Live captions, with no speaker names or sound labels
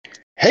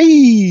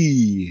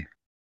Hey,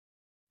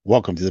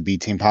 welcome to the B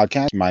Team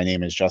Podcast. My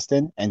name is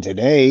Justin, and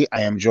today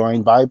I am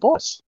joined by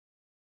Boris.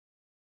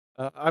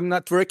 I'm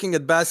not working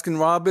at Baskin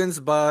Robbins,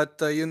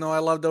 but I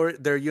love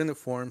their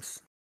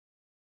uniforms.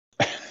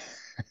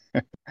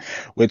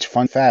 Which,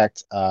 fun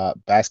fact,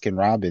 Baskin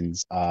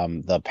Robbins,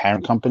 the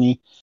parent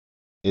company,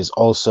 is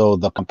also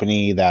the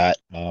company that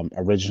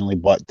originally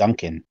bought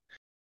Dunkin'.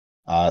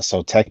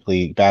 So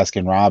technically,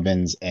 Baskin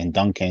Robbins and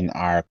Dunkin'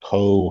 are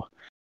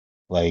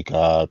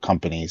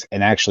companies.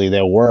 And actually,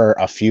 there were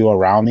a few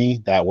around me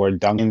that were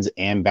Dunkin's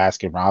and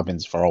Baskin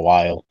Robbins for a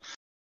while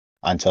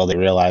until they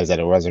realized that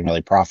it wasn't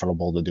really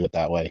profitable to do it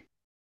that way.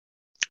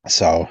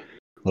 So,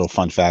 little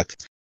fun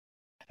fact: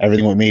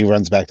 everything with me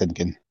runs back to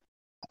Dunkin'.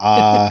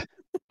 But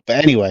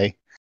anyway,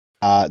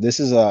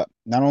 this is not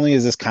only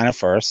is this kind of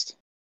first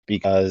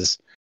because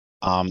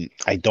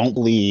I don't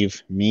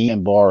believe me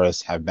and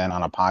Boris have been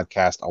on a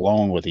podcast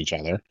alone with each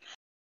other.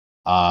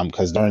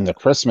 Because during the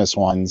Christmas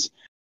ones,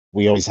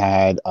 we always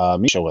had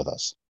Misha with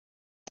us.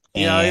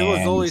 Yeah, it was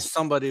And always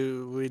somebody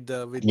with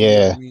you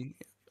yeah, and me.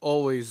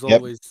 Always,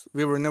 yep, always.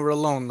 We were never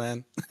alone,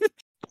 man.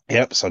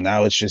 yep. So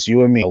now it's just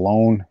you and me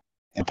alone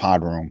in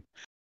pod room.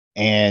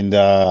 And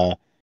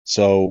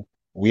so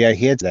we are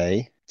here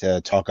today to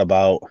talk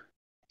about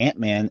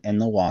Ant-Man and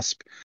the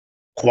Wasp,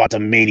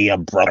 Quantumania,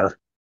 brother.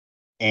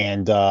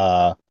 And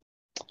yeah,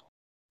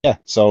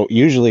 so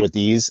usually with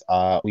these,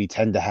 we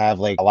tend to have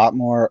like a lot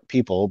more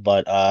people,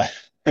 but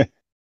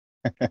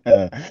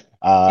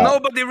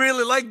Nobody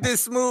really liked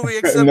this movie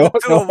except no, the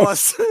two no, of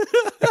us.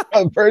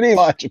 pretty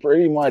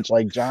much.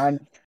 Like John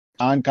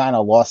kind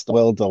of lost the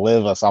will to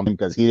live or something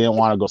because he didn't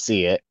want to go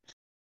see it.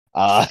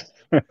 Uh,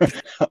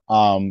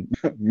 um,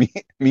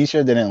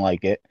 Misha didn't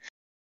like it.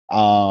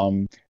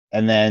 And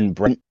then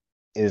Brent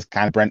is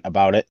kind of Brent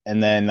about it,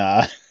 and then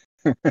and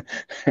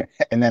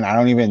then I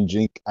don't even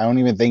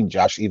think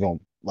Josh even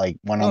like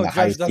went on No, the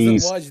high Josh doesn't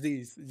seas. watch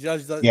these. Yeah,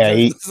 Josh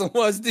he doesn't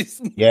watch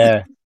these movies.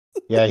 yeah.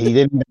 Yeah, he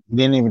didn't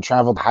even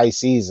travel the high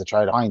seas to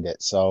try to find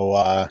it.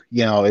 So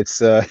it's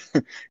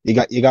you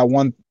got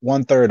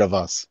one third of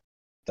us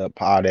that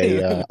pod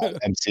a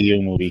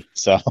MCU movie.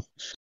 So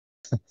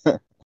yeah,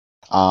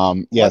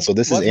 What so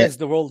this is what it. has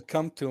the world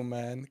come to,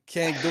 man?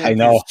 Can't I doing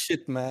know. this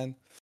shit, man.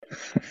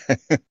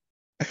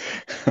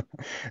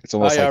 It's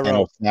almost like IRL.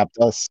 Thanos snapped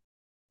us.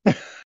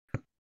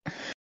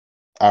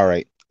 All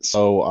right.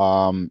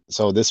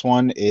 So this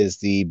one is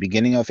the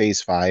beginning of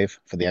Phase 5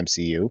 for the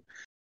MCU.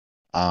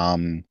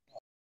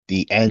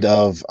 The end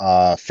of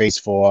Phase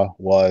 4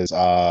 was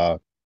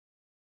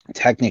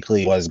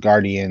technically was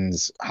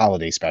Guardians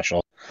Holiday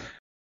Special.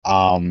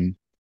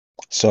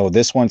 So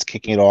this one's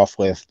kicking it off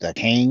with the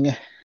Kang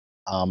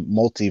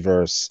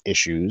multiverse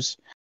issues.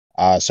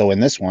 So in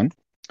this one,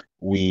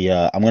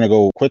 I'm gonna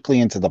go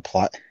quickly into the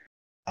plot.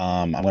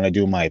 I'm gonna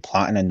do my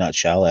plot in a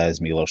nutshell,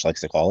 as Milos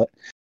likes to call it,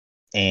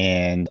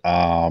 and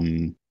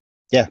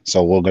yeah.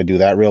 So we're gonna do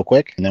that real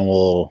quick, and then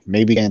we'll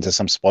maybe get into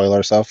some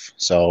spoiler stuff.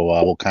 So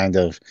we'll kind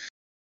of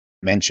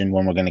mention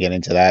when we're gonna get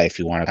into that if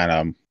you want to kind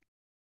of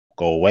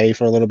go away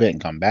for a little bit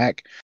and come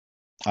back.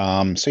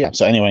 So yeah.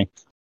 So anyway,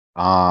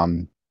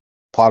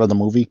 plot of the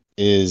movie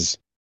is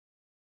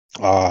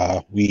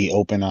we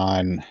open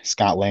on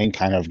Scott Lang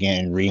kind of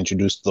getting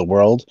reintroduced to the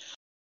world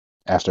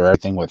after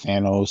everything with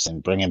Thanos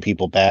and bringing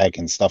people back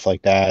and stuff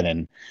like that,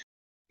 and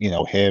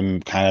him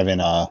kind of in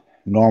a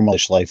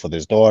normalish life with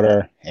his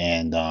daughter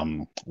and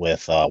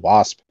with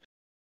Wasp,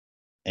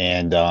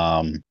 and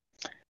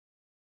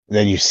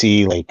then you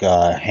see like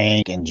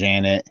Hank and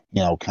Janet,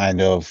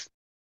 kind of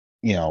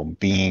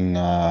being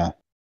kind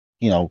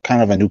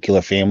of a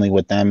nuclear family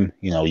with them.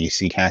 You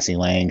see Cassie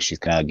Lang, she's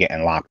kind of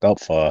getting locked up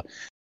for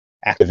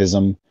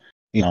activism,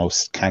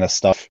 kind of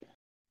stuff.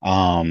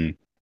 And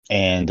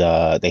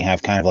they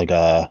have kind of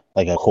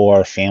like a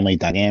core family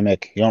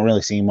dynamic. You don't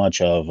really see much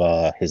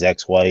of his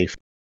ex-wife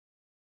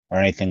or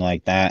anything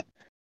like that.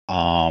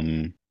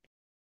 And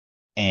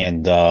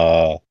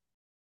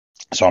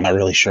so I'm not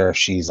really sure if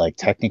she's like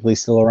technically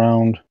still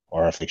around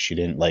or if like she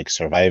didn't like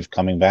survive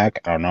coming back.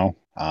 I don't know.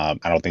 I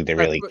don't think they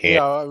really care.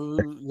 Yeah. I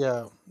don't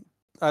Yeah,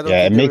 it think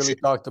they makes really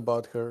it. talked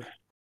about her.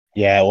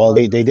 Yeah, well,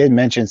 But they did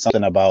mention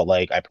something about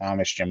like I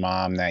promised your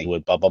mom that you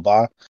would blah blah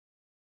blah,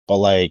 but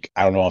like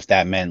I don't know if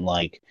that meant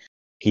like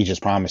he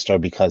just promised her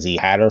because he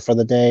had her for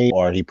the day,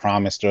 or he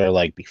promised her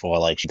like before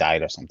like she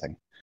died or something.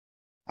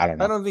 I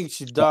don't I know. don't think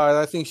she So, died.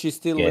 I think she's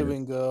still yeah,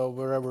 living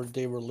wherever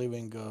they were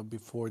living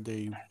before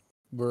they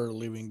were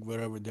living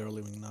wherever they're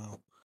living now.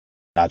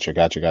 gotcha.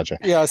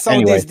 Yeah, some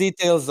of Anyway, these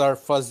details are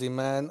fuzzy,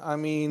 man. I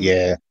mean,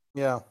 yeah,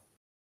 yeah.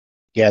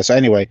 yeah. So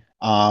anyway,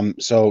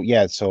 so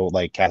yeah, so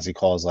like Cassie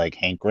calls like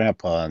Hank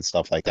grandpa and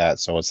stuff like that.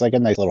 So it's like a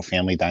nice little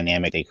family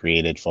dynamic they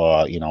created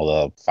for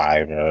the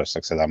 5 or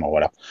 6 of them or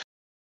whatever.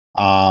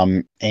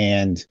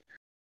 And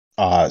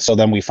so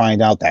then we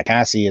find out that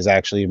Cassie has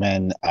actually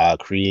been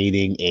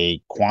creating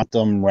a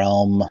quantum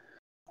realm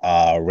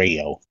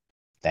radio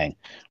thing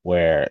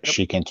where Yep.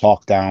 she can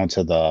talk down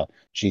to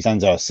she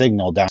sends a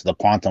signal down to the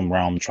quantum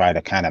realm, try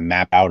to kind of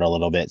map out a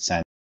little bit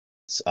since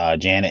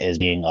Janet is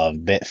being a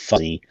bit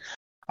fuzzy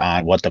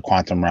on what the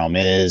quantum realm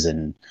is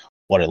and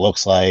what it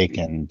looks like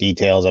and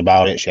details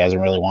about it. She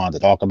hasn't really wanted to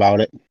talk about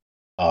it,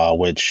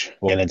 which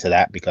we'll get into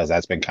that because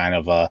that's been kind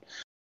of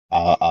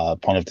a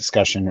point of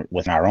discussion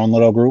within our own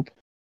little group.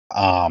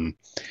 And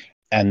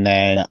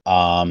then,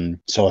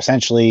 so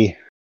essentially,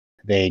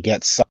 they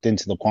get sucked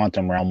into the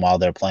quantum realm while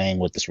they're playing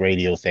with this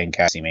radio thing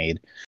Cassie made.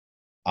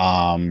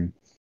 And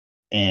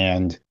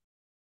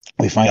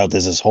we find out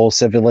there's this whole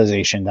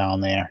civilization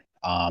down there.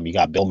 You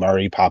got Bill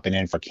Murray popping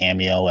in for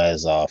cameo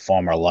as a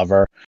former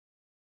lover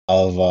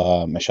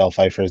of Michelle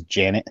Pfeiffer's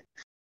Janet,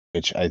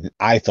 which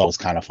I thought was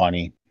kind of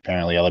funny.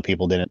 Apparently, other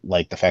people didn't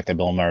like the fact that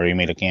Bill Murray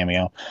made a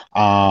cameo.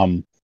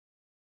 And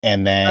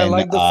then I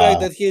like the fact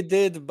that he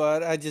did,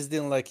 but I just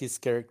didn't like his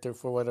character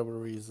for whatever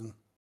reason.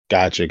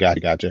 Gotcha.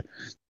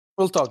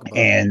 We'll talk about it.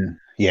 And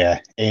yeah,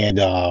 and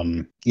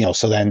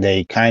so then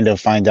they kind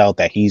of find out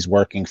that he's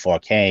working for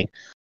Kang,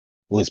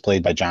 who is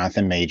played by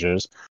Jonathan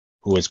Majors,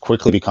 who is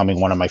quickly becoming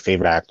one of my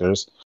favorite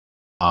actors.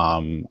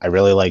 I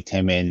really liked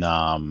him in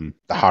The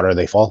Harder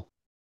They Fall.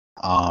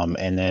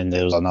 And then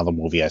there was another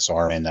movie I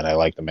saw him in that I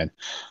liked him in.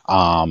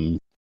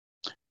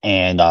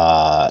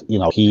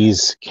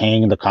 He's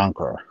Kang the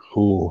Conqueror,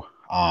 who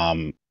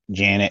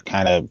Janet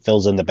kind of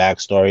fills in the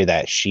backstory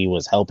that she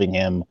was helping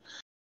him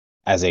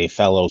as a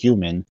fellow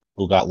human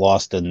who got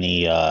lost in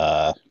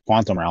the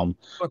quantum realm,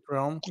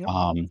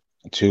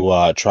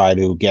 to try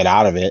to get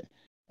out of it.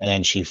 And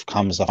then she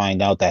comes to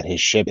find out that his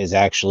ship is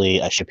actually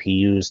a ship he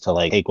used to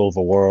like take over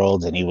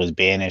worlds, and he was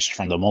banished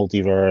from the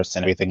multiverse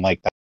and everything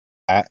like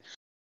that.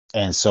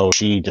 And so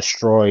she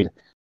destroyed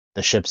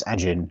the ship's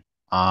engine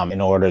in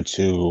order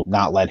to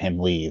not let him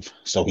leave.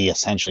 So he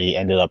essentially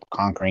ended up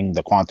conquering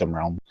the quantum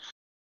realm.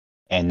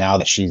 And now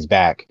that she's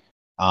back,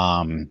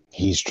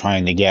 he's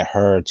trying to get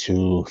her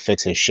to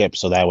fix his ship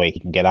so that way he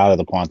can get out of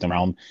the quantum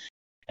realm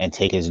and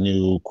take his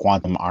new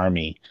quantum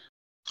army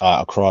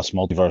across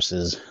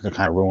multiverses to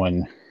kind of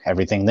ruin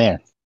everything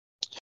there.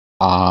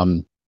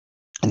 In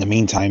the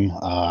meantime,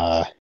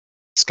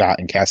 Scott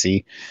and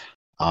Cassie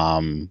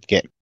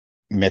get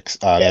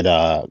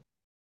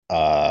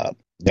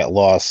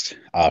lost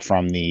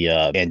from the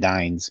Van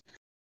Dynes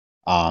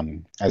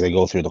as they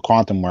go through the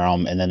quantum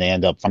realm, and then they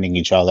end up finding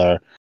each other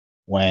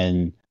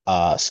when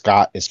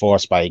Scott is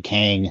forced by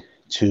Kang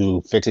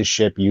to fix his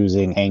ship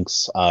using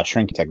Hank's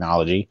shrinking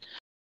technology.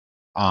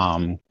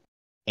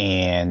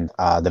 And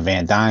the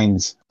Van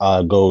Dynes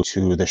go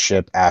to the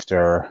ship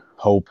after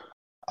Hope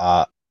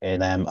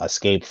and them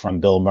escape from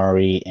Bill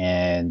Murray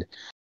and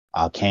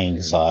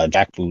Kang's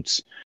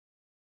jackboots.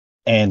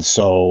 And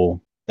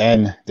so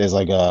then there's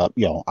like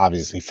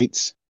obviously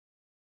fights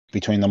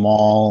between them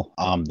all.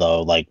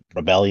 The like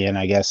rebellion,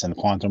 I guess, in the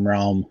quantum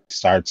realm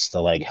starts to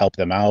like help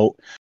them out.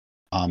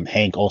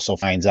 Hank also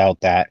finds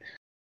out that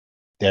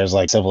there's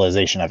like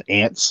civilization of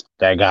ants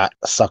that got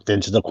sucked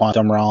into the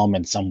quantum realm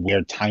in some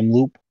weird time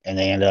loop, and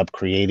they ended up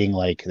creating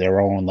like their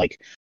own like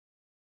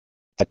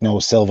techno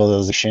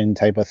civilization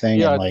type of thing.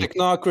 Yeah, and, like,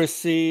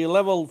 technocracy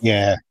level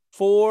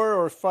 4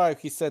 or 5.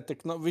 He said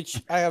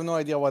which I have no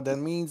idea what that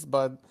means,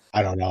 but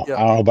I don't know.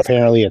 But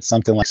apparently it's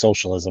something like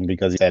socialism,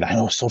 because he said, "I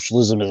know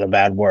socialism is a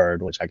bad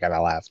word," which I kind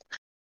of laughed.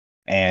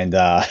 And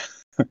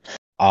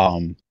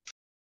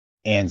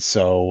and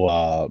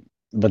so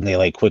but they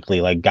like quickly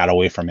like got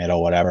away from it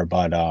or whatever.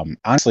 But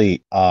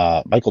honestly,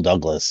 Michael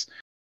Douglas,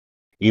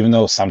 even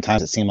though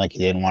sometimes it seemed like he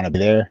didn't want to be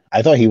there,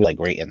 I thought he was like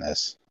great in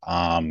this.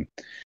 I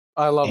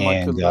love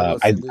Michael Douglas.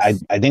 I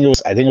think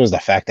it was the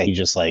fact that he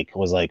just like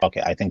was like,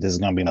 okay, I think this is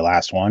gonna be the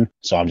last one,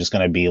 so I'm just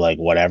gonna be like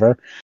whatever.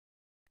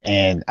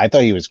 And I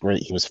thought he was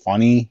great. He was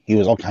funny. He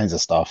was all kinds of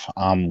stuff,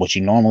 which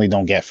you normally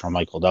don't get from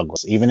Michael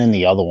Douglas. Even in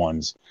the other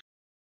ones,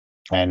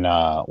 when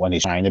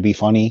he's trying to be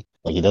funny,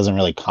 like he doesn't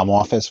really come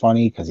off as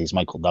funny because he's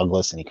Michael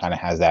Douglas and he kind of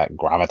has that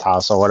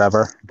gravitas or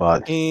whatever.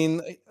 But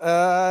you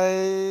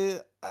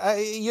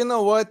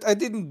know what? I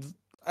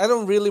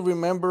don't really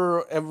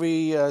remember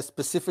every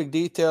specific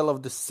detail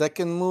of the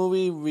second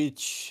movie,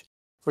 which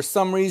for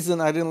some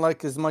reason I didn't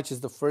like as much as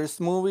the first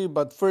movie.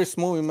 But first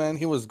movie, man,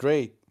 he was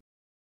great.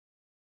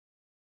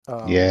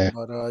 Yeah.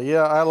 But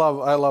I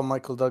love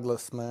Michael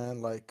Douglas,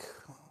 man. Like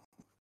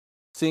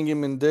seeing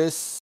him in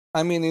this,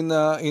 I mean, in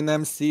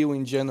MCU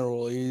in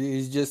general,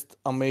 he's just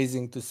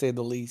amazing to say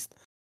the least.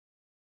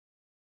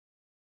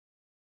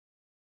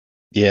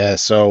 Yeah.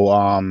 So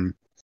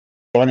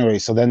anyway,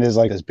 so then there's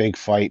like this big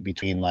fight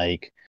between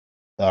like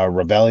the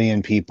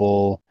rebellion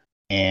people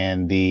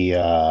and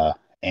the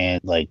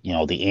and like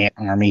the ant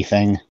army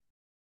thing.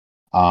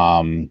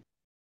 One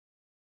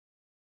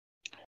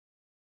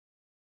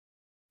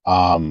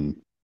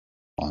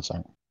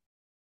second.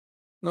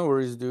 No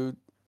worries, dude.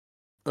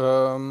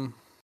 All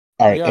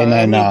right, yeah, and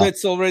then I mean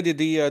that's already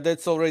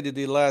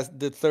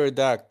the third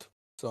act.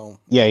 So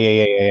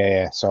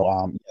yeah.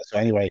 So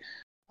anyway,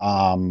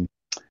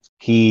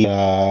 he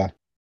so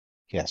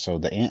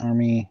the ant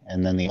army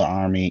and then the other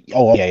army.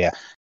 Oh yeah.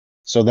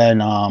 So then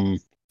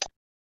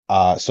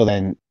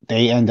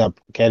they end up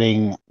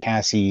getting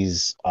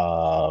Cassie's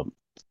radio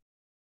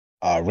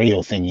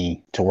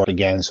thingy to work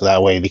again, so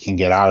that way they can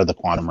get out of the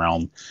quantum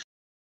realm.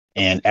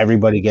 and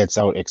everybody gets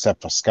out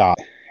except for Scott,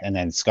 and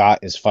then Scott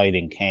is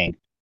fighting Kang.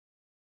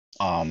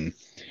 And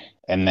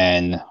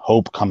then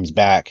Hope comes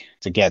back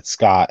to get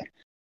Scott,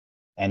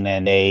 and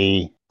then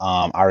they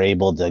are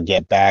able to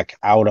get back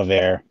out of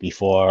there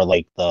before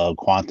like the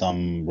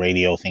quantum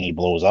radio thingy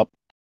blows up,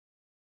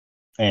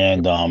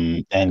 Yep.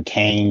 and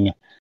Kang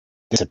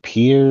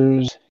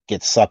disappears,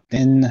 gets sucked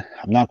in.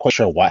 I'm not quite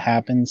sure what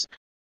happens.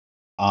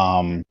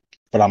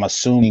 But I'm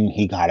assuming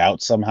he got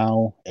out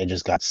somehow. It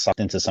just got sucked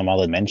into some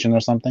other dimension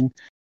or something.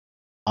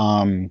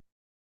 Um,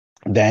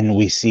 then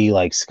we see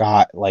like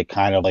Scott, like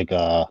kind of like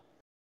a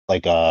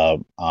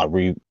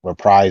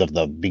reprise of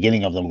the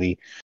beginning of the movie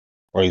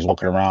where he's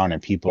walking around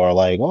and people are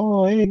like,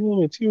 "Oh, hey,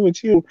 oh, it's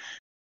you."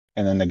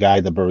 And then the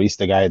guy, the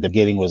barista guy at the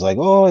beginning was like,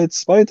 "Oh, it's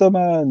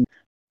Spider-Man."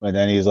 But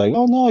then he's like,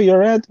 "Oh no,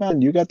 you're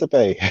Ant-Man. You got to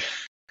pay,"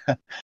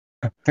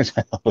 which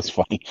I thought was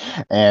funny.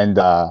 And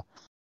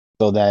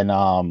so then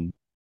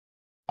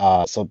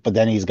but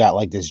then he's got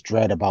like this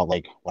dread about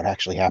like what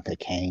actually happened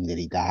to Kang. Did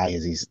he die?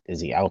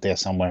 Is he out there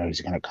somewhere? Is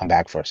he gonna come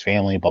back for his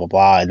family? Blah blah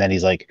blah. And then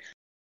he's like,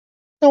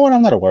 "You know what?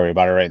 I'm not worried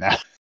about it right now."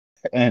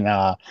 And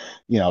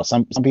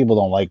some people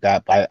don't like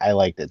that, but I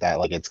liked it that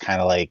like it's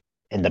kind of like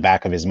in the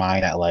back of his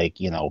mind that like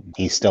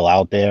he's still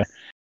out there,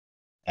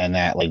 and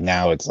that like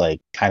now it's like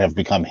kind of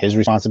become his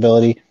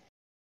responsibility.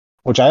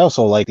 Which I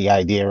also like the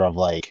idea of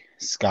like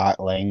Scott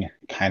Lang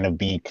kind of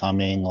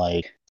becoming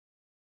like,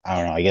 I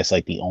don't know, I guess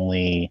like the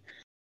only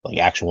like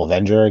actual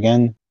Avenger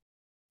again.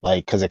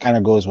 Like, because it kind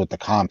of goes with the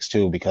comics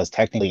too, because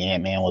technically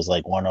Ant-Man was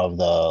like one of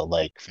the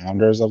like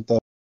founders of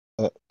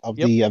Yep.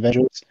 the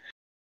Avengers,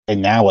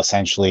 and now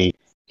essentially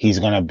he's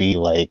gonna be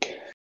like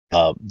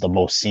the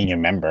most senior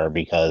member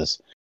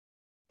because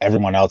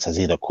everyone else has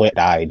either quit,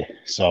 died.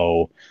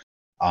 So,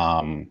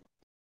 um,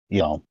 you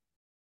know,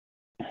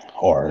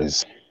 or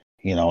is,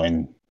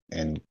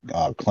 in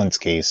Clint's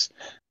case,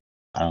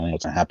 I don't know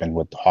what's gonna happen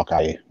with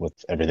Hawkeye with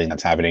everything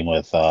that's happening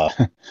with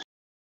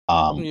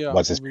Yeah.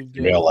 what's his With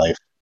in real life.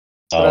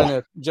 So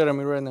Renner,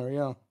 Jeremy Renner.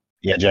 Yeah.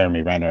 yeah,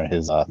 Jeremy Renner,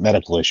 his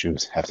medical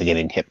issues after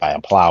getting hit by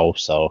a plow.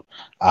 So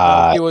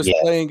Yeah. He was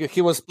yeah, playing.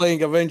 He was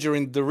playing Avenger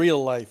in the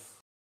real life.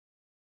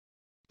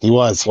 he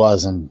was,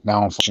 and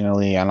now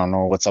unfortunately, I don't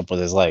know what's up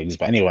with his legs.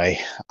 But anyway,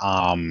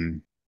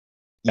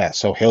 yeah,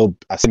 so he'll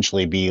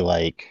essentially be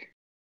like,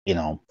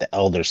 the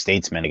elder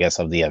statesman, I guess,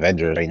 of the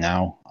Avengers right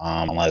now,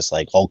 unless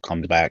like Hulk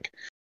comes back.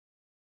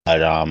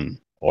 But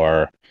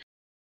or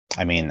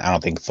I mean, I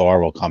don't think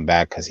Thor will come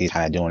back because he's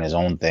kind of doing his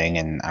own thing,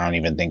 and I don't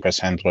even think Chris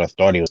Hemsworth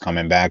thought he was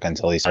coming back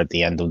until he started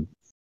the end of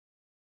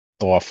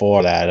Thor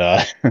 4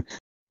 that Yeah.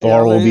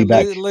 Thor will be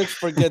back. Let's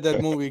forget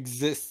that movie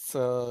exists.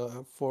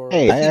 For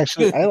Hey,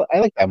 I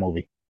like that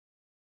movie.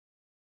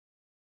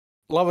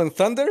 Love and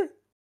Thunder,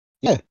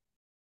 Yeah,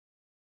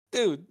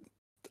 dude.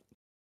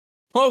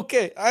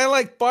 Okay, I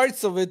like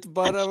parts of it,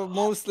 but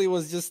mostly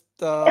was just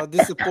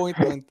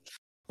disappointment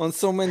on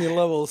so many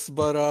levels.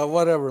 But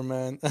whatever,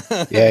 man.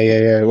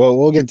 yeah. Well,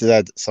 we'll get to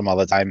that some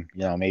other time.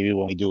 Maybe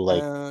when we do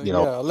like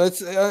Yeah,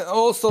 let's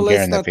also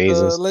comparing the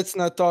phases. let's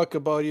not talk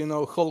about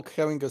Hulk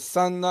having a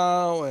son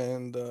now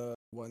and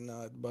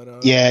whatnot.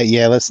 But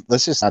Yeah.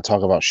 Let's just not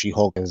talk about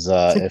She-Hulk. Because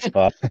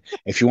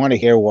if you want to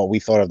hear what we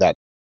thought of that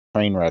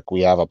train wreck,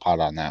 we have a pod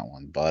on that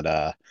one.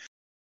 But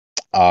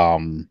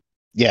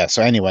yeah.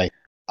 So anyway,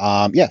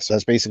 yeah. So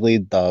that's basically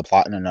the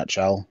plot in a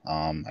nutshell.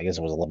 I guess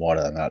it was a little more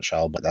than a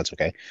nutshell, but that's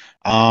okay.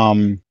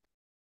 Um,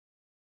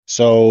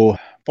 so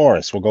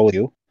Boris, we'll go with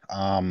you.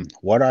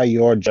 What are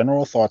your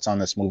general thoughts on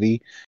this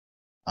movie?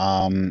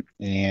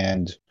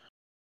 And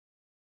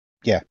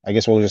yeah, I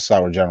guess we'll just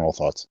start with general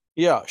thoughts.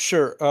 yeah,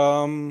 sure.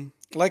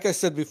 Like I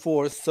said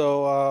before,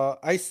 so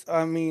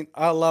I mean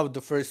I love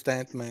the first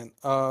Ant-Man.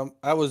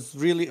 I was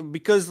really,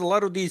 because a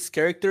lot of these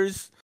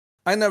characters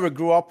I never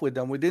grew up with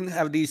them. We didn't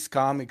have these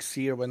comics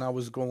here when I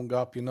was growing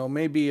up.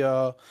 Maybe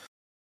we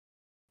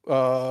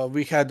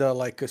had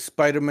like a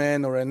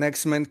Spider-Man or an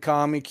X-Men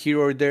comic here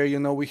or there.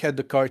 We had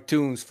the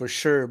cartoons for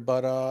sure,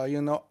 but I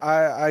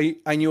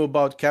knew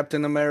about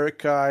Captain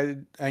America.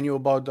 I knew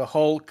about the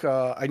Hulk.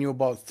 I knew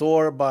about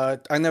Thor,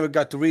 but I never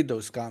got to read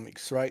those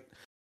comics, right?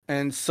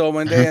 And so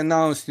when they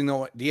announced,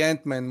 the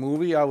Ant-Man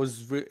movie,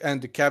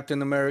 and the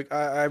Captain America,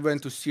 I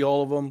went to see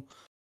all of them.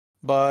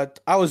 But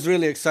I was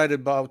really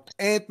excited about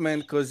Ant-Man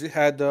because it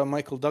had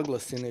Michael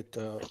Douglas in it,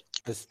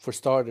 as for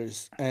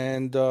starters.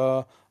 And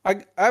I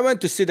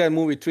went to see that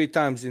movie 3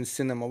 times in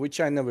cinema,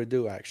 which I never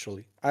do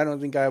actually. I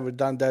don't think I ever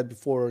done that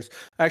before.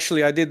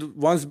 Actually, I did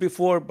once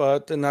before,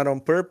 but not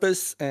on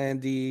purpose,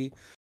 and the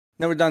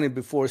never done it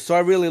before. So I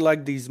really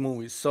like these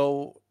movies.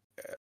 So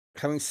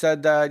having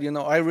said that,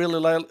 I really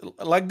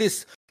like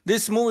this.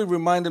 This movie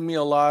reminded me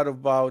a lot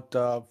about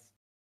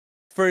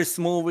first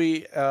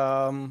movie,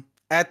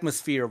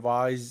 atmosphere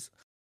wise,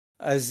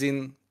 as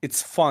in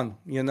it's fun.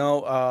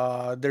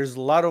 There's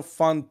a lot of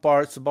fun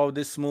parts about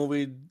this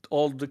movie.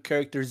 All the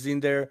characters in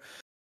there,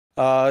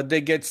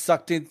 they get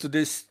sucked into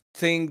this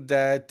thing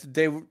that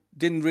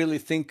didn't really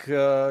think,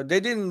 they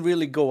didn't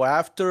really go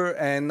after,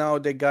 and now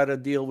they gotta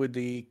deal with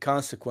the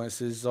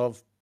consequences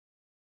of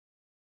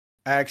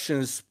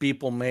actions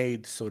people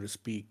made, so to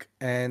speak.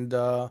 And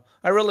I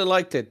really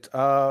liked it.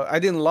 I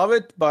didn't love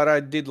it, but I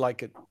did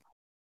like it.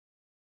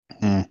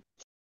 Hmm.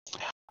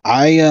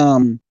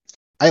 I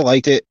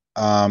liked it.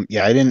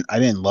 Yeah, I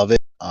didn't love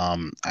it.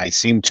 I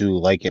seem to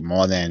like it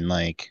more than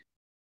like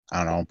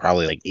I don't know,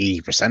 probably like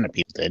 80% of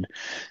people did.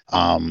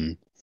 Um,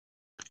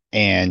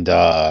 and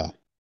yeah,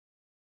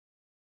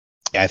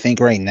 I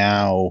think right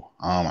now,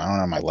 I don't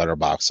have my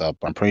letterbox up.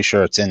 I'm pretty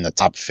sure it's in the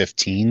top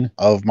 15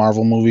 of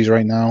Marvel movies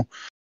right now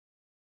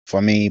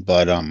for me,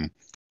 but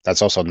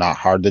that's also not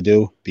hard to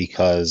do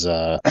because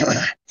I'm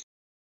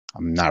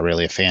not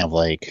really a fan of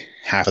like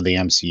half of the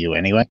MCU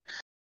anyway.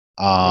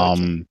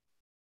 Gotcha. Um,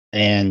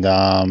 and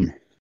yeah,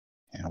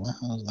 what the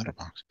hell is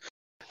letterbox?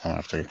 I don't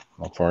have to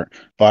look for it.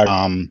 But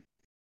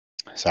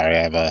sorry,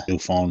 I have a new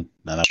phone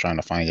that I was trying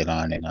to find it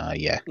on, and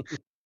yeah,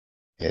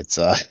 it's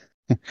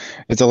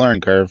it's a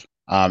learning curve.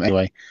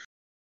 Anyway,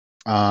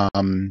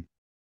 um,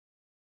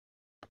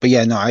 but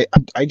yeah, no,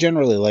 I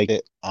generally like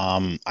it.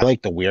 I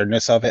like the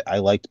weirdness of it. I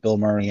liked Bill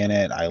Murray in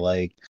it. I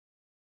like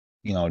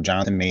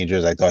Jonathan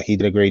Majors. I thought he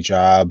did a great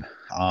job.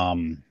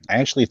 I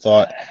actually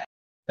thought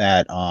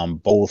that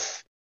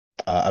both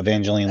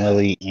Evangeline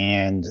Lilly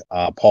and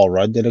Paul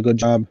Rudd did a good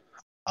job.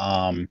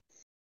 Um,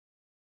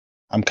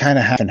 I'm kind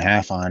of half and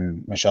half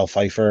on Michelle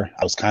Pfeiffer.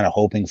 I was kind of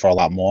hoping for a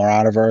lot more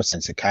out of her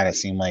since it kind of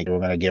seemed like we were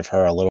going to give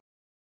her a little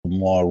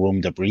more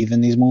room to breathe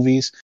in these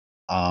movies.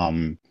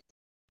 Um,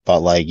 but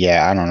like,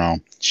 yeah, I don't know.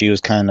 She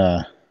was kind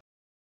of,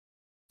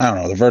 I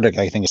don't know. The verdict,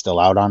 I think, is still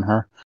out on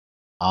her.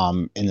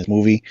 In this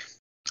movie,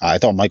 I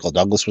thought Michael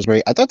Douglas was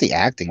great. I thought the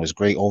acting was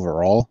great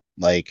overall.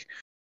 Like,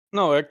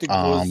 No, acting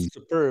was um,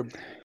 superb.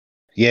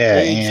 yeah,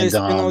 It's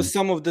and just,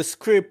 some of the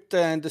script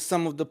and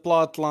some of the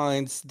plot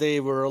lines, they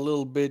were a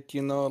little bit,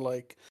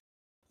 like,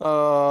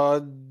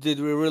 did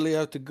we really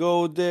have to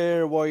go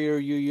there? Why are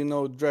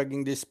you,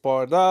 dragging this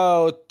part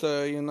out?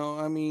 I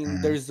mean,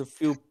 mm, there's a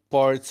few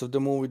parts of the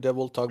movie that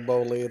we'll talk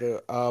about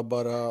later.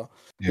 But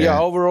yeah, yeah,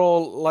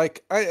 overall,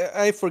 like,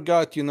 I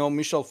forgot,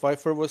 Michelle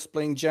Pfeiffer was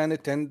playing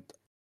Janet, and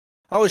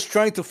I was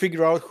trying to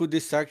figure out who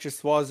this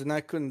actress was, and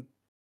I couldn't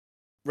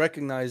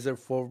recognize her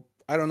for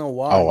I don't know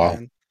why, oh wow,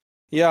 man.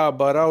 Yeah,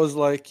 but I was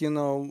like,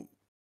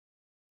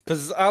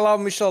 because I love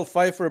Michelle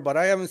Pfeiffer, but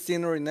I haven't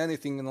seen her in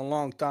anything in a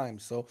long time.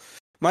 So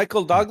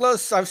Michael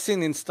Douglas, I've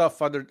seen in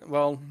stuff other,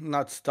 well,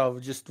 not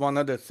stuff, just one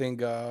other thing.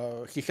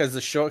 He has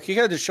a show. He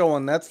had a show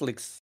on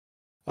Netflix,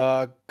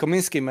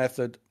 Kominsky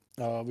Method,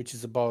 which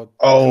is about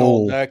an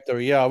old oh actor.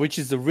 Yeah, which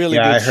is a really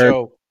yeah, good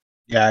show.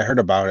 I heard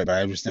about it, but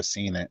I've just never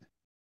seen it.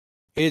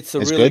 It's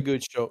a It's really good.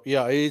 good show.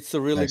 Yeah, it's a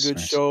really Nice, good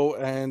nice. show,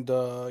 and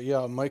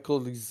yeah,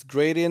 Michael is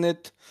great in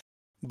it.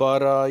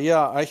 But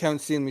yeah, I haven't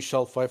seen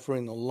Michelle Pfeiffer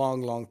in a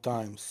long, long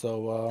time.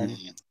 So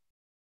Mm,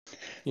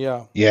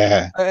 yeah,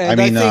 yeah, I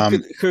and I mean,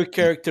 think her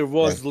character yeah,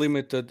 was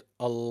limited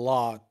a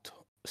lot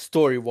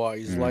story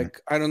wise. mm, Like,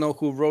 I don't know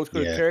who wrote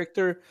her yeah,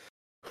 character,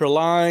 her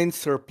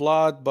lines, her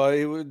plot,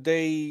 but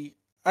they.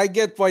 I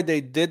get why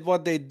they did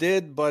what they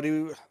did, but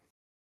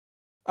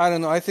I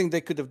don't know. I think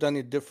they could have done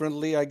it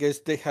differently. I guess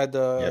they had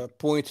yep. a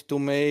point to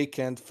make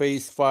and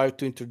phase 5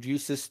 to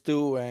introduce us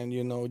to, and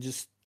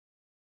just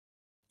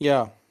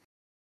yeah.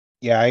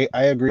 Yeah,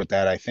 I agree with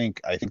that. I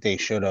think they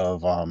should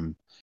have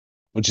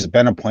which has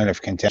been a point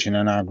of contention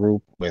in our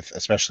group with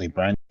especially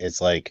Brent. It's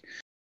like,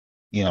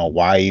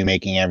 why are you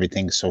making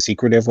everything so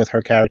secretive with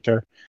her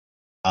character?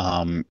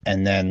 And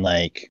then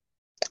like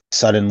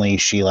suddenly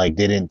she like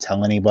didn't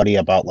tell anybody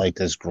about like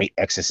this great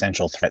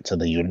existential threat to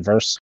the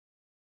universe.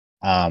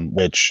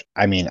 Which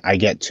I mean I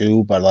get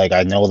too, but like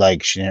I know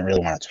like she didn't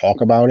really want to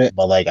talk about it,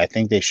 but like I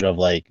think they should have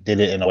like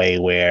did it in a way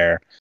where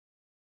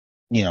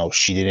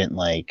she didn't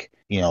like,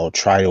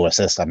 try to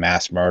assist a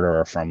mass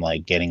murderer from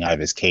like getting out of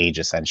his cage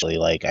essentially.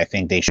 Like I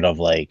think they should have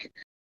like,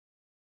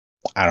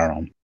 I don't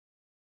know,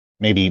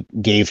 maybe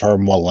gave her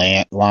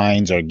more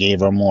lines or gave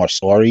her more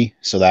story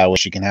so that way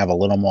she can have a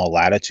little more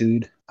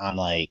latitude on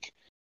like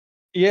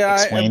Yeah,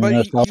 explaining but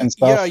herself and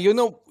yeah, stuff.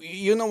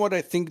 you know what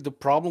I think the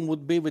problem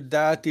would be with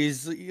that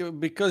is,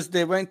 because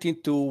they went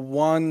into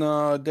one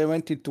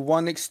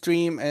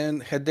extreme,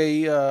 and had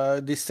they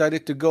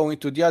decided to go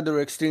into the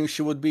other extreme,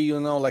 she would be,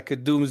 like a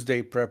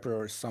doomsday prepper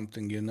or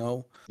something.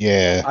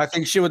 Yeah. I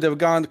think she would have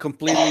gone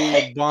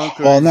completely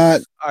Well, not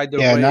bonkers either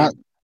yeah, way. not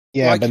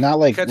yeah, Like, but not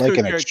like had like her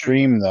an character,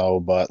 extreme though,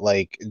 but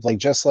like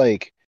just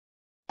like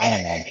I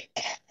don't know.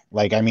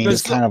 Like, I mean,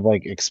 just because kind of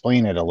like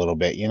explain it a little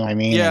bit, you know what I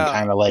mean? And yeah,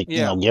 kind of like,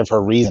 yeah. give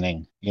her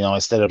reasoning,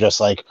 instead of just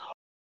like,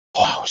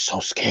 oh, I was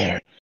so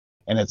scared.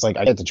 And it's like,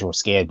 I get that you were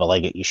scared, but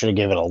like, you should have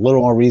given it a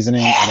little more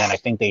reasoning. And then I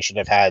think they should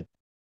have had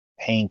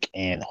Hank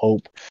and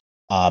Hope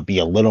be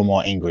a little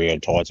more angrier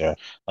towards her.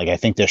 Like, I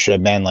think there should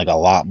have been like a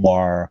lot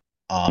more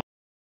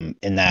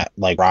in that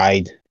like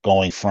ride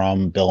going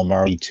from Bill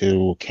Murray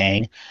to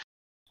Kang.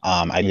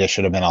 I think there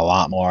should have been a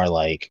lot more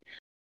like,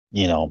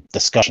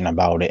 discussion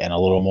about it and a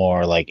little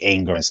more like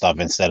anger and stuff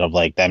instead of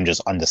like them just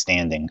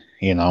understanding.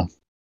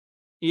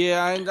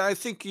 Yeah, and I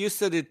think you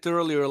said it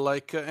earlier,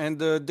 like, and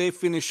they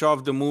finish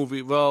off the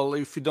movie. Well,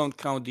 if you don't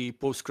count the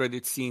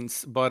post-credit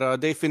scenes, but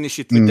they finish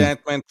it with Mm.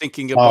 Ant-Man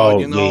thinking about, Oh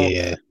yeah,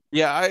 yeah,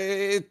 yeah.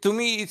 yeah. To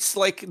me, it's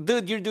like,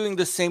 dude, you're doing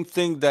the same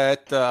thing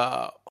that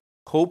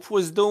Hope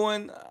was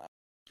doing.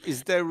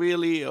 Is there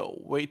really a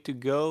way to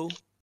go?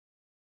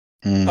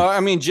 Mm. I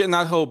mean,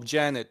 not Hope,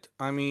 Janet.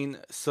 I mean,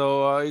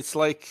 so it's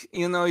like,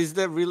 is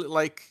there really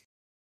like,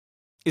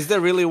 is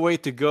there really a way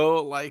to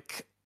go?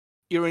 Like,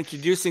 you're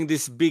introducing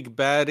this big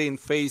baddie in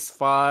Phase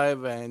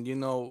 5, and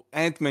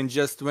Ant-Man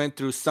just went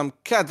through some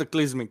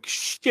cataclysmic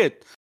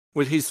shit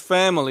with his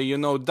family,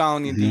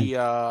 down in Hmm.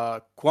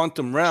 the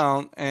quantum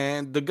realm,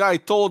 and the guy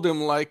told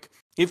him, like,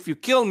 if you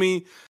kill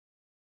me,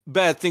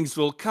 bad things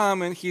will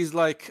come, and he's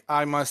like,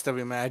 I must have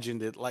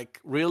imagined it. Like,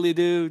 really,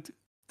 dude?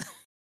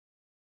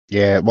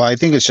 Yeah, well, I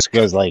think it's just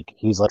because like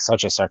he's like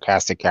such a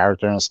sarcastic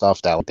character and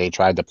stuff that like, they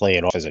tried to play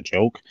it off as a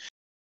joke.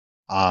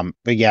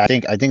 But yeah, I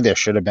think there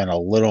should have been a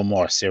little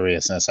more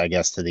seriousness, I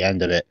guess, to the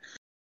end of it,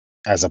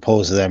 as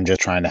opposed to them just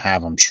trying to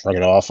have him shrug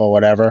it off or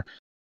whatever.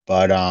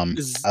 But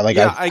I like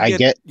Yeah, I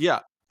get yeah,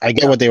 I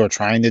get yeah. what they were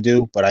trying to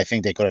do, but I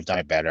think they could have done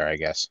it better, I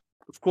guess.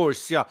 Of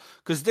course, yeah,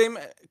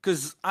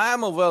 because I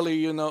am a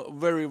very,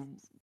 very,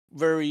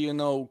 very,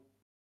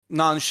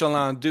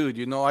 nonchalant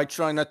dude. I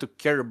try not to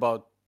care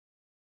about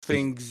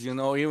things,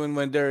 even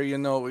when they're,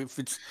 if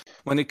it's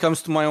when it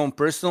comes to my own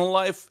personal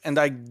life, and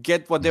I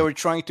get what they were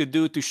trying to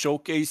do to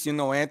showcase,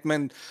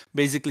 Ant-Man,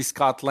 basically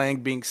Scott Lang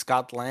being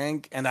Scott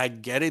Lang, and I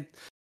get it.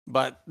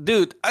 But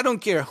dude, I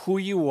don't care who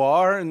you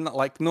are, and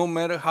like no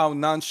matter how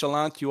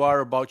nonchalant you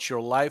are about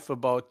your life,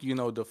 about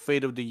the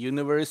fate of the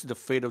universe, the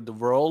fate of the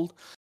world,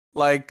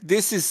 like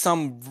this is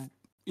some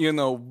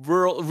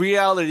world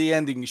reality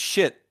ending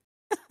shit.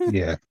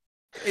 Yeah.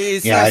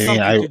 It's Yeah, not I mean,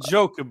 something to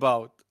joke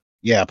about.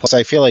 yeah, plus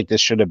I feel like this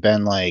should have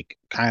been like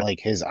kind of like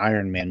his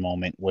Iron Man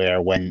moment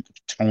where when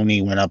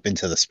Tony went up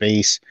into the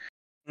space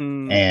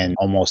Mm, and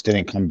almost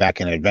didn't come back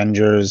in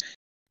Avengers,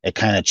 it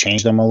kind of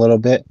changed him a little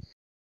bit.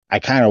 I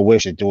kind of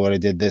wish it would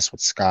have did this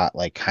with Scott,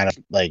 like kind of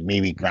like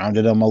maybe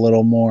grounded him a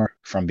little more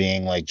from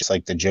being like just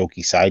like the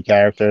jokey side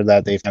character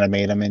that they've kind of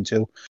made him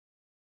into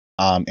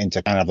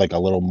kind of like a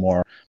little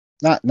more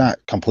not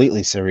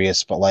completely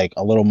serious, but like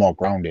a little more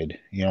grounded.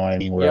 You know what I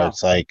mean? Where yeah.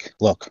 it's like,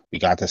 look, we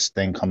got this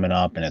thing coming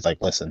up, and it's like,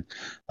 listen,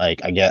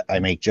 like I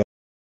make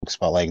jokes,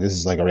 but like this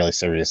is like a really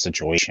serious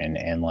situation,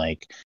 and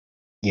like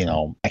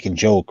I can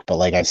joke, but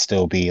like I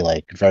still be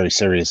like very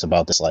serious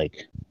about this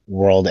like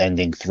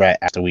world-ending threat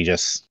after we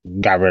just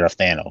got rid of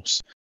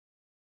Thanos.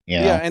 You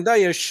Yeah, know? and I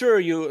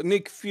assure you,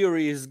 Nick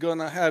Fury is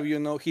gonna have,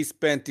 his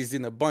panties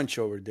in a bunch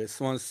over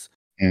this. Once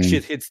Mm,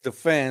 shit hits the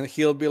fan,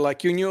 he'll be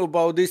like, you knew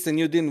about this and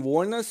you didn't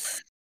warn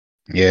us?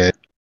 yeah,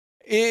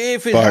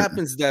 If it but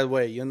happens that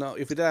way,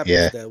 if it happens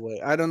yeah. that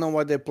way. I don't know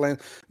what they plan.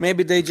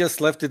 Maybe they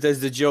just left it as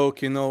the joke,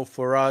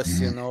 for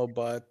us, Mm,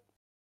 but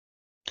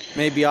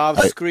maybe off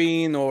I,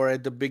 screen or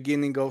at the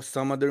beginning of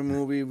some other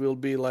movie will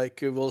be like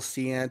we'll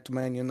see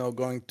Ant-Man,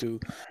 going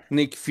to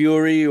Nick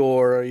Fury,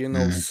 or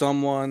mm,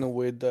 someone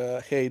with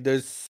hey,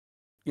 there's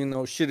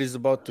shit is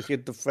about to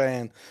hit the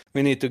fan.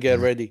 We need to get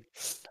mm. ready.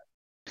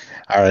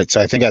 All right,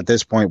 so I think at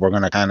this point we're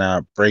going to kind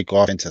of break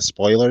off into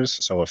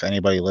spoilers. So if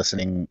anybody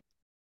listening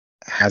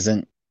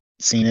hasn't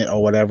seen it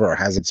or whatever, or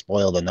hasn't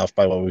spoiled enough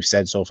by what we've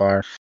said so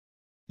far,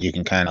 you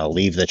can kind of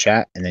leave the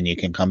chat and then you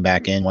can come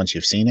back in once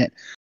you've seen it.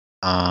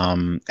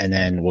 And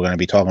then we're going to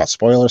be talking about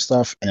spoiler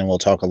stuff, and then we'll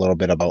talk a little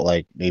bit about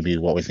like maybe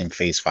what we think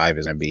Phase 5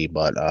 is going to be.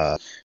 But all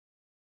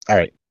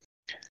right,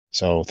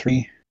 so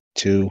 3,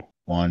 2,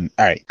 1.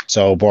 All right,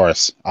 so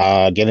Boris,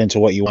 get into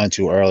what you went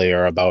to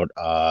earlier about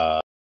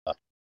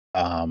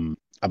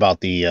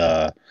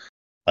the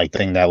like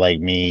thing that like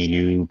me,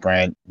 you,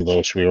 Brent,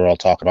 Lewis, we were all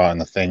talking about in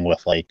the thing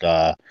with like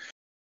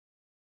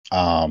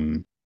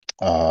um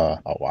oh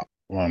wow,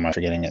 what am I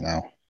forgetting it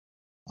now?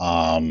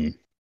 Um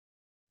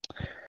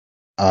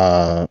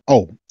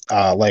oh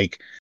like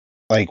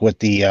with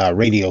the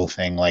radio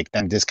thing, like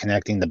them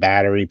disconnecting the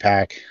battery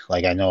pack.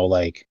 Like I know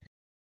like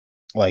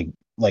like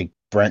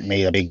Brent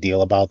made a big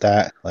deal about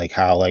that, like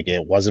how like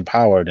it wasn't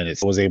powered and it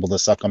was able to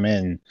suck them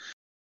in.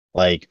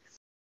 Like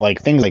like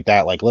things like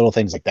that, like little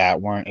things like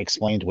that weren't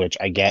explained, which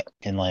I get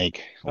can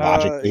like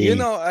logically.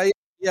 I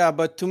yeah,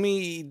 but to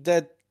me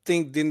that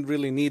thing didn't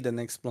really need an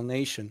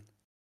explanation.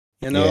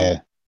 You know, Yeah,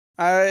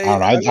 I don't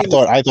know. I I mean,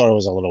 thought it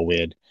was a little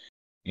weird.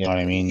 You know what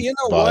I mean? you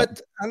know But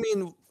what? I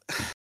mean,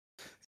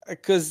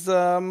 because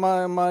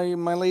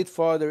my late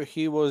father,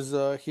 he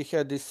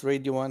had this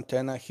radio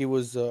antenna.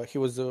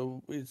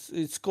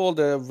 It's called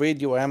a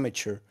radio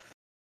amateur.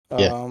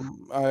 yeah.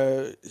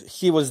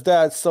 He was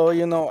that, so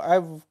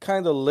I've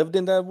kind of lived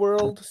in that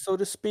world, so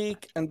to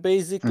speak, and Mm,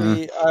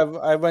 basically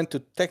I went to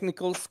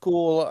technical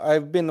school.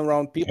 I've been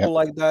around yeah. people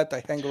like that.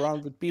 I hang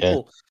around with Yeah.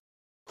 people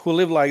who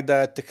live like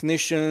that,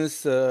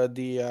 technicians,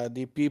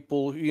 the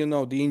people,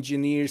 the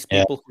engineers,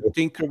 Yeah. people who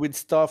tinker with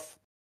stuff.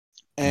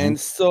 Hmm. And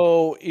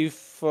so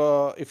if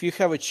you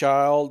have a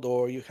child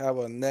or you have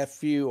a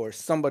nephew or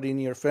somebody in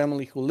your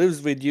family who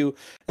lives with you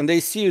and they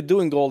see you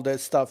doing all that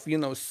stuff,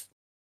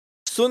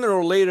 sooner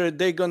or later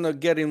they're gonna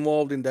get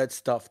involved in that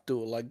stuff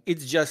too. Like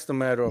it's just a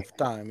matter of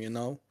time, you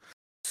know.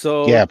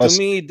 So Yeah, to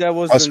me, that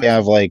plus we wasn't.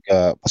 have like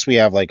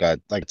a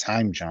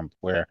time jump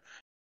where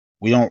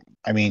we don't.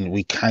 I mean,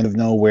 we kind of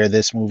know where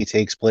this movie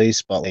takes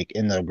place, but like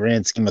in the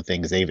grand scheme of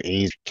things, they've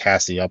aged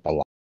Cassie up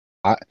a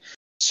lot.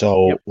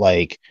 So Yep.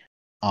 like,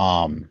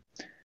 um,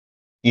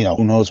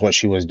 who knows what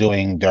she was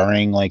doing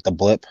during like the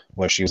blip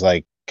where she was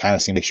like kind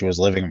of seemed like she was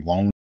living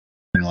alone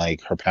in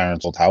like her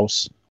parents' old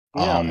house.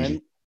 Yeah,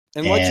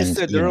 and what you And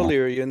said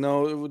earlier, you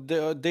know,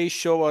 they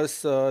show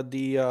us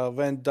the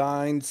Van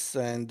Dynes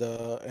and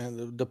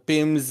the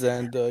Pims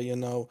and you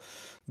know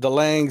the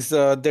Langs.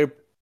 They're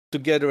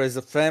together as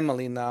a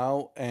family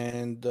now,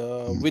 and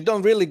we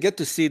don't really get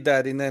to see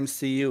that in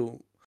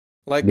MCU.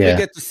 Like we yeah,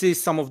 get to see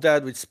some of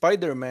that with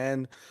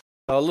Spider-Man,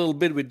 a little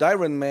bit with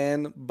Iron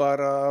Man, but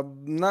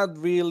not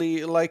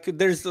really. Like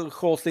there's the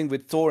whole thing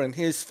with Thor and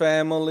his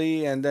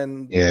family, and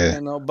then yeah, you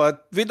know,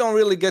 but we don't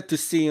really get to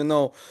see, you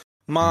know,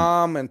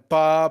 mom and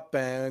pop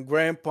and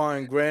grandpa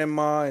and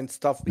grandma and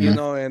stuff, you mm,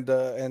 know, and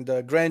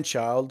the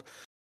grandchild.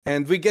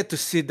 And we get to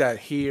see that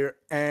here.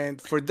 And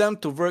for them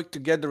to work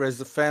together as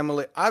a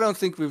family, I don't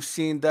think we've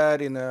seen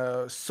that in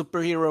a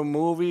superhero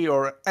movie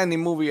or any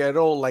movie at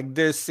all like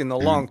this in a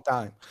mm. long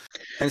time.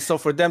 And so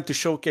for them to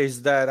showcase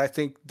that, I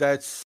think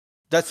that's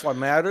what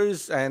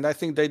matters. And I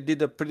think they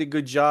did a pretty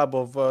good job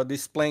of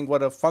displaying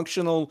what a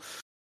functional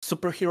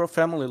superhero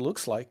family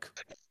looks like.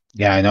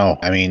 Yeah, I know.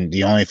 I mean,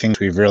 the only things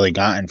we've really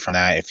gotten from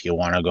that, if you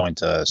want to go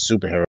into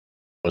superheroes,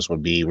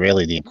 would be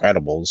really the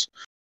Incredibles.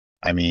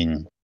 I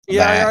mean,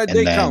 Yeah, that, yeah, and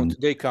they then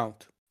count. They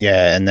count.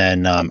 yeah, and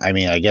then I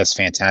mean, I guess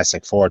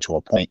Fantastic Four to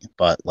a point,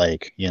 but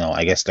like,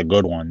 I guess the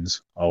good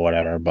ones or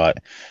whatever. But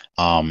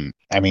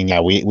I mean,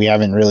 yeah, we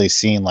haven't really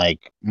seen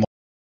like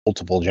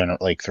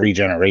like three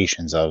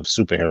generations of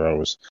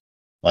superheroes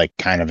like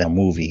kind of in a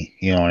movie.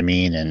 You know what I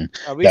mean? And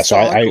We yeah, so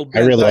saw Uncle I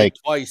Ben really die like.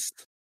 twice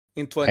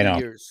in I 20 know.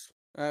 years,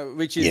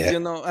 which is, Yeah. you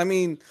know, I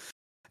mean,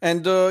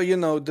 and you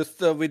know,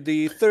 with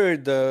the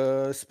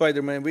third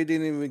Spider-Man, we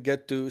didn't even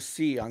get to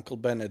see Uncle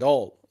Ben at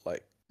all.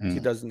 Like he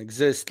Mm, doesn't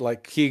exist.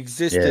 Like he yeah.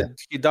 existed,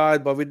 he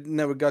died, but we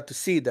never got to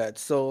see that.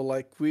 So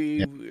like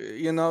Yeah.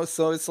 you know,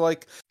 so it's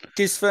like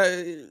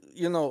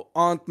you know,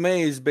 Aunt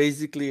May is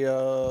basically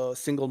a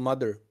single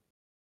mother.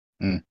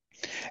 Mm.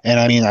 And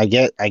I mean, I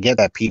get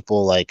that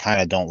people like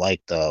kind of don't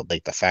like the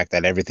fact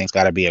that everything's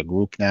got to be a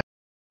group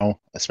now,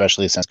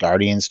 especially since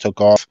Guardians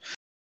took off.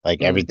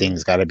 Like Hmm.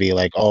 everything's got to be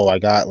like, oh, I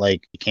got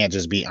like it can't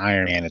just be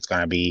Iron Man. It's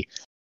gotta be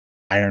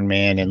Iron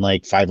Man and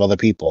like five other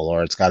people,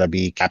 or it's gotta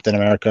be Captain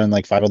America and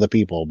like five other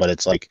people. But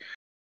it's like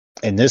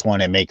in this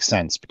one, it makes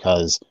sense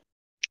because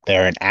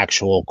they're an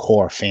actual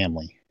core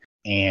family,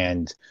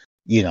 and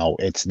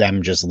it's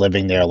them just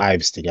living their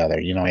lives together.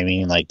 You know what I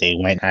mean? Like they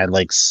went and had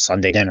like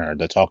Sunday dinner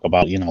to talk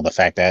about the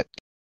fact that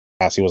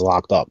Cassie was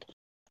locked up.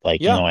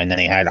 Like, Yeah, and then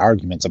they had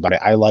arguments about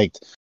it.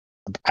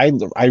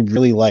 I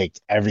really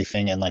liked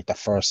everything in like the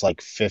first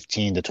like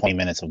 15 to 20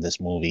 minutes of this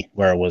movie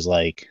where it was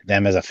like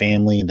them as a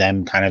family,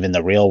 them kind of in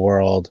the real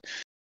world,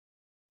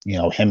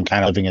 him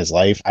kind of living his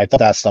life. I thought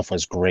that stuff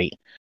was great.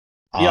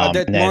 yeah,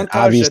 that And then montage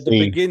at the obviously,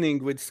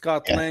 beginning with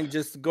Scott yeah, Lang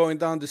just going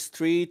down the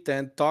street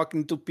and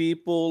talking to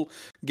people,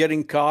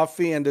 getting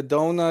coffee and a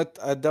donut.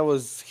 That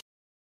was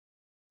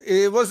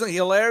it wasn't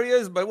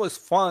hilarious, but it was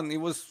fun. It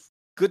was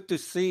good to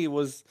see. It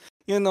was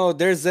you know,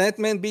 there's Ant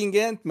Man being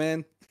Ant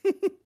Man.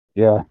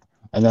 yeah.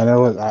 And then it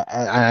was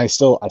I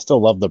still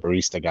love the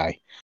barista guy.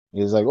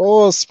 He's like,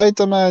 "Oh,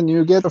 Spider-Man,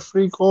 you get a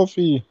free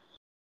coffee."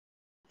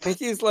 And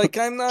he's like,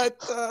 I'm not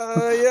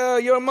yeah,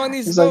 your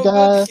money's He's like, no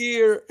good "Ah."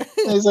 here.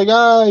 He's like,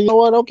 you know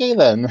what? Okay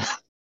then."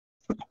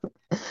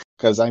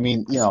 Because I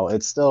mean,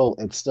 it's still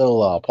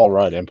Paul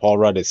Rudd, and Paul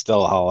Rudd is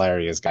still a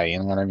hilarious guy. You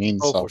know what I mean?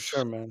 Oh, for So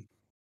sure, man.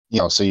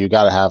 so you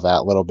got to have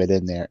that little bit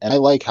in there. And I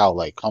like how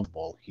like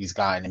comfortable he's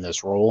gotten in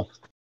this role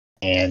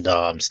and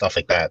stuff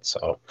like that.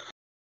 So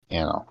you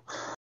know,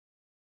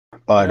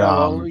 but Yeah,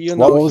 well, you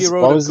what know, he was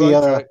wrote what a was the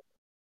other? contract.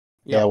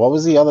 Yeah, Yep. what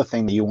was the other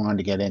thing that you wanted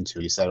to get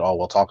into? You said, "Oh,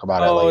 we'll talk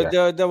about it Oh,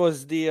 later." that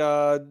was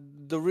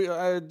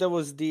that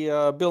was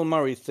the Bill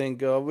Murray thing,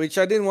 which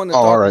I didn't want to Oh,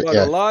 all talk right, about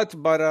a yeah. lot,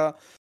 but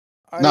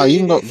No, you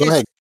can go his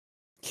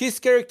ahead.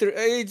 character,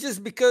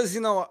 just because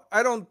you know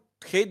I don't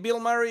hate Bill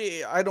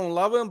Murray, I don't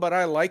love him, but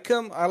I like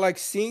him. I like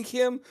seeing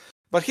him,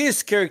 but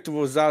his character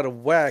was out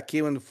of whack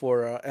even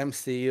for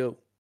MCU.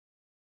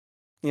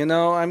 You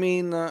know, I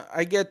mean,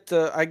 I get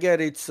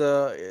it's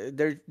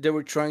they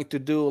were trying to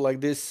do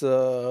like this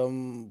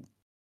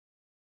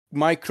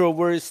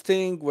microverse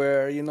thing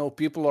where you know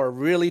people are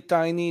really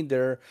tiny.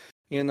 They're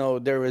you know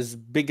they're as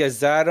big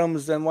as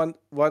atoms and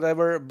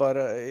whatever. But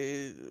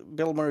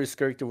Bill Murray's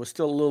character was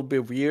still a little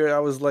bit weird. I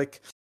was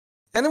like,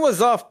 and it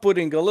was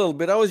off-putting a little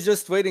bit. I was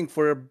just waiting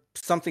for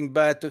something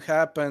bad to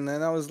happen,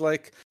 and I was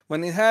like,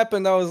 when it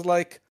happened, I was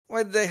like,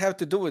 why did they have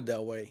to do it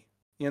that way?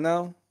 You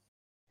know?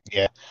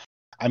 Yeah.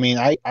 I mean,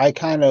 I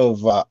kind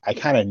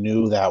of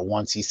knew that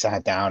once he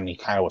sat down and he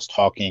kind of was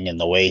talking and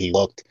the way he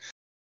looked,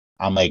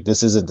 I'm like,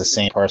 this isn't the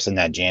same person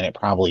that Janet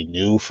probably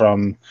knew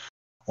from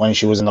when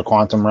she was in the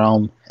quantum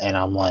realm, and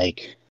I'm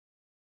like,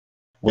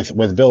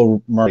 with Bill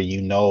Murray,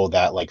 you know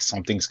that like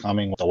something's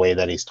coming with the way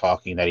that he's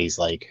talking, that he's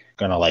like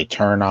gonna like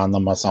turn on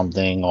them or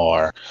something,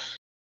 or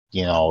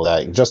you know,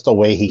 like just the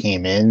way he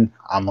came in,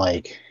 I'm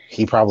like,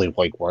 he probably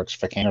like works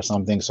for King or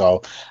something.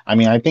 So I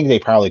mean, I think they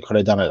probably could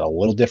have done it a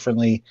little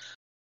differently,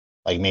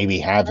 like maybe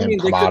have I him mean,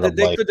 come out of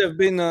they like, could have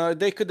been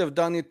they could have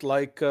done it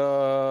like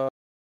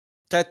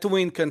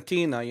Tatooine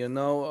Cantina, yep,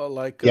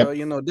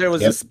 there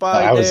was a yep.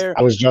 spy there.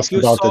 I was just You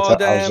about to saw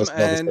I was them, just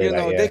about to and say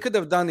that, they yeah. could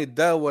have done it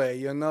that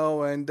way, and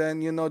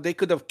then they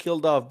could have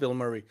killed off Bill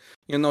Murray,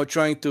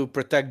 trying to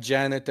protect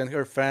Janet and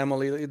her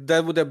family.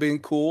 That would have been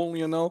cool,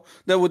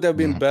 That would have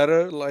been Mhm.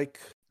 better. Like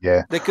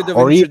Yeah. they could have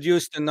Or even,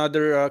 introduced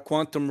another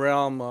quantum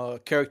realm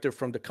character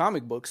from the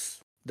comic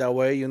books. That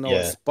way, a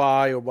yeah,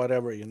 spy or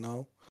whatever,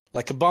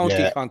 like a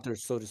bounty yeah, hunter,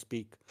 so to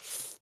speak.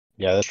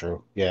 yeah, that's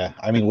true. Yeah.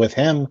 I mean, with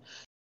him,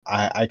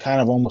 I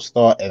kind of almost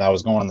thought, and I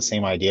was going on the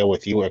same idea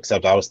with you,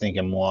 except I was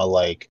thinking more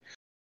like,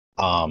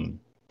 um,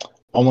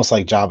 almost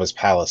like Jabba's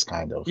palace,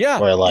 kind of, Yeah,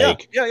 yeah,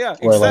 yeah, yeah,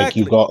 where like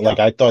you exactly. go, Yeah. like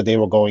I thought they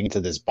were going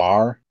into this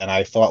bar, and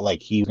I thought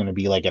like he was going to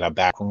be like in a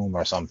back room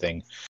or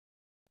something,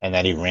 and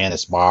that he ran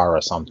this bar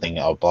or something,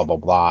 blah blah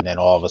blah, and then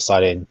all of a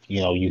sudden,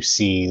 you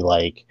see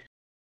like,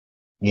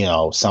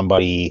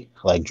 somebody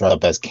like dressed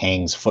up as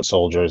Kang's foot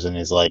soldiers, and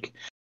is like,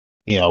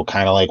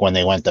 kind of like when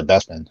they went to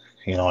Bespin,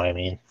 you know what I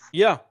mean?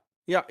 Yeah,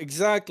 yeah,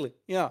 exactly.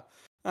 Yeah.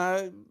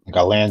 Uh, Like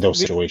a Lando we,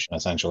 situation,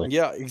 essentially.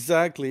 yeah,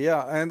 exactly.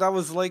 Yeah. And I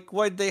was like,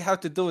 why they have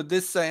to do it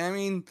this way? I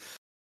mean,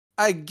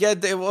 I get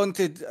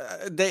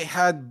they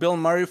had Bill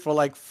Murray for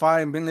like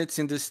 5 minutes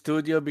in the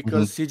studio Hmm.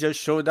 because he just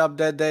showed up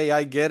that day.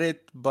 I get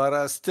it.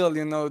 But still,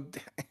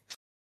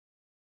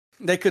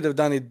 they could have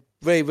done it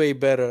way, way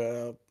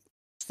better.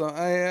 So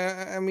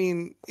I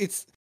mean,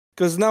 it's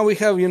because now we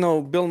have,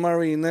 Bill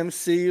Murray in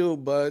MCU,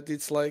 but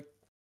it's like,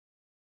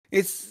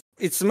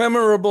 it's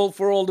memorable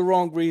for all the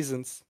wrong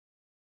reasons.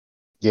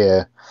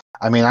 Yeah,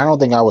 I mean, I don't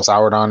think I was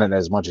soured on it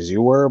as much as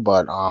you were,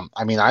 but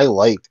I mean, I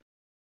liked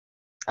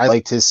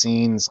his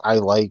scenes. I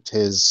liked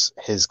his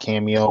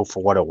cameo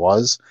for what it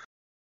was.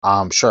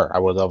 Sure, I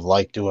would have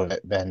liked to have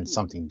it been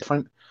something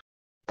different,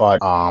 but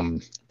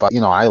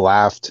I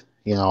laughed.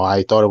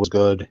 I thought it was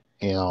good.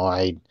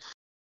 I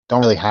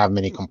don't really have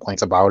many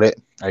complaints about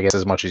it. I guess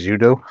as much as you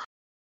do.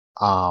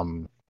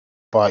 Um,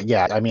 but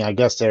yeah, I mean, I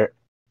guess there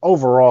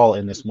overall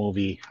in this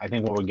movie, I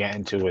think what we're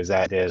getting to is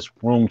that there's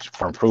room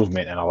for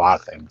improvement in a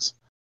lot of things.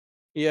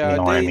 You Yeah,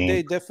 know what I they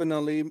mean?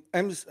 definitely.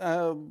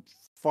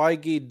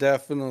 Feige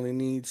definitely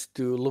needs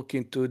to look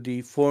into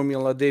the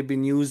formula they've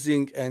been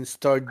using and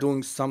start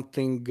doing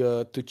something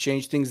to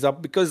change things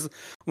up. Because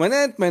when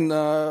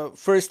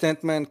first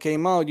Ant-Man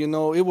came out,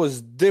 it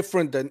was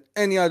different than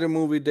any other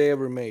movie they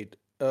ever made.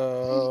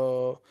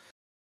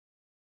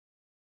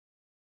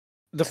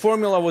 The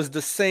formula was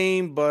the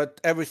same,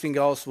 but everything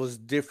else was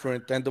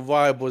different, and the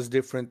vibe was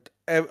different.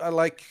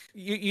 Like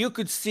you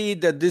could see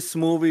that this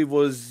movie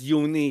was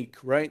unique,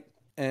 right?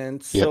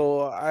 And Yep.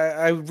 so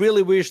I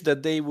really wish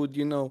that they would,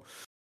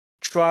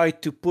 try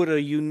to put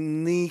a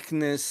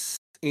uniqueness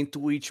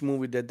into each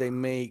movie that they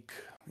make.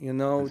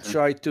 Mhm.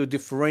 Try to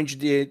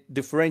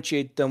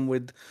differentiate them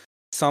with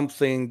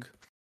something,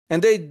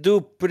 and they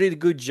do pretty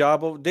good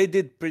job of. They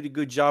did pretty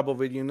good job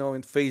of it,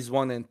 in Phase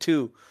 1 and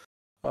 2.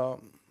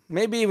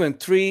 Maybe even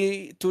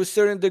 3 to a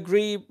certain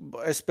degree,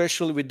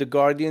 especially with the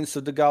Guardians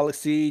of the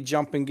Galaxy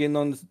jumping in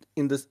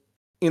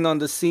on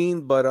the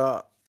scene.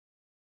 But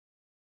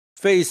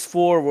Phase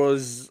 4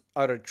 was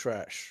utter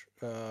trash,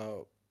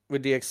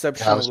 with the Yeah,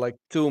 exception of like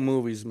 2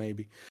 movies,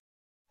 maybe.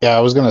 yeah, I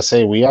was gonna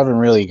say we haven't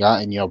really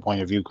gotten your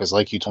point of view because,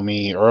 like you told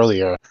me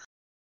earlier,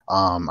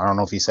 I don't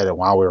know if you said it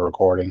while we were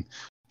recording,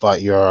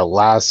 but your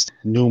last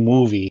new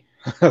movie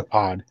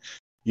pod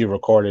you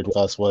recorded with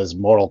us was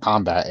Mortal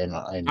Kombat in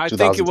I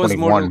think it was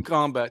Mortal 2021.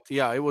 Kombat.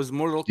 Yeah, it was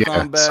Mortal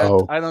Yeah, Kombat.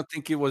 so I don't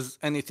think it was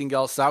anything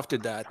else after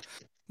that.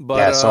 But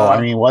yeah, so I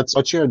mean,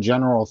 what's your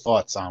general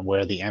thoughts on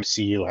where the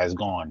MCU has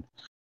gone?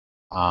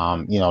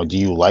 Do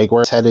you like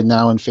where it's headed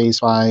now in Phase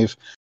 5?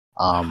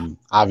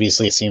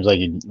 Obviously, it seems like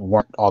you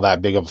weren't all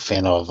that big of a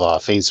fan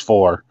of Phase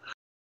 4.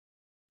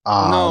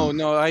 No, Um,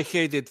 no, I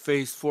hated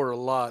Phase 4 a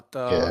lot.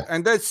 yeah,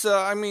 And that's,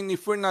 I mean,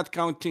 if we're not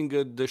counting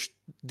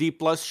D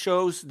Plus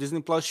shows,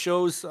 Disney Plus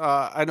shows,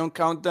 I don't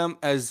count them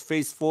as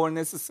Phase 4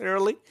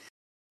 necessarily.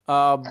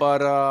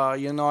 But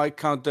I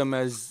count them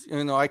as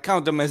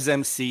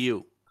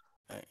MCU,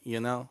 you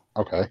know?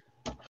 okay.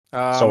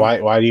 So Um,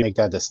 why do you make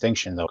that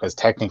distinction though? Because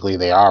technically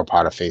they are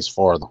part of Phase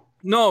 4, though.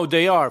 no,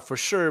 they are for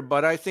sure,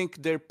 but I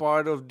think they're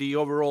part of the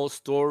overall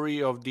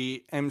story of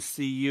the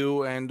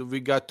MCU, and we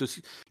got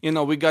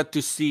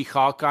to see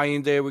Hawkeye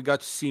in there, we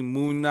got to see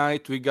Moon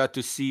Knight, we got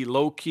to see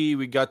Loki,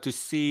 we got to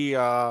see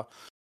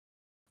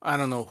I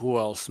don't know who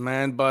else,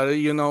 man, but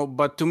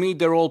but to me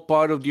they're all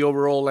part of the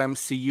overall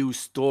MCU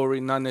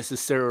story, not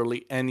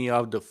necessarily any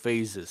of the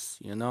phases.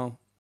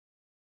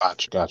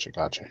 Gotcha, gotcha,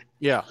 gotcha.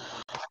 Yeah.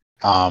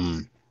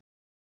 Um,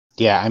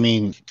 yeah, I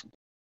mean,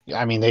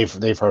 I mean,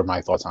 they've heard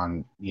my thoughts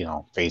on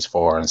Phase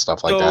 4 and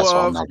stuff like So, that, so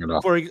I'm not gonna.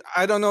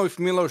 I don't know if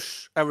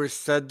Milos ever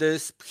said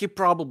this. He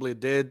probably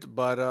did,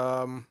 but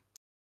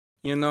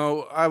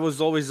I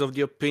was always of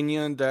the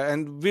opinion that,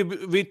 and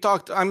we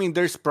talked. I mean,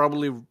 there's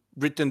probably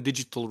written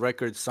digital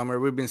records somewhere.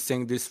 We've been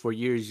saying this for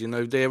years.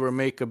 If they ever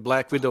make a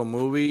Black Widow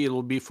movie,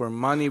 it'll be for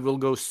money. We'll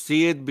go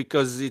see it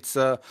because it's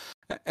an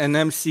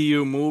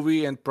MCU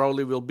movie and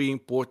probably will be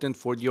important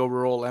for the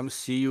overall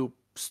MCU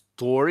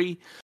story.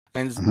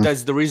 And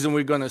that's the reason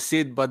we're gonna see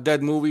it. But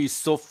that movie is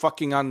so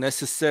fucking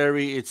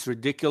unnecessary. It's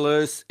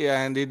ridiculous,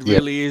 and it Yeah.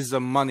 really is a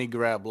money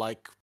grab,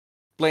 like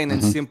plain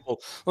and Mhm.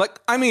 simple. Like,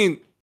 I mean,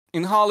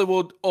 in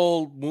Hollywood,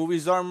 all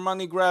movies are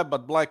money grab,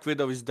 but Black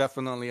Widow is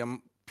definitely a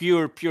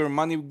pure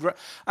money grab.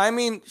 I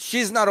mean,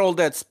 she's not all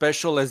that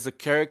special as a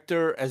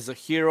character, as a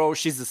hero.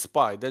 She's a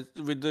spy that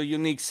with a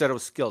unique set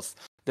of skills.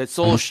 That's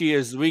all Mhm. she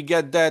is. We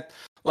get that.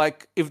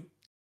 Like, if,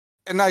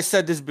 and I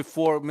said this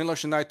before,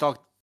 Milos and I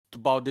talked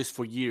about this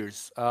for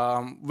years,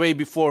 way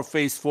before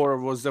Phase 4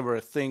 was ever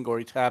a thing or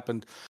it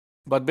happened.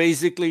 But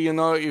basically,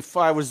 if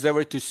I was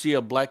ever to see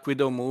a Black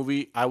Widow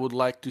movie, I would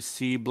like to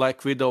see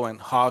Black Widow and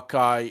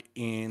Hawkeye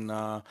in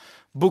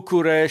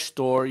Bucharest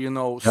or,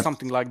 Yep.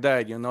 something like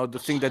that, the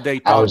thing that they I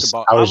talked was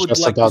about. I I was would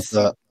just like to about see.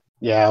 to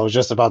Yeah, I was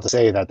just about to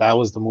say that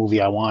was the movie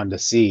I wanted to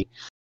see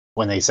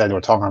when they said they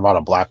were talking about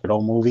a Black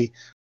Widow movie.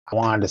 I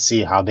wanted to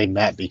see how they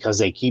met because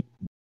they keep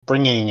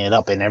bringing it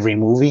up in every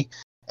movie,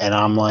 and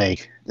I'm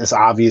like, this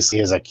obviously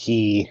is a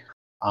key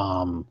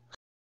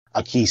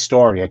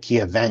story, a key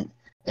event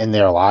in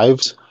their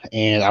lives,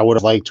 and I would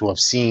have liked to have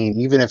seen,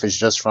 even if it's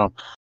just from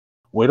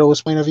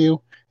Widow's point of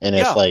view, and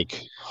if Yeah.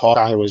 like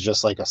Hawkeye was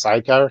just like a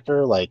side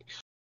character, like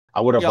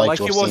I would have Yeah, liked like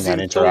to he have seen was that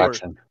in Thor,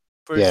 interaction.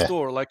 first Yeah,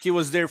 Thor. Like he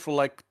was there for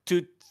like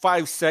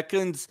 5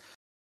 seconds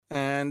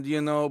and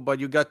but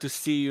you got to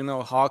see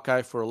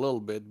Hawkeye for a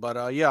little bit.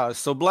 But yeah,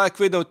 so Black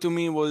Widow to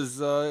me was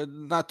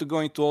not to go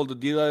into all the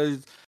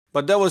details,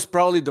 but that was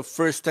probably the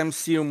first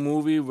MCU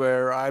movie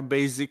where I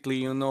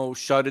basically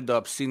shouted the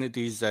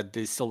obscenities at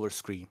the silver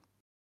screen.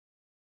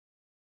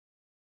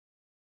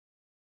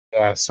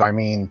 yeah. So I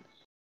mean,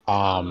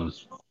 um,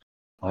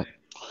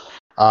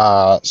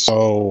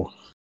 so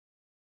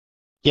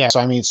yeah, so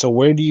I mean, so um,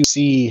 where do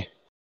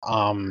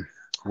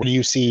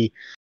you see,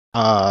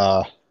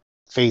 uh,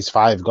 Phase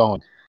 5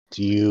 going?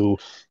 Do you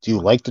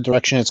like the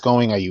direction it's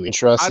going? Are you I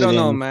interested don't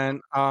know, in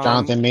man.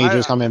 Jonathan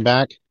Majors I coming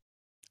back?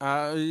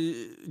 uh,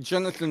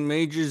 Jonathan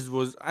Majors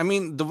was. I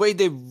mean, the way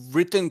they've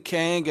written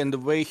Kang and the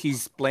way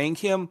he's playing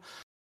him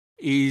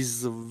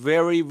is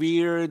very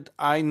weird.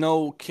 I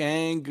know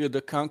Kang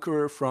the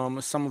Conqueror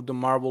from some of the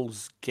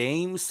Marvel's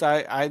games.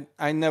 I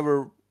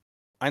never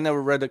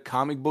read a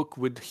comic book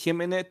with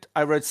him in it.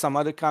 I read some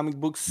other comic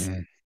books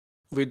Mm.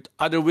 with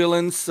other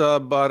villains,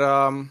 but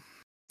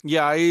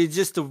yeah, he's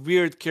just a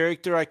weird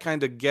character. I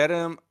kind of get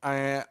him.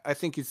 I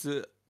think it's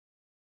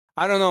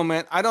I don't know,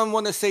 man. I don't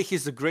want to say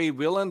he's a great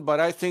villain, but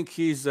I think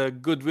he's a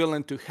good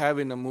villain to have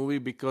in a movie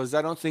because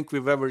I don't think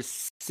we've ever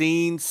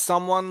seen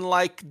someone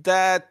like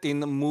that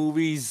in the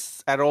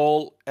movies at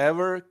all,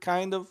 ever.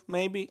 Kind of,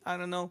 maybe, I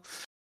don't know,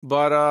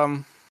 but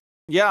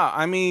yeah.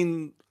 I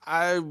mean,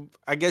 I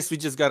guess we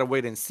just gotta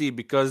wait and see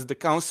because the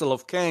Council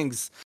of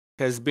Kangs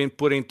has been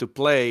put into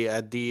play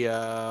at the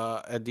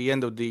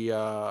end of the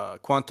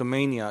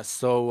Quantumania,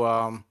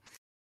 so.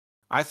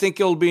 I think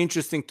it'll be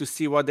interesting to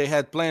see what they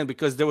had planned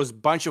because there was a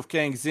bunch of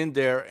Kangs in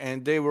there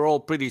and they were all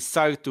pretty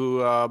psyched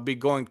to be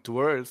going to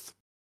Earth.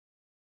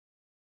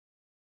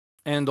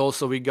 And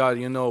also we got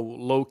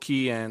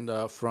Loki and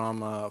from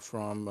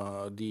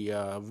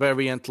the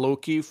variant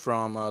Loki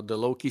from the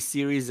Loki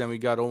series, and we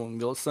got Owen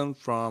Wilson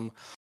from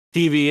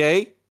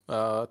TVA,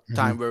 Mhm.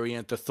 Time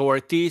Variant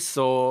Authority.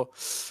 So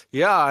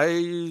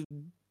yeah,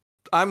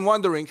 I'm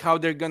wondering how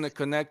they're gonna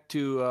connect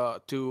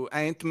to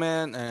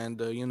Ant-Man and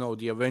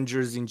the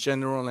Avengers in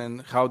general,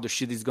 and how the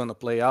shit is gonna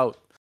play out.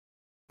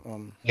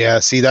 Yeah,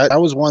 see that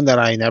was one that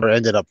I never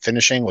ended up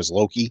finishing was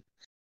Loki.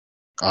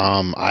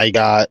 I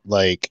got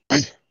like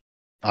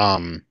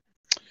um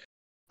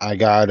I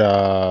got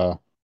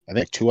I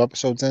think 2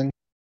 episodes in,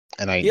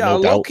 and I Yeah,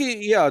 no doubt. Loki.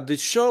 Yeah, the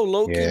show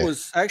Loki Yeah.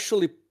 was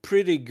actually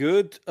pretty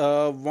good.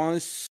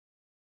 Once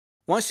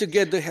you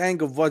get the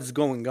hang of what's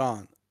going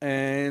on,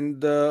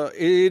 and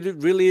it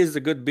really is a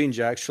good binge.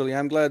 Actually,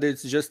 I'm glad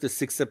it's just a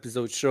 6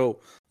 episode show,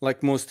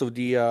 like most of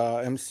the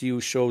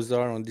MCU shows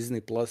are on Disney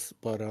Plus.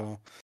 But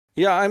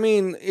yeah, I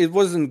mean, it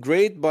wasn't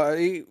great, but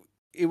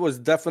it was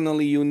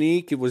definitely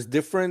unique. It was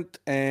different,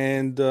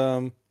 and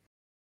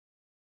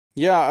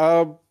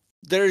yeah,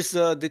 there's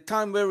the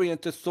Time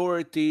Variant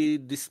Authority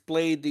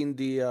displayed in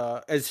the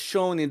as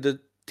shown in the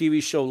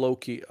TV show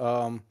Loki.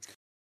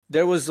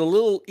 There was a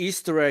little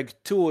Easter egg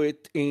to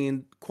it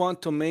in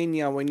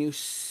Quantumania when you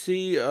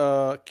see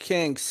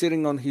Kang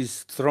sitting on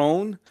his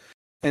throne,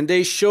 and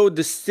they showed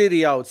the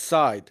city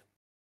outside,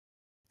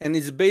 and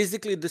it's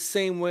basically the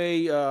same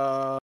way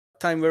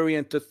Time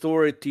Variant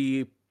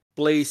Authority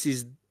place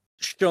is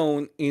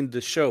shown in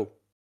the show.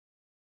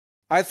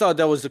 I thought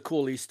that was a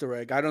cool Easter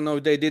egg. I don't know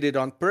if they did it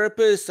on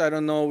purpose. I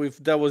don't know if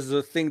that was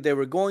the thing they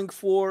were going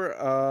for,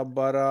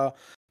 but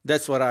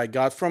that's what I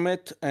got from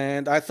it.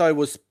 And I thought it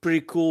was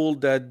pretty cool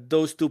that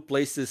those two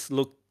places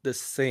looked the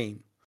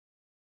same.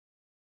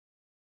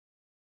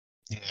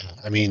 Yeah,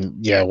 I mean,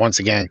 yeah. Once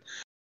again,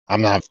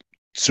 I'm not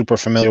super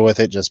familiar with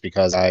it just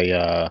because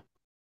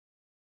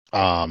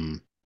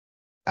um,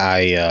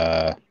 I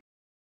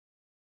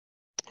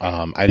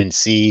I didn't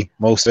see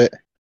most of it,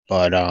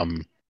 but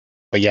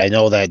yeah, I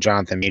know that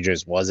Jonathan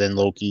Majors was in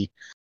Loki,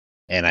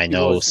 and I He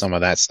know was. some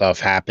of that stuff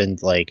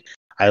happened. Like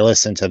I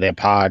listened to their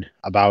pod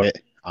about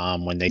it,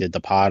 when they did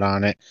the pod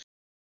on it,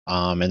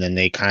 and then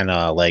they kind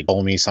of like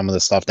told me some of the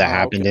stuff that Oh,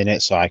 happened okay. in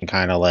it, so I can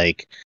kind of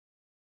like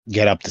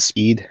get up to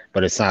speed.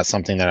 But it's not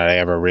something that I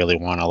ever really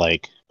want to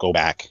like go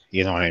back.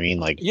 You know what I mean?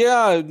 Like,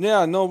 Yeah,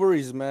 yeah, no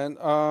worries, man.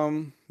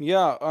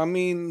 Yeah, I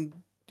mean,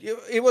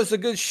 it was a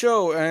good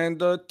show, and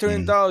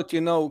turned mm,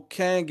 out,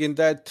 Kang in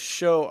that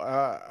show.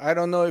 I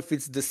don't know if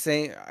it's the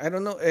same. I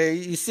don't know.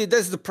 You see,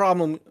 that's the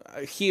problem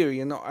here.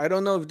 I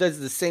don't know if that's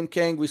the same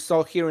Kang we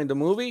saw here in the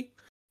movie,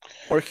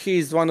 or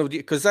he's one of the.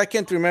 Because I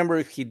can't remember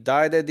if he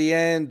died at the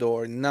end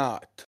or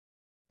not.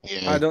 I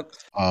yeah, don't.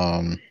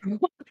 um,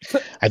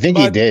 I think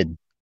he But did.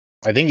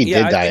 I think he yeah,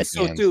 did I die think at the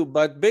so end. too.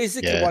 But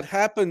basically, Yeah. what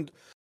happened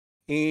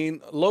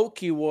in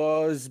Loki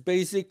was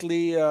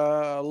basically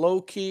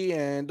Loki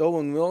and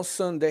Owen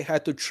Wilson. They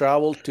had to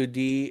travel to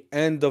the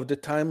end of the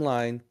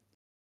timeline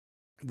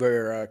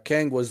where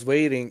Kang was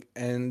waiting,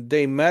 and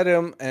they met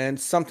him, and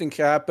something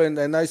happened.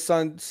 And I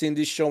seen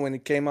this show when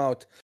it came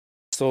out,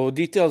 so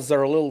details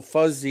are a little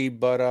fuzzy.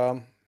 But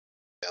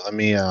Let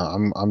me.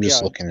 I'm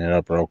just yeah, looking it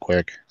up real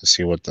quick to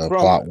see what the from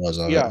plot was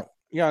of it. yeah,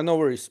 yeah, no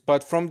worries.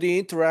 But from the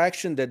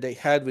interaction that they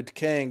had with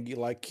Kang,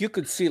 like you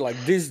could see, like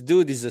this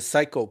dude is a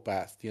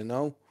psychopath.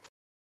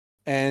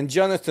 And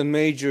Jonathan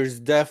Majors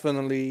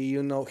definitely,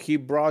 he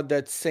brought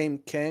that same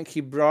Kang.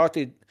 He brought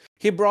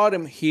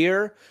him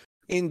here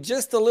in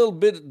just a little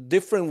bit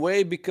different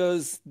way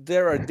because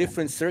there are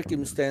different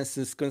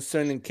circumstances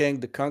concerning Kang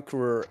the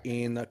Conqueror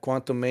in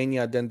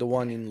Quantumania than the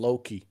one in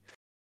Loki.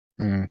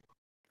 Mm,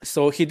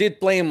 So he did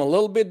play him a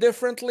little bit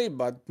differently,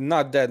 but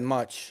not that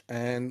much.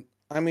 And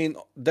I mean,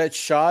 that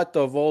shot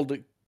of all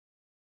the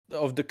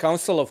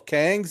Council of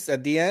Kangs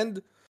at the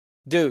end,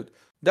 dude,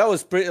 that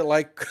was pretty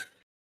like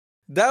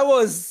that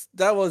was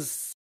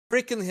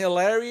freaking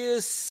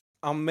hilarious,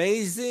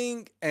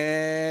 amazing,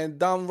 and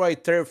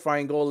downright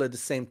terrifying all at the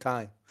same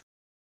time.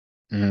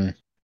 mm.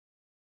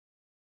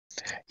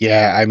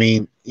 Yeah, I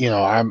mean,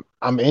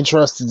 I'm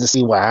interested to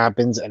see what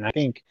happens, and I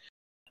think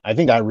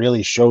I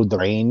really showed the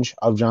range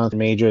of Jonathan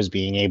Majors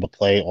being able to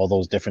play all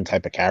those different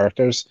type of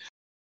characters.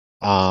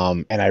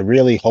 And I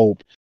really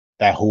hope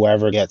that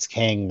whoever gets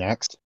Kang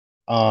next,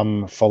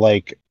 for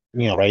like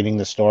writing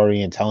the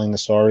story and telling the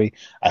story,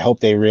 I hope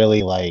they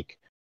really like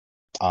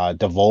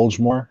divulge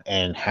more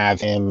and have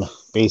him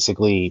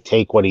basically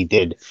take what he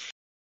did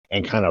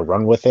and kind of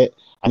run with it.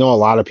 I know a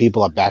lot of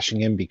people are bashing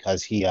him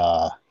because he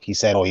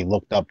said, oh, he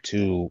looked up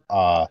to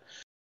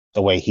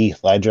the way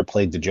Heath Ledger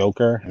played the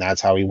Joker, and that's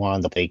how he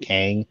wanted to play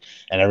Kang.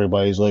 And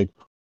everybody's like,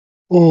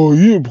 "Oh,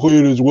 you didn't play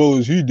it as well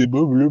as he did."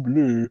 Blah blah blah.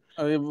 And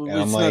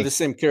I'm It's not the like,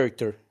 same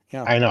character.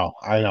 Yeah, I know,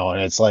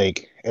 and it's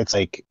like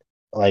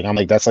I'm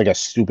like that's like a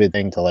stupid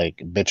thing to like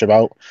bitch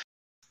about.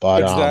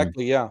 But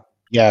exactly. Yeah.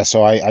 yeah.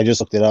 So I just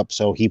looked it up.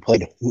 So he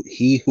played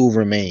He Who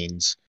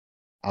Remains,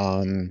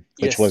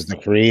 which was Yes. the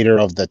creator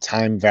of the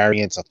Time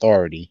Variance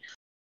Authority,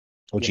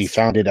 which he Yes.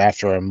 founded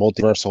after a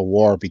multiversal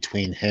war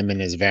between him and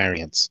his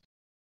variants.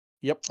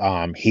 Yep.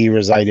 He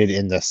resided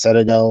in the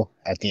Citadel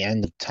at the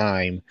end of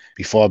time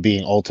before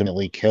being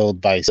ultimately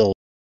killed by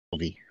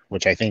Sylvie,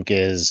 which I think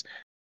is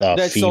the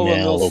That's Owen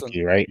female Wilson.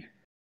 Loki, right?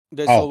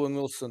 That's Oh, Owen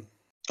Wilson.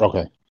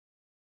 okay.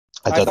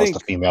 I I thought that was the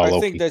think. female I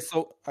think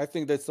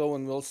Loki. that's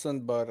Owen Wilson,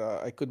 but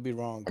I could be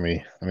wrong.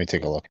 Let me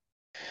take a look.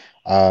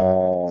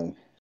 Uh,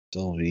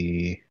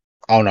 Sylvie.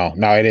 Oh no,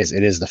 it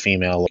is the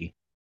female Loki.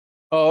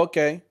 Oh,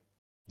 okay.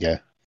 Yeah.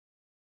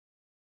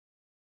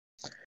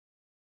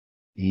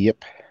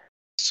 Yep.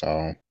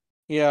 So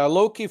Yeah,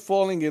 Loki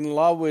falling in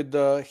love with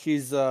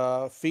his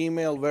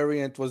female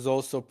variant was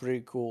also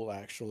pretty cool,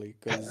 actually,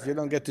 because you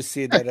don't get to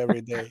see that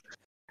every day.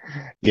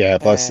 yeah.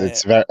 Plus, Uh,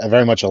 it's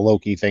very much a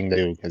Loki thing to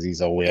do because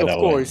he's a of weirdo and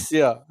course,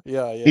 yeah,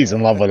 yeah, he's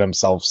in love yeah, with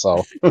himself.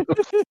 So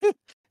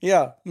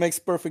yeah, makes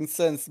perfect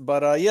sense.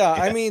 But yeah,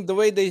 I yeah. mean, the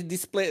way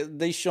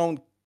they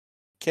shown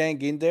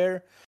Kang in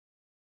there,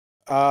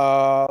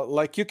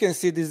 like you can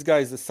see this guy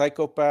is a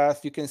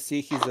psychopath. You can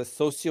see he's a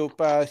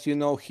sociopath.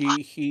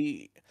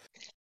 He,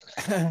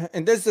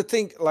 and that's the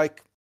thing.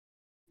 Like,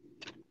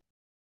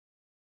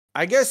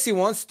 I guess he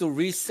wants to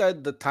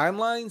reset the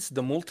timelines,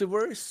 the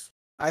multiverse.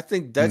 I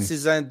think that's Mm,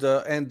 his end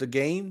the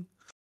game,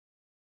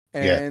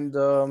 yeah. and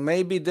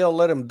maybe they'll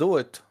let him do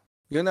it.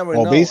 You never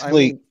Well, know. I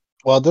basically, mean,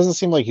 well, it doesn't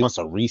seem like he wants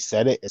to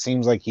reset it. It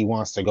seems like he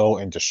wants to go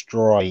and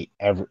destroy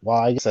every. Well,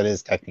 I guess that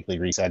is technically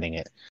resetting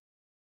it.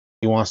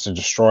 He wants to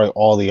destroy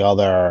all the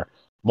other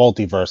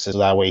multiverses. So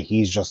that way,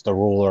 he's just the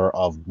ruler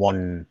of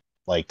one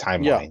like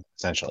yeah, timeline,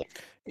 essentially.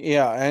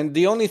 Yeah, and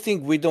the only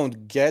thing we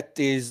don't get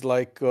is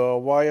like,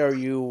 why are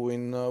you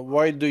in?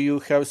 Why do you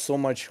have so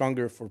much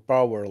hunger for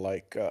power?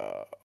 Like,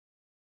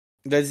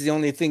 that's the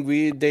only thing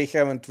they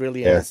haven't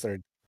really Yeah.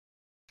 answered.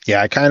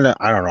 Yeah, I don't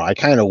know. I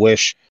kind of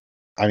wish,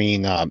 I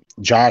mean,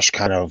 Josh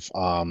kind of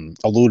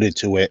alluded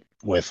to it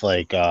with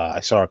like, I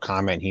saw a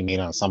comment he made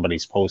on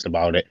somebody's post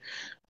about it,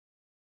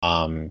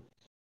 um,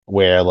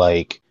 where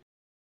like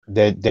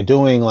they're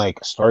doing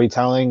like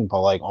storytelling,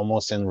 but like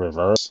almost in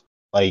reverse.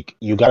 Like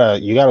you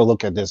gotta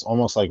look at this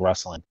almost like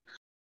wrestling.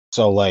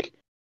 So like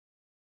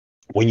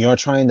when you're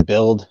trying to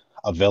build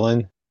a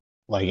villain,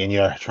 like and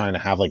you're trying to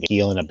have like a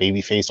heel and a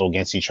baby face go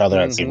against each other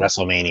at say Hmm.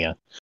 WrestleMania,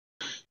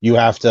 you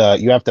have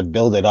to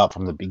build it up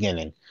from the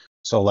beginning.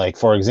 So like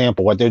for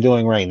example, what they're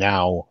doing right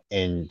now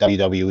in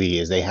WWE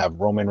is they have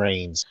Roman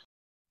Reigns,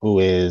 who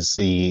is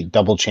the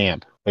double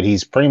champ, but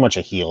he's pretty much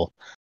a heel.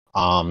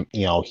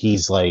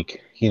 He's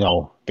like,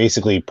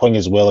 basically putting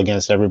his will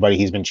against everybody.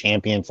 He's been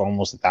champion for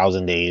almost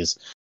 1,000 days.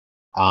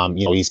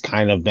 He's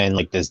kind of been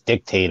like this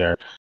dictator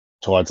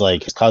towards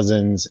like his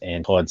cousins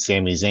and towards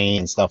Sami Zayn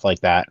and stuff like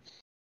that,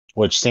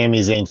 which Sami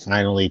Zayn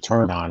finally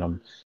turned on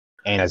him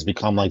and has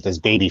become like this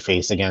baby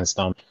face against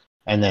them.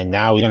 And then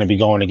now he's going to be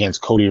going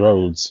against Cody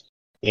Rhodes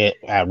at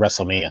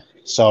WrestleMania.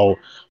 So,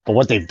 but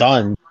what they've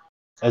done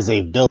is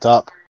they've built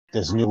up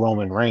this new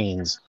Roman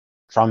Reigns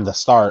from the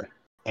start,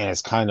 and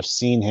it's kind of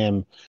seen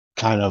him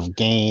kind of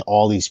gain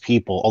all these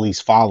people, all these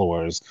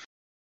followers,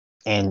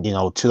 and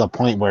to the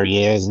point where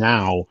he is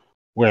now,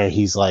 where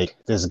he's like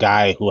this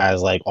guy who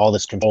has like all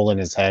this control in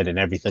his head and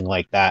everything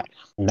like that.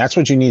 And that's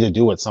what you need to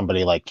do with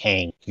somebody like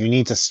Kane. You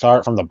need to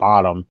start from the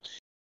bottom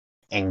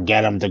and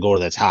get him to go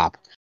to the top.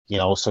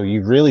 So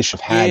you really should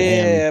have had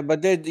him. Yeah,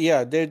 but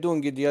they're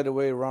doing it the other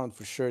way around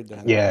for sure.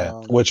 Then, Yeah,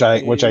 which I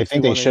if you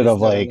think they want to should use have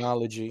that like.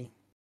 analogy.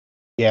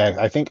 Yeah,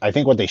 I think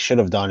what they should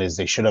have done is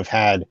they should have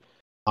had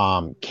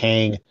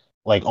Kang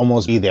like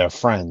almost be their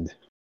friend,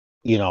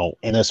 in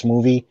this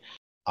movie,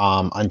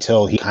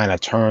 until he kind of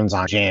turns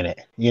on Janet.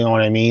 You know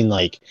what I mean?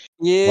 Like have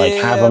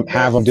Yeah, him but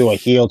have him do a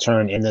heel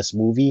turn in this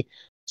movie,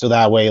 so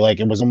that way like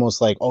it was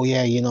almost like, oh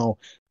yeah,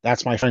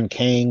 that's my friend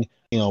Kang.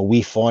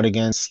 We fought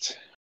against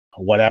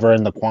whatever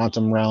in the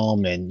quantum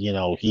realm, and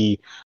he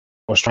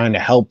was trying to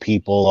help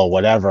people or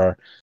whatever,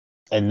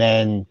 and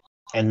then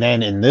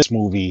in this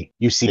movie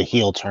you see the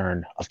heel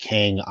turn of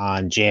King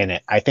on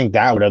Janet. I think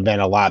that would have been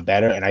a lot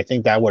better, and I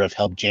think that would have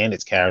helped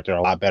Janet's character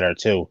a lot better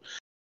too.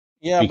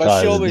 yeah, but she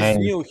Because always then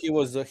knew he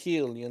was a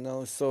heel,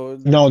 So,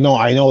 no,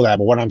 I know that,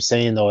 but what I'm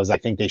saying though is I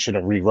think they should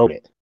have rewrote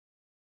it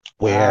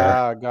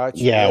where got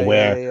you. yeah, Yeah, yeah,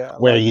 where yeah.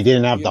 where you Like,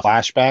 didn't have yeah, the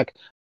flashback.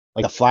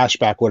 Like the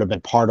flashback would have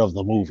been part of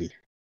the movie.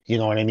 You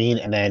know what I mean?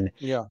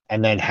 yeah,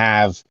 And then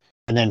have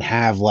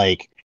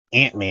like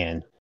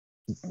Ant-Man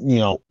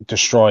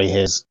destroy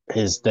his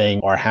thing,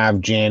 or have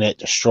Janet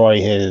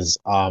destroy his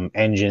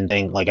engine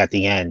thing like at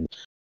the end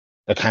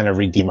to kind of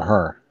redeem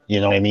her. You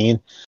know what I mean?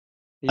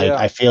 Like yeah,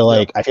 yeah. I feel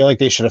like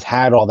they should have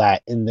had all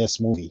that in this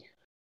movie,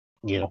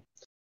 you know.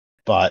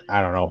 But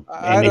I don't know.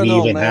 And I don't maybe know,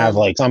 even have man.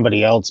 like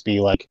somebody else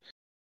be like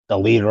the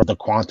leader of the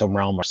quantum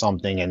realm or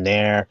something, and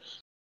they're,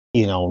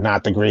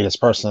 not the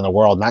greatest person in the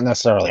world, not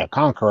necessarily a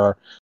conqueror,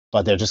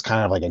 but they're just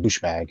kind of like a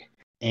douchebag.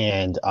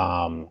 And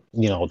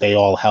they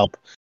all help,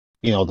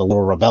 the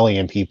little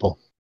rebellion people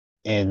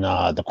in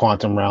the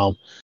quantum realm,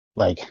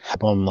 like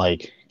help them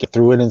like get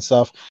through it and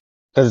stuff.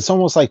 Because it's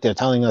almost like they're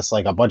telling us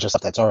like a bunch of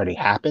stuff that's already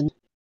happened,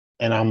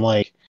 and I'm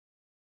like,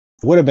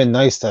 it would have been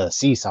nice to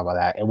see some of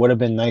that. It would have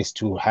been nice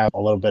to have a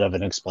little bit of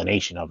an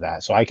explanation of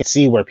that. So I could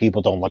see where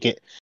people don't like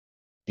it,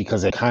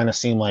 because it kind of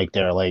seem like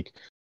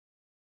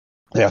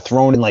they're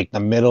thrown in like the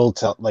middle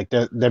to like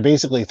they're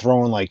basically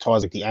thrown like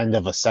towards like the end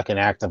of a second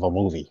act of a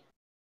movie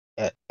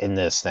in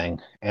this thing.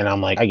 And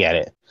I'm like, I get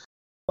it.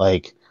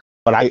 Like,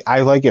 but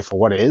I like it for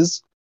what it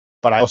is,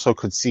 but I also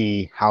could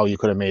see how you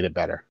could have made it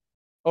better.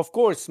 Of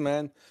course,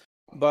 man.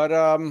 But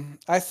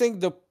I think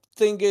the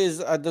thing is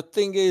the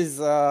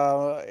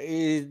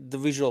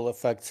visual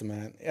effects,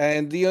 man.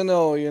 And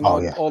Oh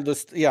yeah. all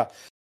this. Yeah,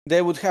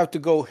 they would have to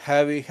go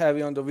heavy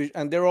on the visual,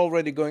 and they're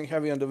already going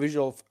heavy on the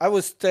visual. I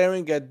was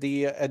staring at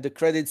the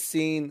credit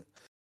scene,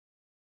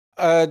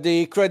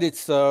 the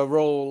credits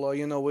roll,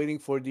 waiting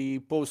for the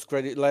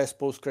last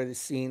post credit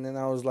scene, and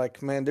I was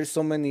like, man, there's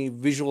so many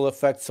visual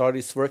effects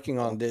artists working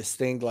on this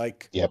thing,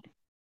 like. Yep.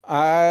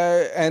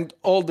 And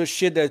all the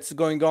shit that's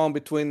going on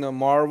between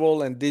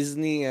Marvel and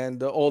Disney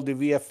and all the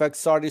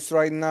VFX artists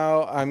right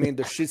now. I mean,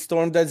 the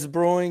shitstorm that's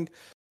brewing.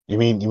 You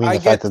mean I the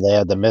fact get, that they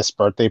had the missed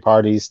birthday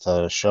parties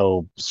to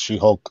show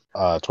She-Hulk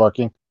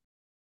twerking?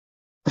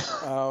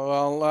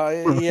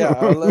 yeah.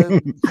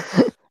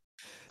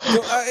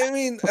 I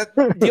mean,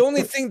 the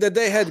only thing that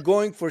they had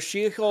going for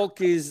She-Hulk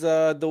is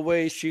the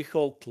way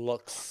She-Hulk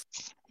looks.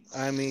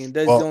 I mean,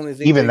 that's the Well, only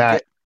thing even they that,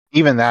 get.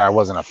 even that, I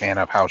wasn't a fan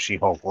of how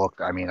She-Hulk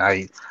looked. I mean,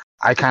 I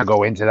kind of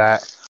go into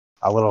that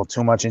a little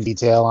too much in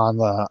detail on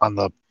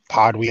the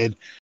pod we did,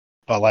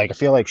 but like I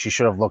feel like she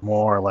should have looked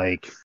more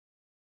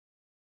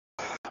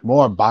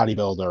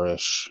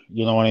bodybuilder-ish.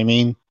 You know what I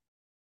mean?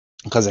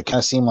 because it kind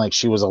of seemed like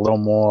she was a little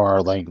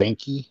more like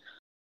lanky.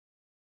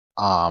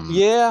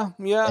 Yeah,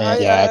 And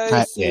yeah,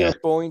 I see your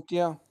point.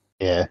 Yeah.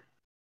 yeah.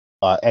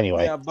 But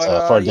anyway, Yeah,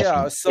 but for a yeah,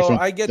 different so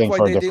I get thing why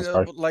for a they different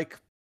didn't story. like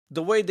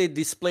the way they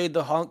displayed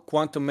the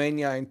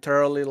Quantumania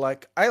entirely.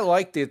 Like I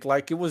liked it.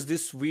 Like it was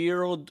this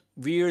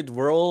weird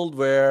world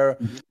where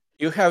Mhm.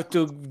 you have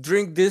to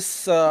drink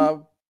this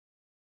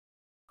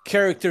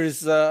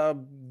character's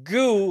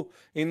goo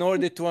in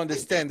order to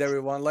understand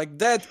everyone. Like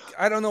that,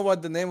 I don't know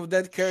what the name of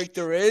that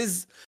character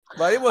is,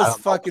 but it I was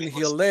don't know, fucking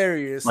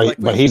hilarious. but Like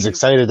when he's he,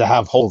 excited to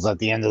have holes at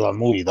the end of the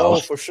movie, though. oh,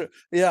 for sure.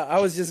 Yeah, I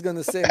was just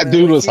gonna say, That man,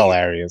 dude was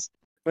hilarious.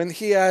 when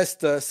he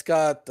asked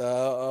Scott,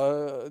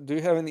 "Do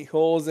you have any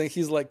holes?" and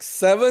he's like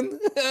 7.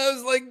 I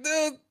was like,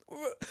 "Dude,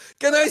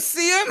 can I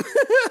see him?"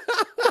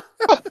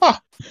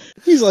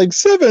 He's like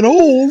 7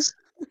 holes.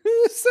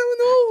 7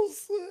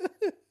 holes.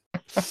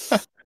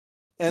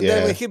 And then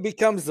when Yeah, he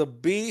becomes a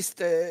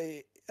beast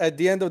at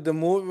the end of the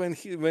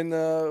movie, when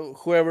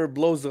whoever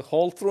blows a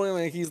hole through him,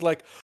 and he's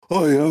like,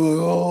 "I have a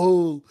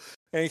hole,"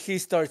 and he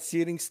starts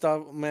eating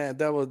stuff. Man,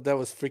 that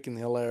was freaking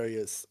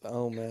hilarious.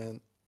 Oh man.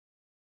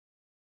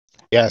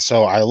 yeah.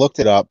 So I looked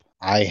it up.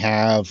 I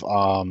have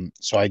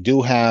so I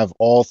do have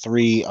all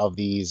three of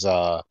these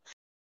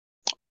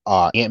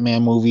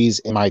Ant-Man movies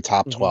in my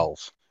top Hmm.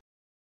 12.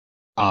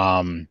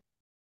 Um,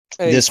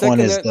 Hey, this one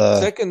is the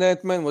second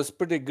Ant-Man was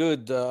pretty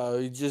good.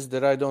 It's just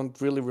that I don't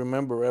really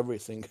remember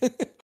everything.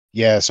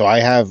 yeah. So I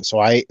have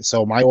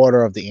so my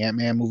order of the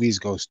Ant-Man movies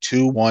goes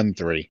 2, 1,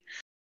 3.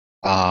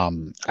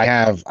 I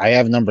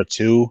have number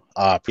 2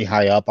 pretty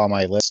high up on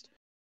my list.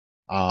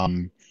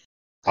 Um,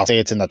 I'll say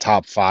it's in the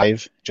top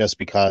 5 just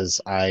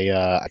because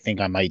I think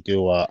I might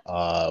do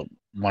a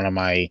one of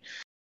my,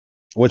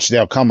 which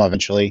they'll come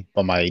eventually,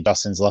 but my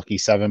Dustin's Lucky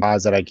 7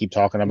 pods that I keep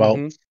talking about.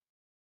 Hmm.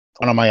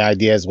 One of my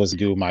ideas was to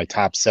do my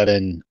top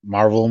 7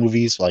 Marvel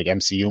movies, like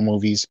MCU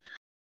movies.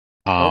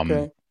 Um,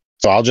 Okay.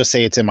 so I'll just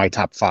say it's in my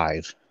top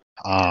 5.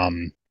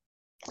 Um,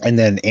 and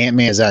then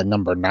Ant-Man is at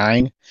number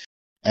 9,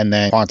 and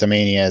then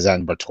Quantumania is at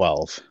number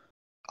 12.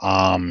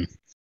 Um,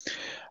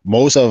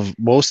 most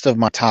of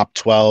my top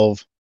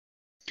 12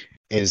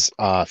 is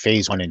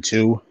Phase 1 and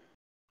 2.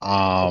 Of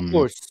Um,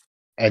 course.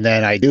 and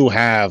then I do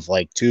have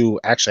like two.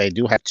 Actually, I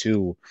do have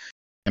two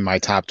in my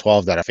top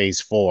 12 that are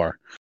Phase 4.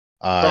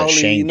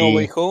 Probably No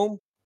Way Shang-Chi, Home.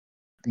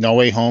 No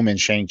Way Home, and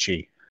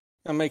Shang-Chi.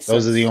 That makes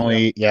Those are the sense. Yeah.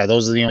 only, yeah,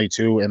 those are the only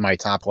two in my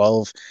top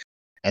 12.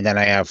 And then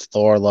I have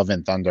Thor: Love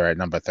and Thunder at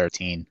number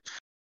 13,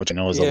 which I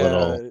know Yeah. is a Yeah.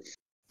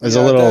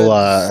 little,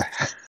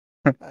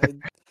 I,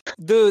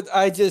 dude,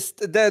 I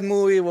just that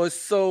movie was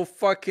so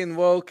fucking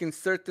woke in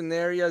certain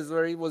areas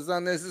where it was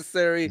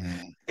unnecessary.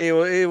 mm,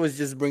 It was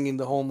just bringing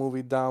the whole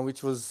movie down,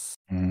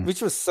 mm,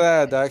 which was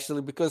sad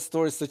actually because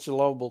Thor is such a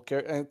lovable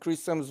character, and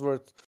Chris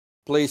Hemsworth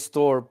plays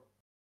Thor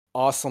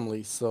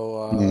awesomely. So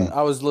mm,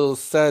 I was a little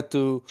sad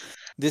to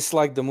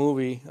dislike the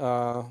movie.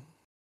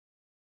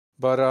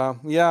 But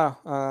yeah,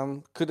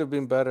 could have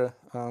been better.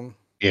 yeah.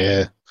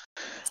 Yeah,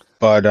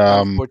 But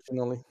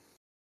unfortunately.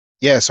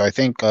 yeah. So I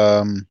think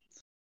I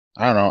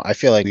don't know. I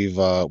feel like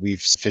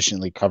we've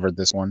sufficiently covered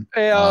this one.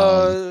 Hey,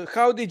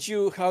 how did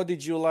you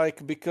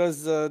like,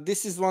 because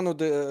this is one of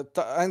the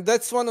and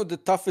that's one of the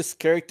toughest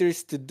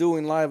characters to do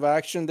in live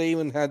action. They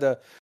even had a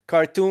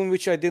cartoon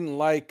which I didn't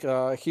like.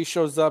 He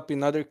shows up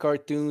in other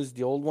cartoons,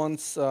 the old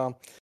ones.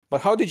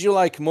 But how did you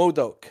like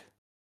Modok?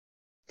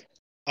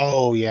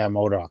 Oh yeah,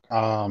 Modoc.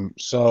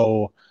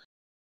 So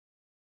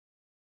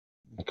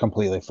I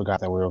completely forgot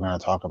that we were going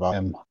to talk about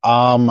him.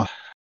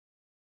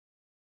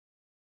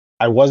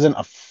 I wasn't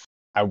a,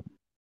 I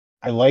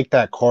I like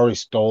that Corey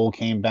Stoll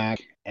came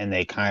back and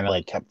they kind of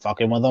like kept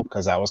fucking with him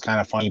because that was kind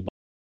of funny.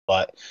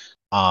 But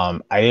I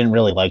didn't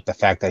really like the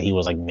fact that he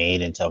was like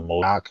made into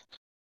Modoc.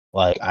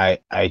 Like I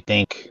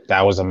think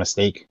that was a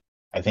mistake.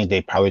 I think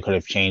they probably could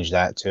have changed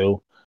that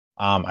too.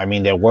 I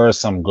mean, there were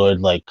some good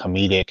like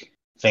comedic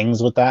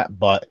things with that,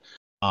 but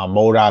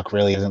Modoc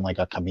really isn't like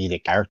a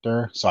comedic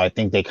character. So I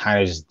think they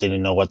kind of just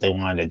didn't know what they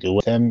wanted to do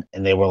with him,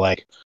 and they were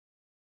like,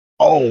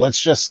 "Oh,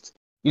 let's just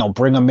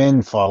bring him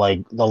in for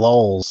like the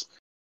lulz."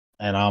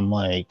 And I'm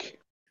like,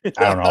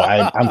 I don't know.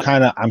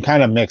 I'm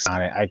kind of mixed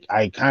on it.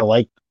 I kind of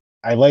like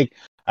I like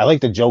I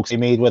like the jokes they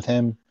made with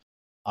him.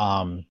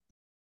 Um,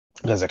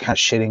 because they're kind of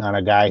shitting on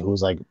a guy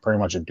who's like pretty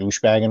much a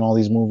douchebag in all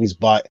these movies,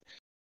 but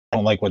I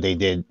don't like what they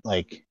did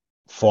like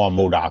for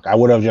Modoc. I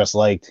would have just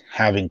liked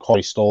having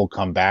Corey Stoll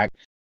come back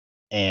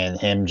and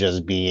him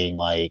just being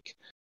like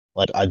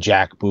a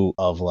jackboot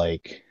of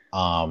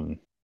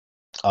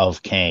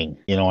Kang.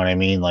 You know what I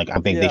mean? Like I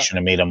think they Yeah. should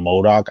have made him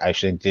Modoc. I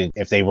should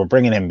if they were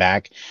bringing him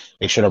back,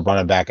 they should have brought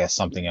him back as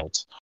something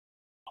else,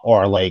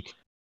 or like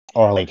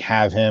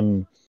have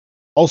him.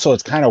 Also,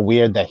 it's kind of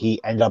weird that he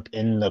ended up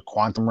in the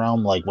quantum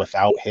realm like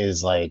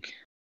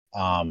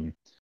um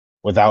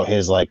without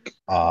his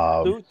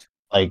Dude.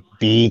 like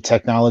B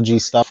technology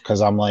stuff.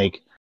 Because I'm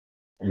like,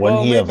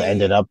 wouldn't Well, he have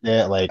ended maybe. up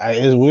there? Like,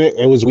 it was weird.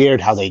 It was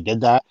weird how they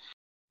did that.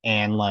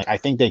 And like, I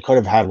think they could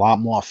have had a lot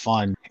more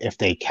fun if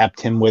they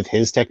kept him with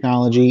his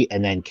technology,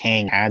 and then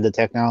Kang had the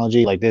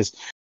technology. Like this,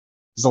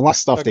 there's a lot of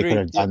stuff they could Agreed.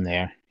 have Yeah. done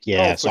there. Oh,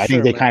 Yeah, for so I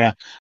think sure, they man.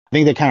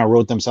 kind of,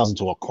 wrote themselves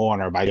into a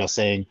corner by just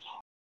saying,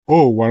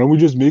 "Oh, why don't we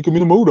just make him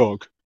in a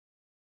MODOK?"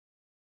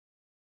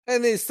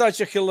 And it's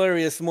such a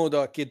hilarious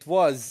MODOK. It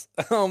was.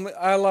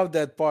 I love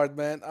that part,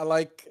 man. I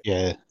like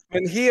Yeah,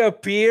 when he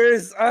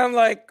appears. I'm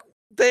like,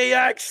 they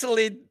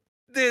actually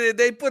did it.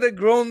 They put a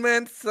grown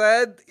man's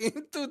head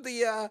into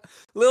the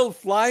little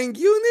flying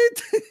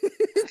unit.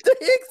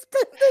 They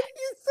expanded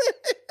his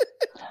head.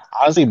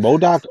 honestly,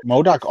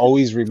 MODOK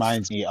always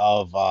reminds me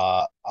of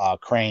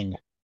Krang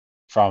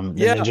from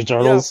the Yeah, Ninja yeah,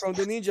 Turtles. from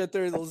the Ninja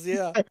Turtles.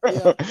 Yeah,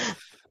 yeah,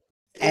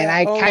 And yeah.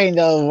 I Oh, kind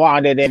of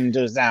wanted him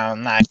to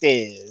sound like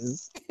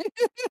this.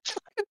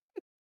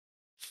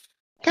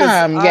 because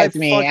Come I get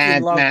me,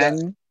 fucking love that.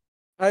 Ant-Man.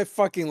 I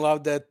fucking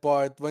love that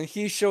part when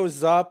he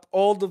shows up.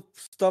 All the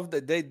stuff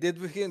that they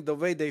did with him, the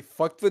way they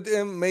fucked with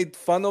him, made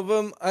fun of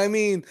him. I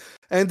mean,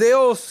 and they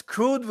all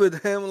screwed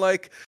with him,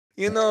 like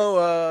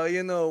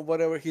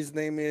whatever his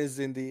name is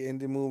in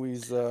the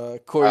movies,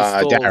 Corey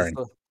Stoll's Darren.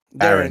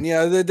 Darren. Darren.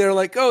 Yeah, they're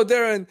like, oh,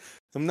 Darren,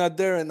 I'm not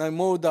Darren, I'm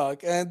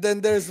Modoc. And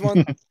then there's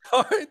one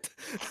part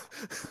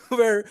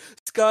where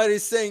Scott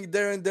is saying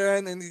Darren,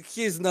 Darren, and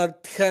he's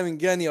not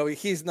having any of it.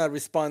 He's not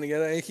responding,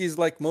 and he's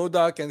like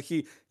Modoc, and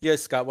he.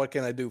 Yes, Scott, what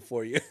can I do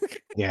for you?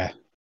 Yeah.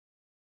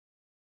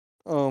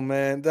 Oh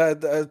man,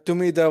 that to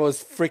me that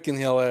was freaking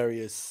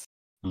hilarious.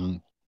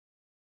 Mm.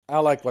 I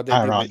like what they I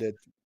don't did know. with it.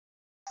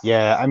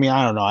 Yeah, I mean,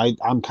 I don't know.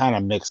 I'm kind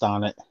of mixed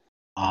on it.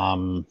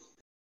 Um,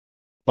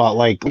 but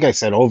like I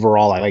said,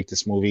 overall, I like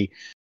this movie.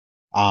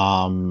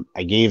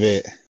 I gave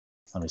it.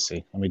 Let me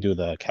see. Let me do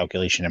the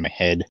calculation in my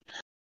head.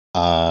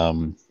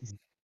 Um,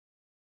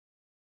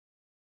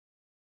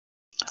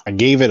 I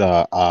gave it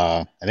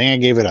I think I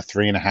gave it a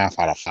 3.5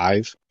 out of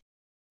 5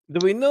 Do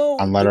we know?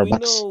 on Do we Letterboxd.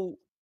 know?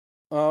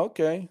 Oh,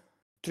 okay.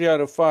 3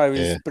 out of 5 is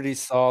Yeah, pretty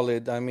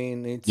solid. I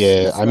mean,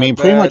 yeah. it's I mean,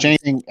 not pretty much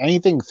bad.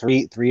 anything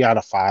three out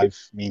of 5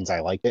 means I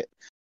like it.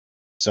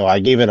 So I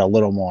gave it a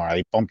little more.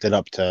 I bumped it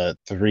up to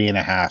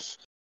 3.5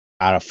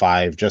 out of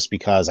 5 just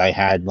because I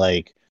had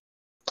like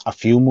a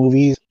few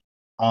movies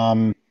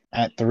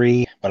at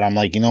 3, but I'm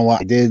like, you know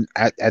what? I did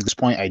at this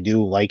point I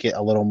do like it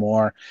a little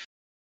more.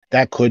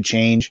 That could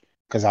change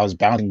because I was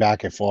bouncing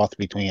back and forth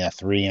between a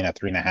 3 and a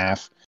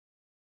 3.5.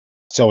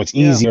 So it's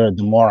Yeah, easier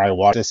the more I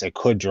watch this, it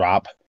could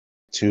drop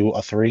to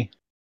a 3.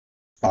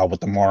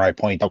 With the more I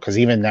point out, because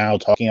even now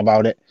talking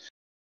about it,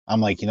 I'm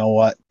like, you know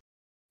what?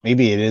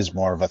 Maybe it is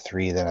more of a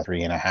 3 than a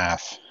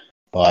 3.5.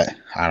 But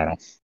I don't know.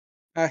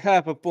 I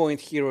have a point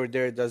here or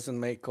there doesn't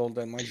make all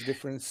that much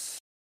difference.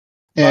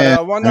 But Yeah,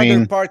 one I other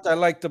mean, part I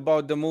liked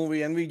about the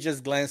movie, and we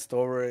just glanced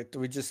over it,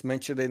 we just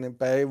mentioned it in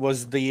it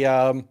was the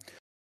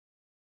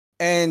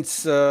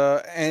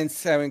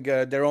ants having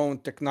their own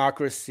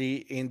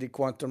technocracy in the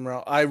quantum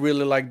realm. I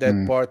really like that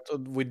mm, part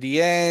with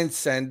the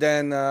ants, and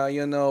then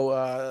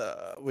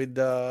with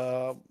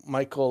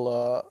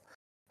Michael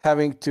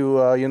having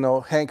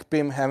to Hank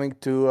Pym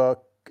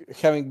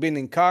having been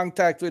in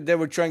contact with. They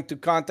were trying to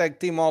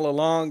contact him all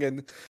along,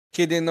 and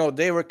he didn't know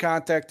they were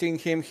contacting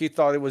him. He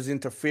thought it was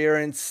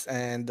interference,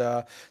 and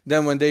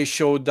then when they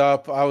showed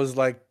up, I was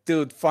like,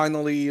 dude,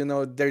 finally,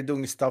 they're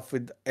doing stuff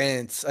with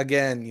ants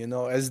again,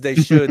 as they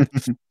should.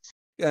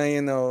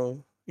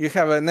 You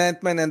have an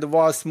Ant-Man and the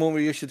Wasp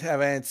movie, you should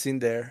have ants in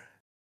there.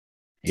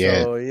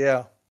 yeah, So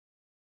yeah.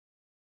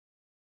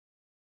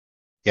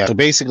 yeah. So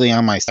basically,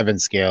 on my 7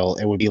 scale,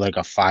 it would be like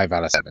a 5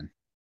 out of 7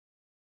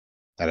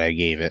 that I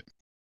gave it.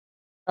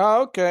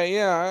 Oh, okay,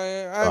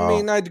 yeah. I So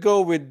mean, I'd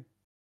go with,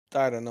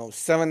 I don't know,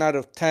 7 out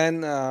of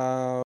 10.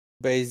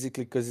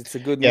 Basically, because it's a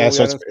good yeah, movie.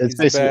 so I it's don't think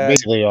it's it's bad,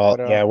 basically all.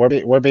 but Yeah,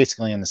 we're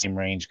basically in the same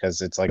range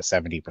because it's like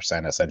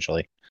 70%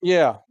 essentially.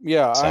 yeah,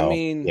 yeah. I So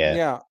mean,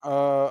 yeah.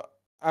 yeah.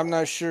 I'm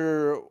not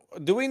sure.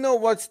 Do we know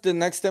what's the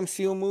next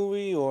MCU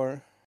movie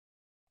or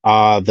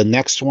The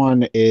next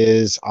one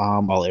is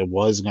well, it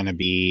was gonna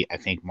be I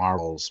think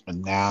Marvels, but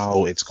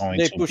now it's going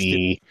they to pushed it?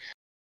 be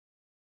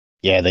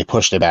yeah, they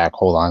pushed it back.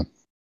 Hold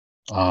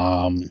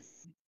on.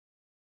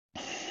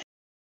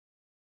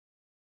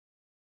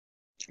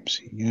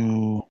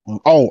 MCU.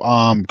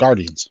 Oh,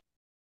 Guardians.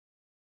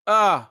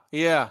 Ah,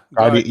 yeah, Yeah,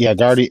 Guardians.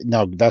 Guardian.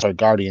 No, that's right.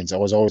 Guardians. It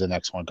was always the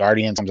next one.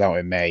 Guardians comes out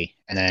in May,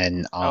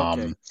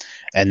 Okay.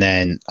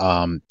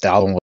 the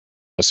other one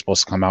was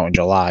supposed to come out in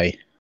July.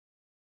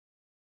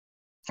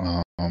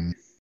 Um,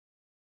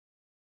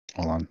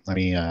 hold on. Let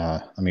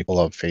me pull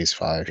up Phase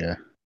 5 here.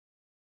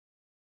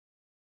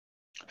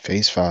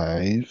 Phase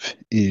 5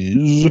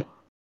 is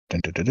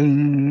dun, dun, dun,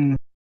 dun,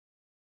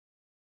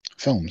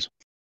 films.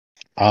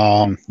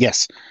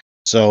 Yes.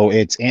 So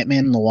it's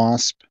Ant-Man and the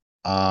Wasp,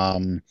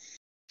 um,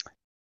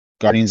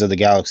 Guardians of the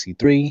Galaxy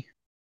 3,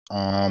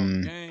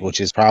 Okay. which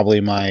is probably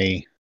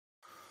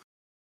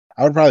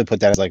I would probably put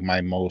that as like my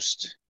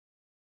most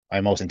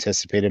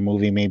anticipated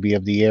movie maybe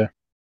of the year.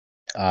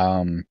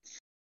 Um,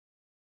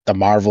 the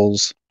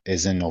Marvels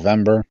is in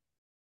November,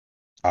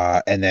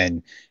 and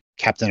then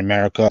Captain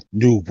America: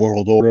 New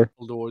World Order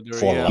Old Order,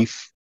 for yeah.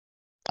 Life.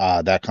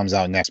 That comes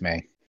out next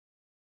May.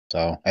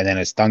 So, and then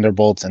it's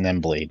Thunderbolts and then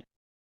Blade.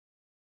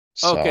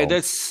 Okay, So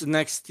that's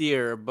next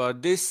year,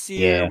 but this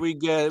year yeah. we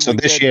get So we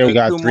this get year we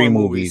got two three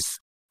more movies. movies.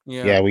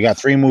 Yeah. Yeah, we got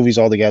three movies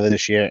altogether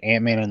this year.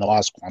 Ant-Man and the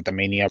Wasp,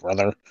 Quantumania,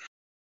 brother.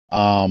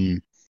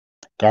 Um,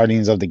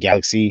 Guardians of the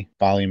Galaxy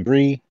Volume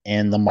 3,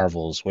 and The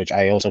Marvels, which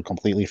I also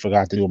completely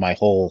forgot to do my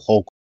whole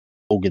Hulk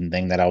Hogan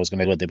thing that I was going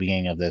to do at the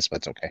beginning of this, but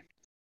it's okay.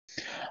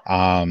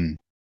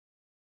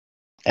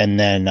 And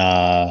then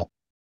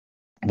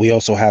we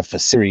also have for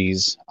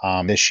series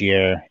this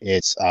year,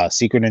 it's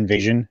Secret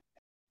Invasion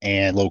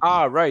and Loki.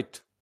 Ah,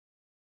 right.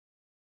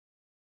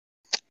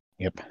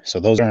 Yep. So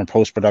those are in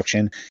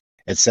post-production.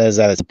 It says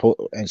that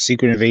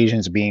Secret Invasion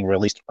is being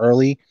released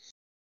early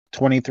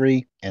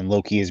 23 and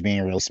Loki is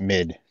being released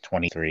mid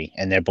 23,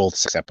 and they're both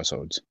 6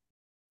 episodes.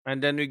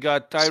 And then we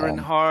got Tyron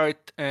So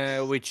Hart,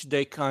 which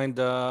they kind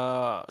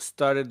of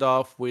started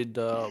off with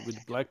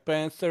Black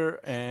Panther,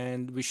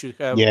 and we should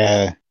have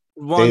yeah,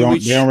 one they don't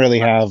which really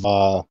have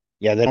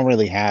they don't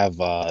really have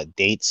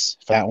dates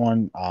for that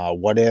one.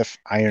 What if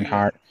yeah.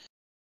 Ironheart,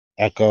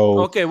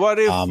 Echo, Okay, what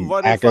if I'm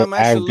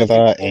actually looking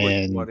Agatha, forward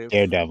to What and If?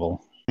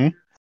 Daredevil. Hmm?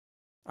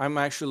 I'm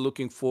actually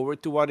looking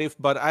forward to What If,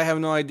 but I have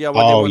no idea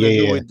what they Oh want yeah, to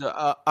do yeah, with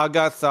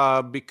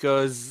Agatha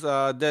because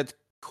that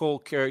whole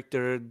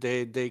character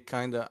they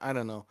kind of I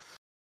don't know.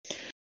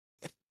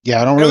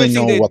 yeah. I don't really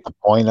Everything know they what the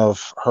point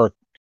of her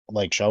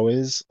like show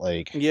is.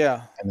 Like,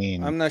 yeah, I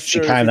mean, I'm not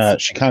sure if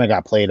it's she kind of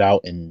got played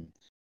out in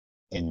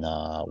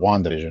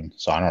WandaVision,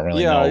 so I don't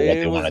really yeah, know what it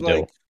they want was to do.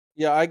 like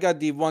yeah, I got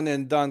the one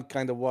and done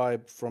kind of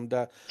vibe from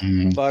that.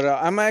 Mhm. But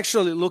I'm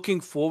actually looking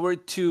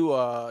forward to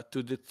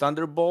the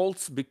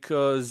Thunderbolts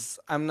because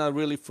I'm not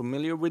really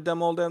familiar with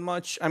them all that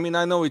much. I mean,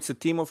 I know it's a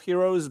team of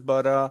heroes,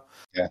 but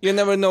Yeah. you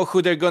never know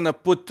who they're gonna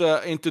put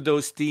into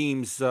those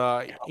teams in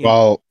the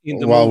Well,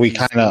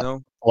 movies. You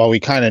know. we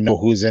kind of know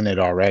who's in it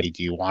already.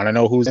 Do you want to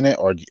know who's in it,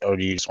 or do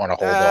you just want to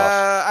hold off?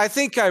 I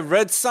think I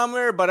read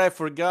somewhere, but I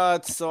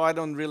forgot, so I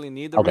don't really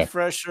need a Okay.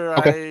 refresher.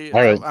 Okay.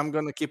 All right. I'm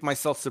gonna keep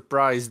myself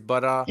surprised,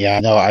 but Yeah,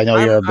 I know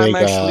you're a I'm big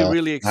actually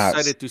really not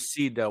excited to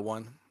see that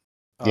one.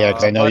 yeah,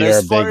 because I know But you're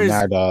as a big far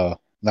as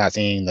not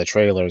seeing the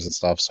trailers and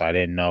stuff, so I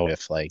didn't know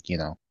if like, you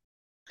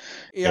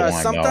yeah,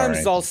 want to know or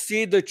sometimes I'll anything.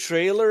 see the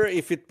trailer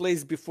if it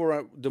plays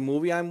before the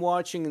movie I'm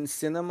watching in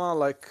cinema.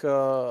 Like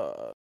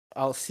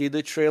I'll see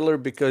the trailer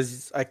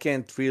because I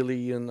can't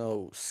really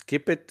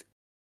skip it.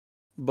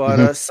 But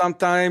Hmm.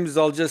 sometimes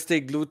I'll just stay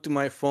glued to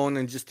my phone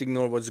and just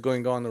ignore what's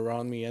going on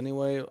around me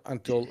anyway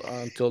until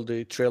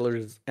the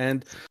trailers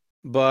end.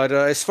 But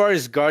as far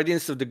as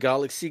Guardians of the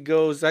Galaxy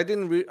goes, I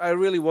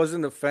really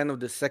wasn't a fan of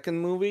the second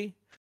movie.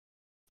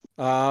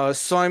 So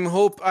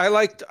I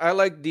liked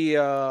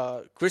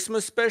the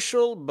Christmas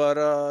special,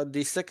 but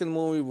the second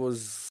movie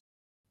was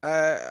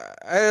I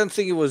don't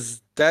think it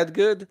was that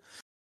good.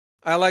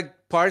 I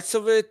liked parts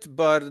of it,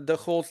 but the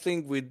whole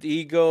thing with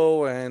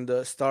Ego and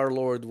Star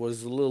Lord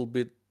was a little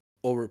bit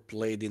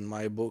overplayed in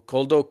my book.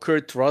 Although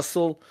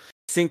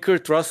seeing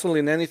Kurt Russell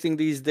in anything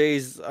these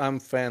days, I'm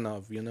fan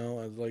of. I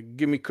was like,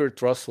 give me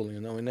Kurt Russell,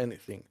 in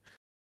anything.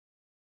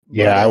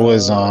 Yeah,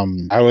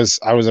 But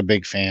I was a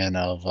big fan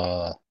of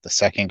the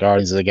second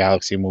Guardians of the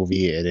Galaxy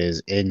movie. It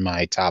is in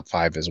my top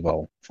 5 as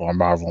well for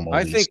Marvel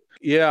movies.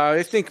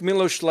 I think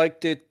Milos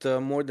liked it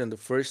more than the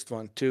first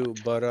one too.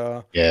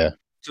 But Yeah.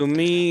 to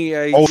me,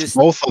 I just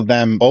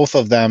Both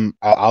of them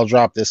I'll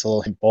drop this a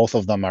little hint. Both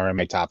of them are in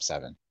my top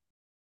 7.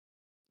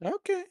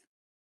 okay.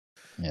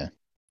 Yeah.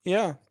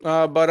 Yeah,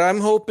 but I'm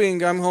hoping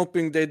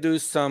they do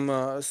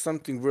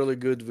something really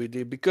good with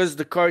it because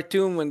the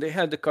cartoon when they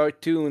had the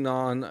cartoon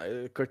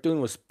on, cartoon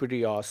was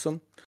pretty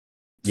awesome.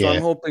 So I'm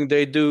Yeah. hoping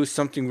they do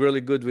something really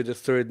good with the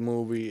third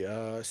movie,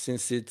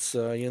 since it's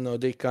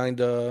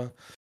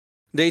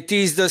they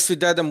teased us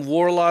with Adam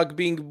Warlock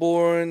being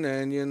born,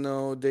 and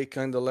they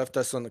kind of left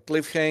us on a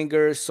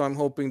cliffhanger. So I'm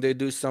hoping they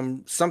do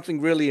something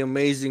really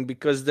amazing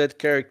because that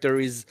character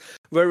is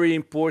very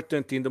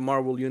important in the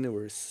Marvel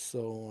universe.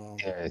 So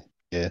Yeah.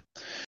 Yeah.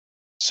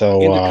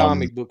 So in the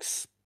comic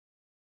books.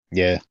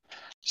 yeah.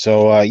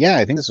 So yeah,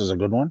 I think this was a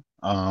good one.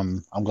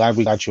 I'm glad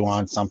we got you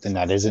on something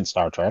that isn't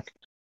Star Trek.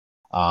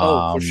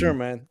 Oh, for sure,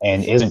 man.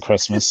 And isn't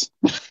Christmas.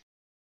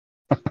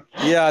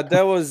 Yeah,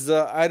 that was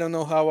I don't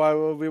know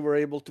how we were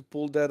able to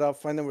pull that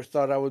off. I never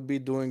thought I would be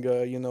doing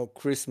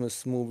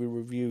Christmas movie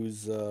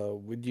reviews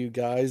with you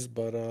guys,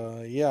 but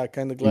yeah,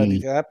 kind of glad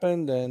it Mm,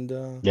 happened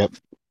and yep.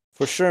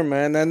 for sure,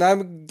 man. And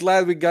I'm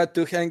glad we got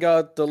to hang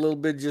out a little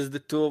bit, just the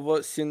two of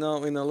us, in a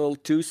little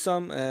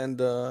twosome, and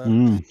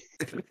Mm,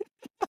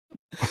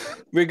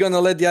 we're gonna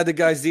let the other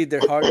guys eat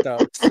their heart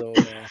out. So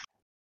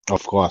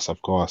of course,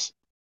 of course.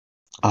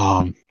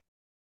 Um,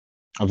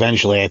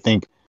 Eventually, I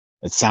think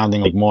it's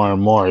sounding like more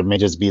and more. It may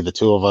just be the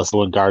two of us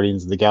doing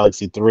Guardians of the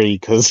Galaxy 3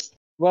 because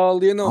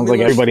well, sounds like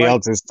Milos everybody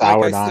else is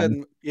soured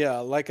on.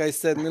 like I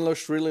said,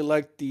 Milos really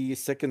liked the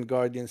second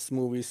Guardians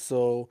movie,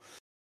 so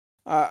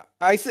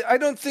I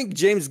don't think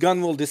James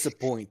Gunn will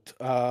disappoint.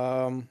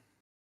 You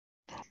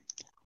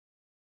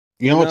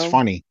You know what's know,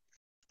 funny?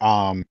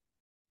 Um,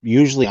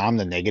 Usually I'm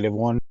the negative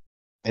one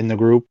in the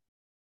group,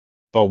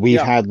 but we've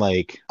yeah, had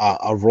like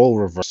a role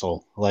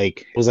reversal.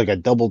 Like it was like a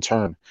double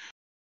turn.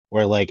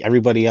 where like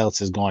everybody else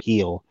has gone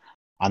heel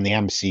on the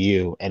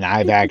MCU, and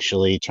I've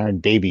actually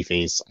turned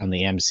babyface on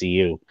the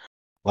MCU.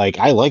 Like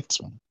I like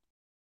this one.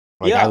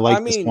 Like I Yeah, I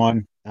like this mean,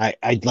 one.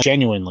 I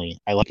genuinely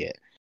I like it,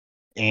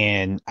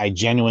 and I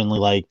genuinely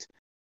liked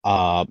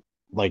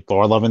like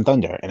Thor: Love and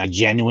Thunder, and I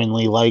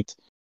genuinely liked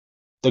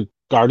the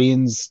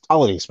Guardians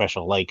holiday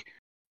special.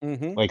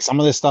 mhm. Like some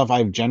of this stuff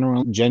I've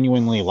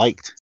genuinely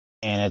liked,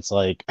 and it's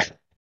like,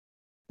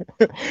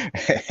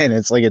 and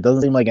it's like it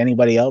doesn't seem like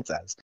anybody else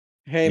has,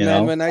 Hey you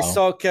man, know. when I So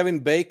saw Kevin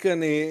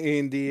Bacon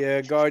in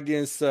the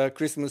Guardians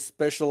Christmas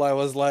special, I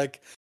was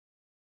like,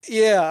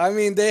 yeah, I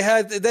mean they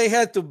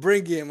had to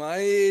bring him.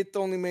 It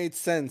only made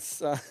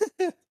sense.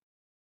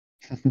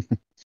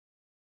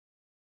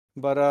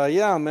 But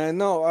yeah, man,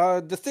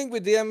 no. The thing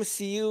with the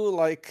MCU,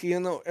 like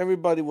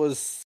everybody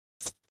was.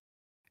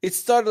 It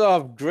started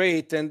off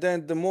great, and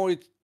then the more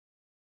it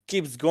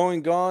keeps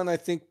going on, I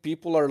think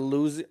people are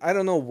losing. I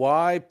don't know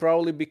why.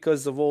 Probably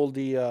because of all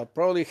the.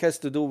 Probably has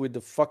to do with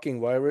the fucking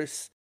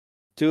virus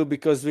too,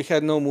 because we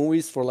had no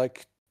movies for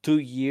like 2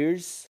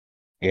 years.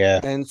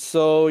 yeah. And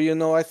so,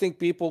 I think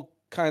people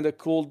kind of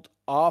cooled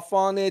off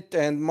on it,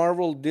 and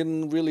Marvel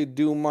didn't really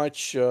do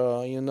much,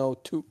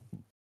 to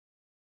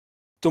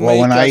Well,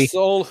 when make I us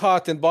all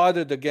hot and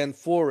bothered again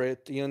for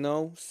it.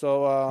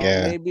 So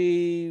yeah,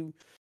 maybe,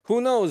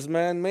 who knows,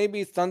 man?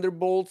 Maybe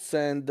Thunderbolts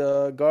and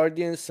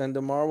Guardians and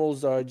the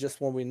Marvels are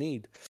just what we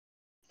need.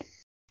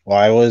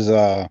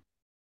 well,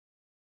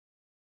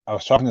 I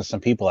was talking to some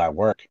people at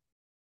work,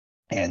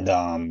 and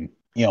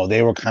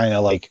they were kind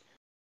of like,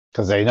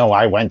 because they know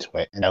I went to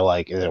it, and they're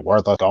like, "Is it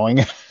worth us going?"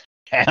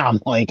 And I'm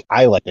like,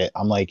 "I like it."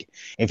 I'm like,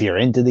 "If you're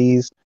into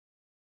these,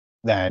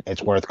 then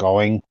it's worth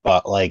going.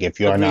 But like, Agreed. if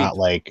you're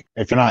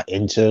not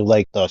into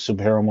like the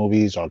superhero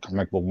movies or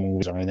comic book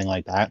movies or anything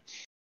like that,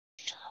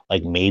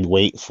 like maybe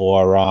wait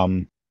for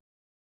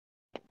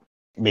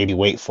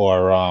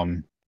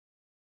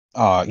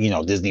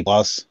Disney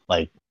Plus.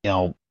 Like,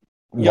 one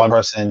Yep.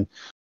 person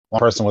one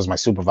person was my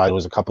supervisor, who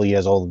was a couple of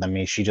years older than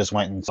me. She just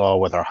went and saw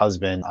with her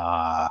husband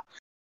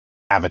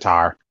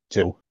Avatar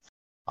too.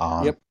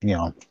 Yep.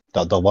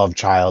 The love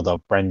child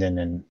of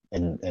Brendan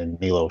and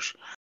Milos.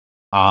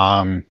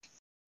 Um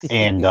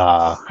and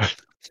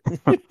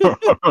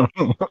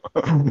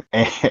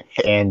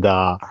and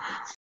I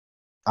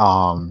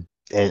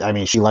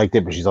mean, she liked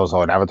it, but she's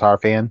also an Avatar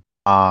fan.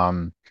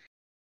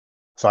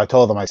 So I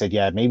told them, I said,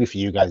 yeah, maybe for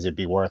you guys it'd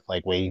be worth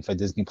like waiting for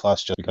Disney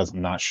Plus, just because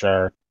I'm not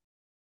sure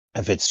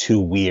if it's too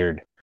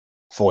weird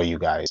for you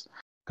guys,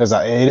 because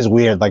it is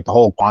weird, like the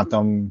whole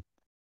quantum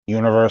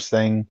universe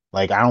thing.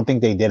 Like I don't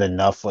think they did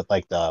enough with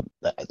like the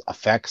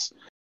effects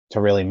to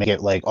really make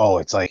it like, oh,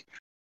 it's like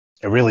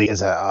it really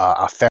is a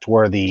effect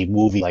worthy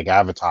movie like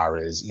Avatar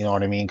is. You know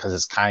what I mean? Because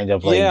it's kind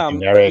of like Yeah.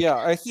 generic Yeah.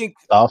 I think.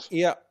 stuff,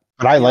 Yeah.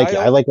 but I Yeah. like it.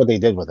 I like what they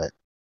did with it.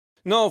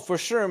 No, for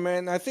sure,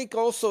 man. I think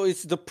also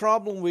it's the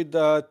problem with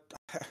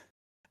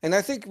and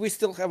I think we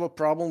still have a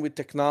problem with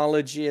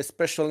technology,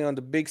 especially on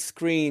the big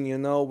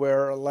screen,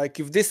 where like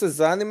if this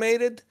is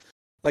animated,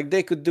 like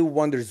they could do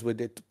wonders with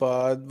it.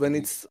 But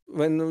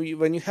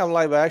when you have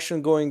live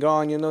action going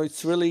on,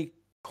 it's really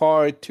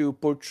hard to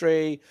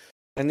portray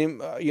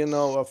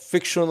a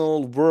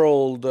fictional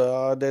world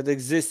that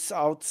exists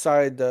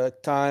outside the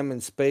time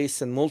and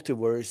space and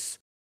multiverse.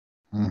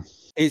 Mm.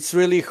 It's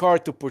really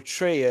hard to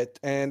portray it,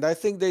 and I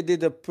think they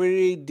did a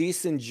pretty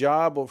decent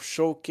job of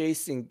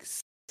showcasing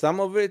some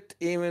of it,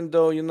 even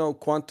though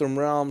Quantum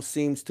Realm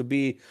seems to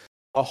be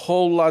a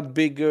whole lot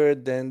bigger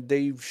than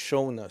they've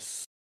shown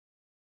us.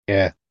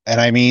 Yeah,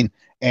 and I mean,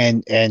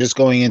 and just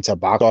going into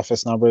box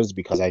office numbers,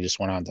 because I just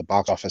went on to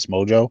Box Office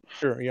Mojo.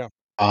 Sure, yeah.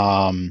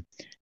 Um,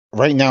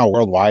 right now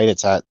worldwide,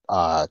 it's at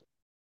like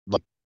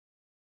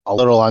a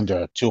little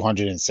under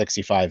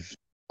 265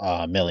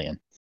 million.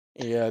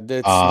 Yeah,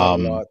 that's not a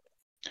Um, lot.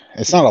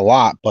 it's not a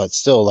lot, but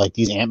still, like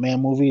these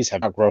Ant-Man movies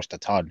have not grossed a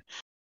ton.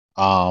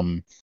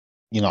 Um,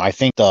 I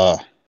think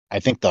I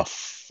think the,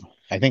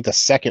 I think the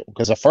second,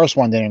 because the first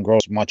one didn't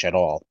gross much at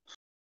all.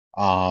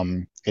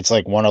 It's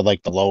like one of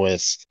like the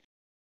lowest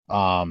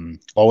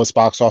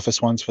box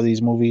office ones for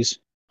these movies.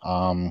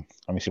 Let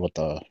me see what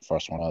the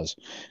first one was,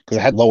 because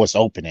it had lowest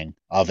opening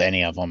of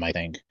any of them, I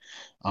think.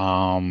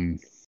 Um,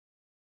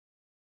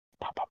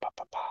 pa, pa, pa,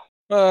 pa, pa.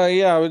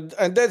 Yeah,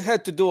 and that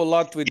had to do a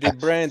lot with the Yeah.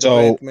 brand of So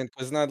Ant-Man,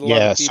 because not a lot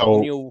yeah, of people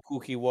so knew who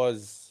he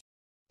was.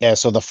 yeah,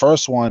 so the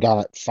first one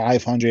got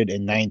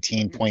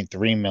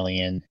 519.3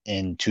 million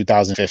in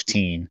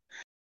 2015.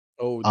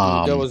 Oh,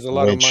 dude, that was a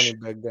lot of money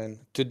Which back then.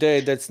 Today,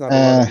 that's not a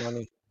lot of uh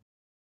money.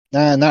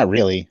 nah, not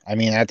really. I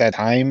mean, at that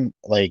time,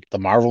 like the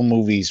Marvel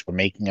movies were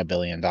making $1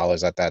 billion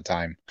at that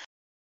time.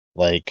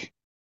 Like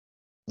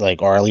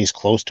or at least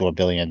close to $1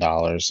 billion.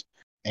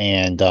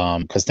 And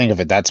because think of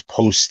it, that's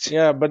post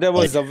Yeah, but that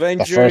like was the first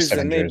Avengers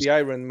and Avengers. maybe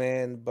Iron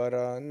Man, but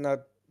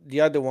not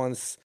the other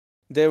ones.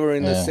 They were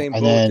in the Yeah. same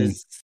And boat then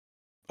as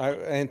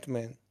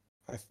Ant-Man,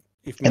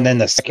 if and then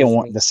memory serves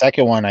me. the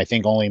second one I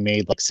think only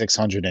made like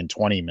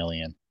 620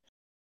 million.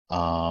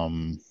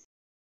 Um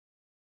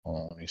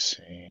let me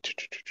see.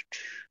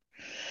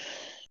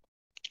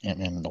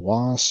 Ant-Man and the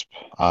Wasp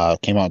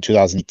came out in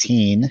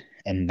 2018,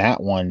 and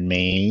that one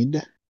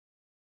made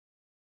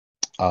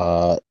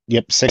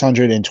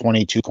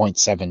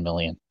 622.7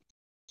 million.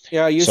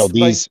 Yeah, I So used to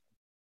buy. these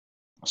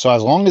so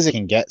as long as it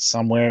can get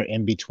somewhere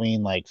in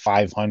between like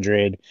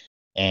 500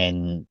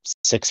 and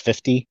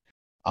 650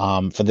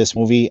 for this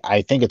movie,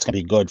 I think it's going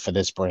to be good for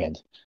this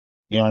brand.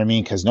 You know what I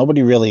mean? Because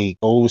nobody really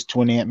goes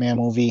to an Ant-Man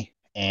movie,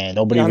 and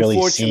nobody Yeah,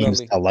 really seems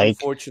unfortunately, to like.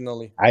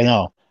 unfortunately. I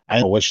know,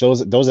 which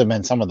those have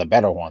been some of the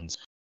better ones,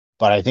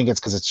 but I think it's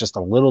because it's just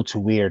a little too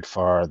weird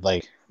for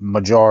like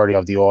majority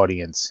of the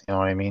audience. You know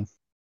what I mean?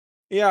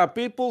 Yeah,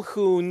 people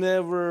who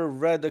never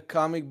read a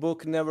comic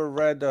book, never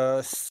read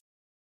a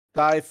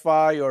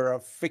sci-fi or a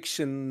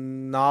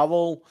fiction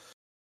novel,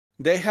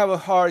 they have a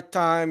hard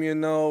time,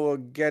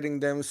 getting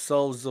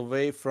themselves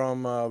away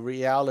from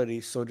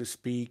reality, so to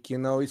speak.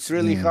 It's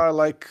really Mm, hard.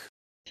 Like,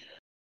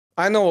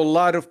 I know a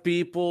lot of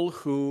people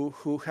who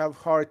have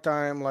hard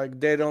time, like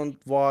they don't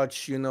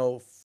watch,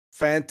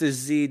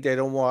 fantasy, they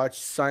don't watch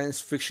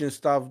science fiction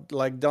stuff,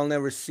 like they'll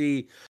never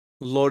see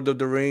Lord of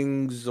the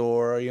Rings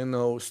or,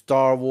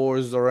 Star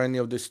Wars or any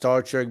of the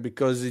Star Trek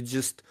because it's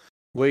just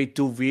way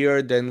too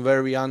weird and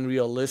very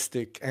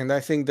unrealistic. And I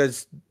think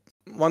that's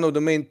one of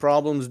the main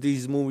problems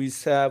these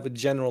movies have with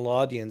general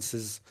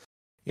audiences.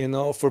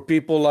 For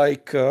people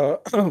like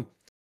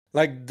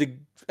like the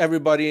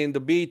everybody in the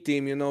B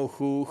team,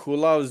 who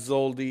loves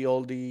all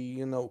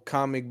the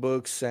comic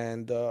books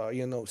and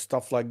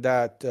stuff like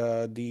that,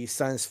 the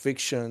science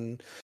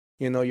fiction,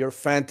 your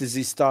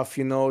fantasy stuff.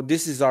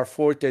 This is our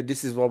forte.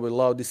 This is what we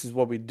love. This is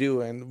what we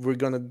do, and we're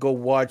gonna go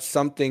watch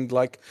something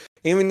like.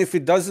 Even if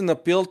it doesn't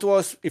appeal to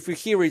us, if we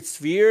hear it's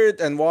weird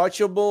and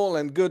watchable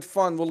and good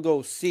fun, we'll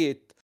go see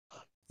it.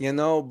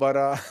 But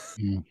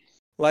mm,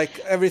 like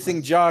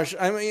everything Josh,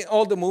 I mean,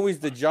 all the movies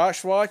that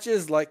Josh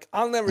watches, like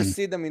I'll never mm.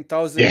 see them in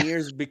thousand Yeah,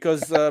 years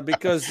because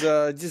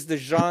just the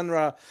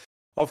genre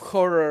of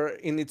horror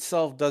in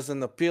itself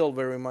doesn't appeal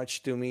very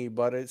much to me.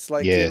 But it's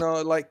like, yeah,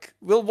 like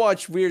we'll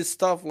watch weird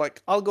stuff.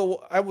 Like I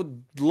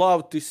would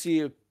love to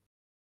see a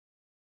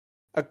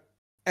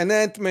an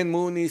Ant-Man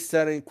movie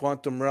set in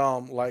quantum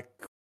realm, like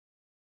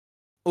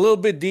a little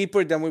bit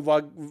deeper than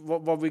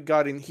what we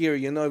got in here.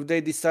 If they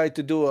decide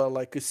to do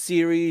like a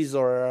series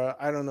or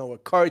I don't know, a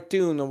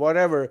cartoon or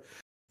whatever,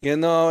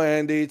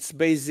 and it's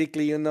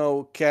basically,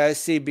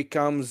 Cassie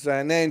becomes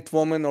an ant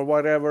woman or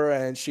whatever,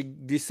 and she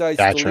decides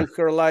to gotcha. live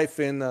her life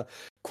in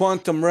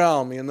quantum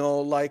realm.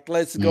 Like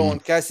let's go Mm, on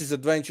Cassie's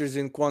adventures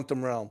in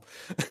quantum realm.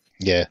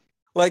 yeah.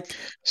 Like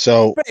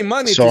I'll So, pay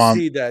money so to I'm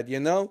see that.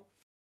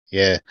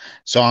 yeah.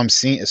 So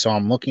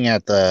I'm looking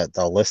at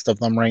the list of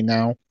them right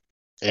now,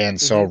 and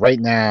so Hmm. right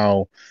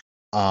now,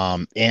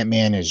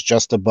 Ant-Man is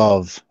just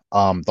above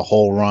the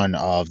whole run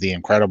of the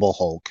Incredible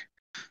Hulk.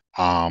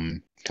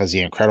 Because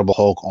the Incredible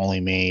Hulk only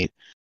made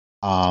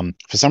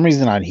for some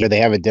reason on here they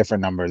have a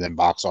different number than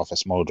Box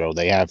Office Mojo.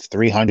 They have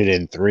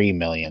 303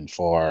 million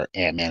for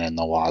Ant-Man and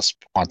the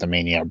Wasp: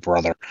 Quantumania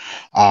brother.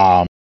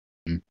 Um,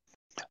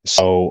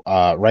 so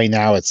right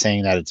now it's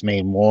saying that it's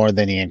made more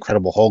than the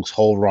Incredible Hulk's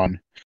whole run.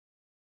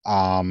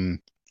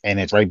 Um, and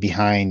it's right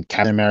behind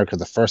Captain America: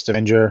 The First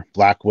Avenger,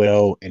 Black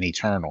Widow, and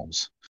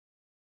Eternals.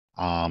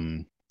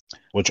 Um,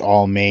 which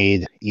all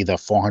made either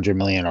 400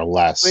 million or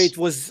less. Wait,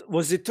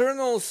 was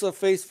Eternals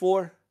Phase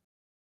 4?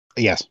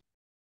 Yes.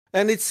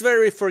 And it's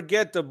very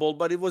forgettable,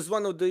 but it was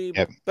one of the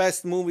Yep.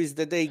 best movies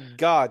that they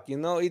got.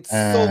 It's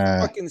so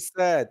Uh, fucking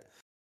sad.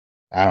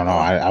 I don't know.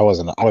 uh, I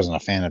wasn't a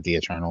fan of the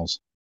Eternals.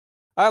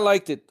 I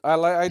liked it. I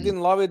Mm.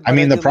 didn't love it, I but I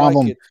mean, didn't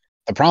like it.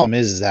 the problem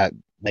is that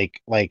like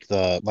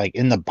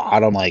in the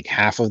bottom like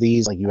half of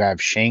these like you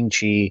have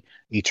Shang-Chi,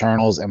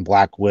 Eternals, and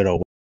Black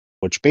Widow,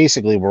 which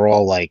basically were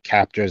all like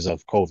captors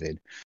of COVID.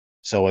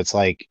 So it's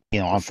like, For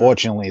sure.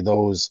 unfortunately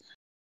those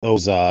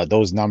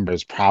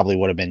numbers probably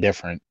would have been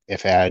different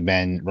if it had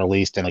been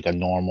released in like a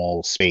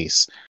normal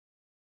space.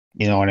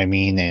 You know what I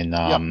mean? And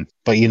Yeah.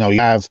 but you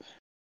have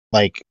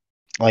like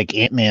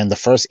Ant-Man, the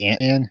first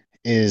Ant-Man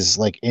is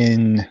like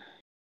in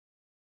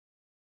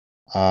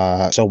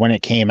so when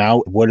it came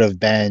out it would have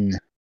been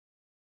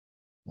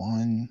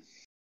one,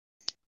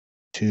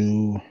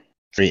 two,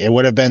 three. It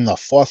would have been the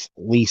fourth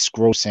least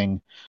grossing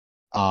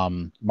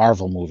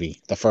Marvel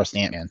movie, the first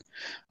Ant-Man.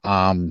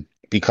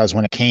 Because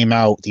when it came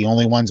out, the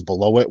only ones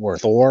below it were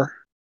Thor,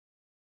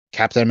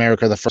 Captain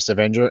America, the First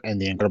Avenger, and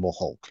the Incredible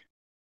Hulk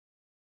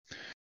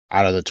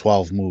out of the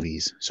 12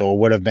 movies. So it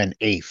would have been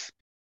eighth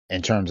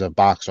in terms of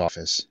box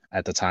office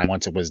at the time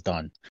once it was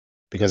done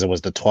because it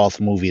was the 12th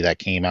movie that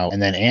came out.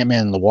 And then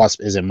Ant-Man and the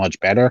Wasp isn't much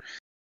better.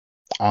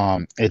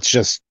 It's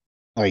just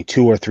like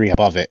two or three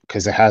above it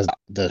because it has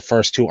the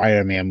first two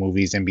Iron Man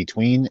movies in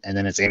between, and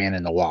then it's Ant-Man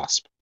and the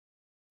Wasp,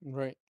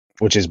 Right.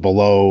 which is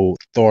below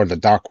Thor: The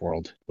Dark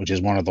World, which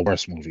is one of the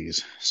worst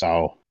movies.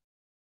 So,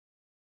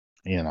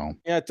 you know,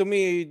 Yeah, to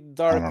me, I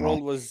Dark don't know.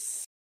 World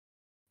was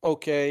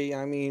okay.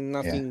 I mean,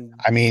 Yeah. nothing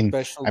I mean,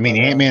 special, I mean,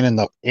 but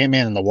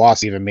Ant-Man and the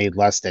Wasp even made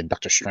less than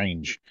Doctor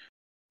Strange,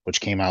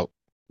 which came out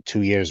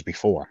 2 years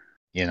before.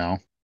 You know.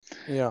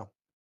 yeah.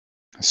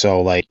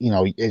 So like,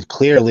 it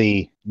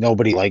clearly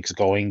nobody likes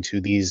going to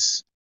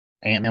these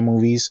Ant-Man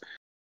movies.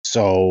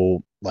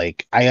 So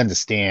like I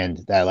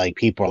understand that like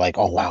people are like,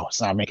 oh wow,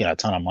 it's not making a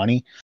ton of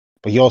money.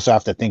 But you also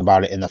have to think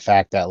about it in the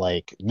fact that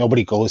like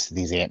nobody goes to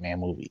these Ant-Man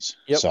movies.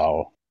 Yep.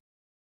 So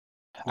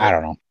I Yep.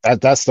 don't know.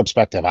 That's the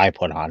perspective I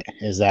put on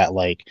it, is that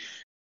like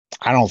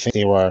I don't think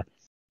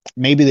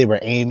maybe they were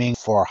aiming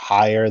for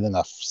higher than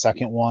the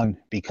second one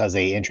because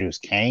they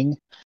introduced Kang,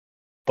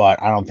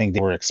 but I don't think they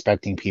were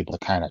expecting people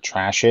to kind of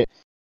trash it.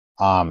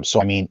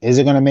 So I mean, is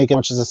it going to make as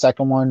much as the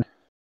second one?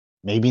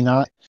 Maybe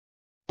not,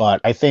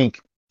 but I think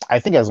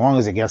as long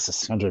as it gets to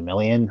 600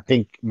 million, I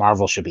think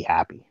Marvel should be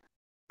happy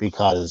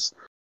because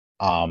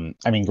I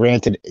mean,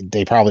 granted,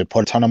 they probably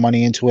put a ton of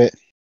money into it.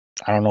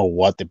 I don't know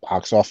what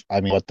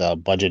what the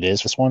budget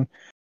is for this one.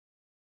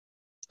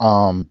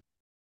 Um,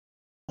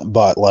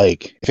 but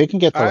like, if it can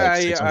get to like I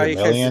 600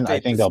 million, I hesitate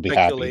to think they'll be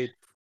happy. speculate.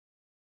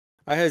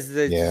 I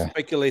hesitate to Yeah,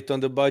 speculate on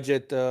the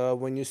budget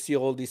when you see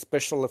all these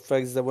special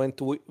effects that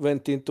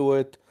went into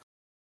it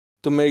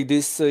to make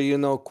this,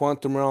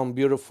 quantum realm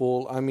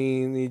beautiful. I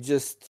mean, it's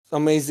just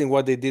amazing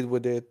what they did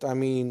with it. I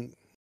mean,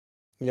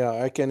 yeah,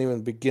 I can't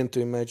even begin to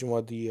imagine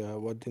what the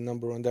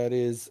number on that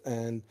is,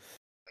 and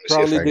let me see if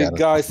probably I the got it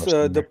guys, the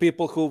somewhere.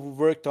 people who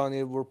worked on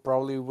it were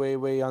probably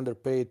way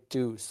underpaid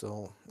too.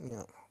 So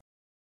yeah,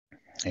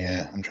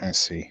 Yeah, I'm trying to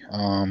see.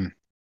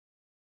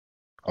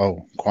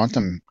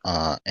 Quantum,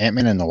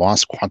 Ant-Man and the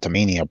Wasp,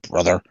 Quantumania,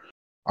 brother.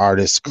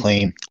 Artists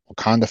claim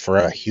Wakanda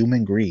Forever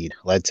human greed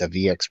led to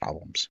VX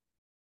problems.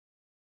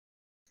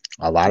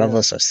 A lot of yeah,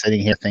 us are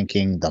sitting here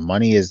thinking the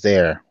money is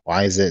there.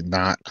 Why is it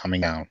not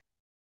coming out?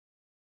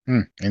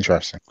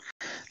 Interesting.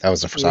 That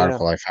was the first yeah,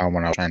 article I found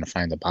when I was trying to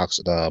find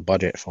the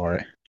budget for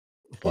it.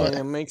 But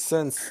yeah. Makes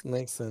sense.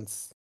 Makes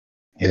sense.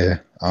 yeah,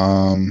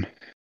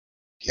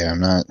 yeah, I'm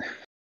not.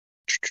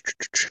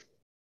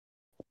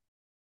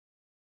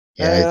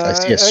 Yeah, I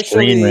see a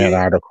Screen Rant Actually,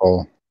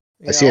 article.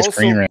 I yeah. see a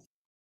Screen Also, Rant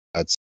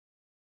that's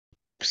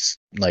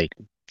like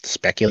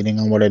speculating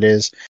on what it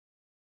is.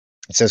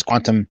 It says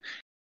Quantum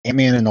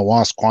Ant-Man and the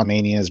Wasp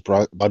Quantumania's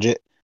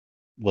budget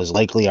was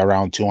likely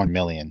around 200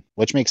 million,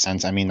 which makes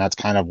sense. I mean, that's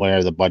kind of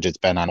where the budget's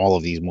been on all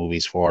of these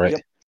movies for it.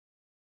 yep.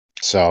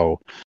 So,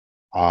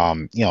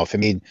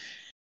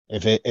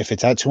 if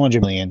it's at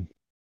 200 million,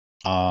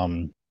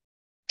 then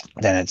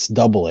it's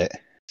double it.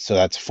 So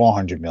that's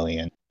 400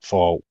 million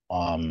for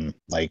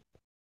like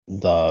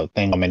the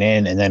thing coming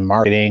in, and then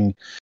marketing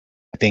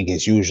I think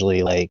is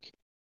usually like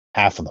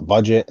half of the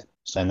budget.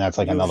 So then that's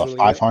like another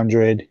Usually, yep.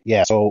 500.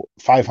 Yeah, so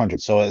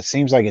 500. So it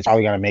seems like it's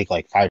probably going to make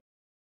like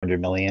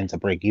 500 million to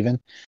break even.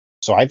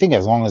 So I think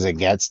as long as it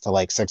gets to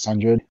like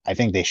 600, I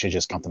think they should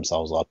just count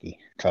themselves lucky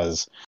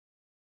because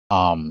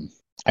I mean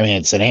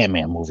it's an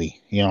Ant-Man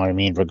movie, you know what I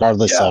mean,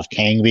 regardless Yeah. of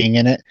Kang being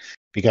in it,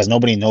 because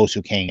nobody knows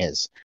who Kang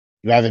is.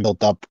 You haven't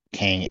built up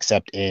Kang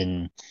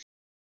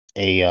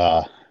a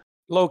uh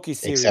Loki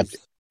except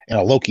series. in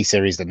a Loki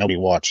series that nobody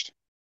watched.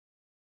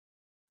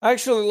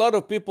 Actually, a lot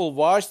of people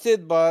watched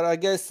it, but I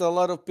guess a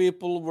lot of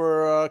people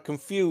were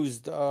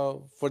confused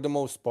for the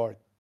most part.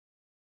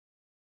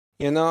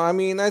 I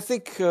mean, I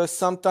think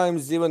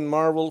sometimes even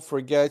Marvel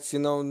forgets,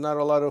 not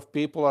a lot of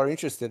people are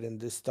interested in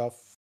this stuff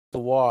to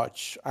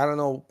watch. I don't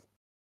know.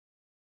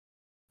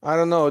 I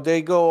don't know.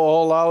 They go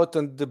all out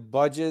on the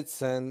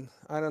budgets, and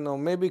I don't know.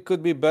 Maybe it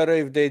could be better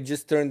if they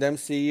just turned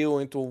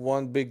MCU into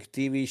one big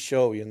TV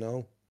show.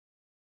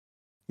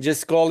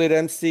 Just call it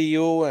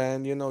MCU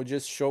and,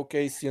 just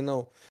showcase,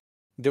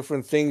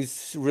 different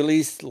things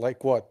released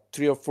like what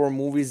 3 or 4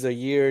 movies a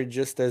year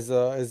just as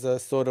a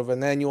sort of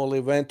an annual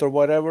event or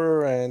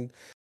whatever. And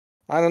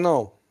I don't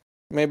know,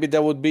 maybe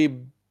that would be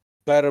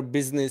better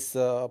business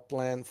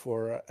plan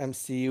for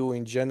MCU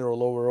in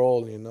general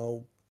overall.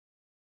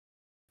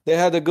 They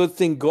had a good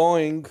thing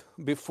going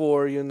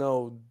before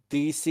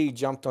DC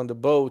jumped on the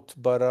boat,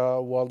 but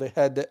while they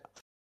had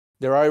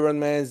their Iron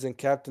Mans and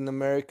Captain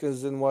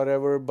Americas and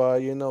whatever,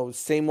 but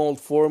same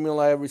old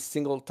formula every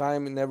single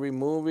time in every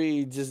movie,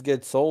 it just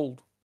gets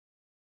old.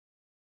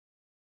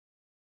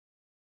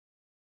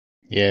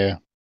 Yeah,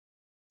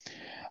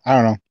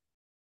 I don't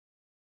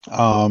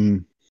know.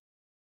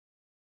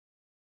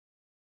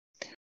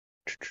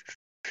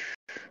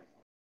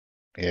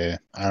 Yeah,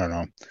 I don't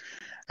know.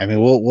 I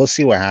mean, we'll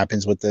see what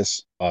happens with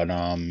this, but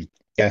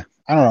yeah,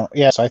 I don't know.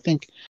 Yeah, so I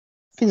think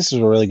this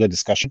was a really good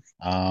discussion.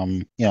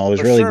 It was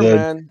For really sure, good.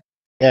 man.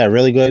 Yeah,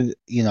 really good.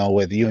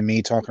 With you and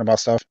me talking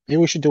about stuff. Maybe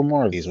we should do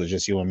more of these with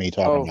just you and me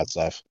talking Oh, about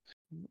stuff.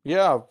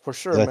 yeah, for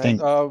sure, 'Cause I man.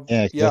 think, yeah, 'cause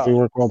I think Yeah. we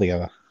work well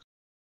together.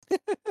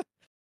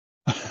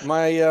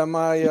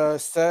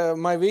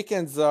 My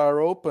weekends are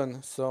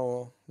open,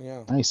 so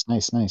yeah. Nice,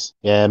 nice, nice.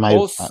 Yeah,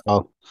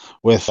 Also,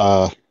 with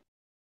uh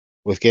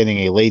with getting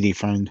a lady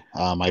friend,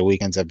 my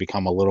weekends have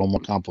become a little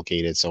more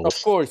complicated. So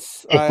of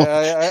course,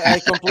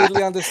 I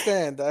completely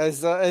understand.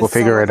 As we'll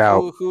figure someone it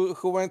out.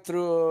 who went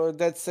through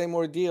that same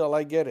ordeal,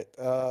 I get it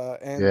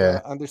and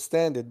Yeah.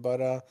 understand it.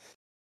 But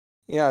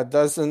yeah, it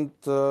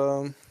doesn't.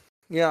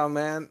 Yeah,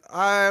 man.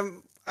 I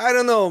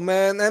don't know,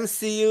 man.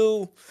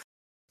 MCU.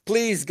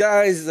 please,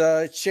 guys,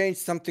 change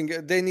something.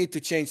 They need to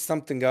change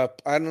something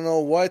up. I don't know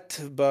what,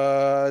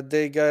 but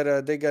they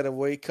gotta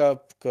wake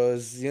up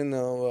because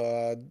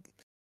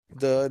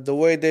the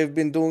way they've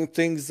been doing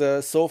things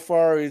so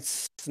far,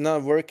 it's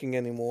not working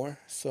anymore.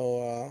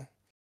 So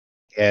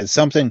Yeah,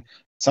 something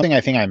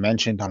I think I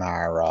mentioned on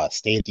our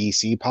State of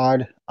DC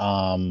pod,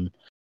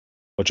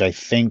 which I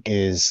think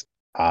is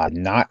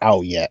not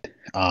out yet,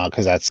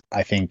 because that's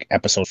I think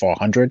episode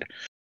 400.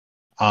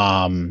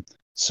 Um,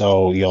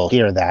 so you'll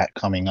hear that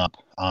coming up.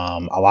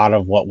 A lot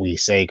of what we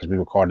say, because we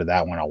recorded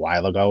that one a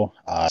while ago,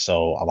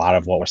 so a lot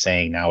of what we're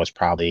saying now is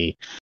probably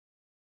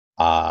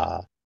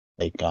uh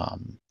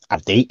out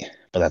of date,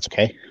 but that's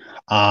okay.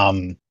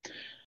 Um,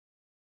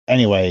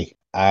 anyway,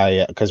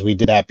 I because we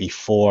did that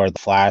before the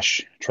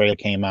Flash trailer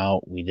came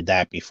out. We did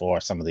that before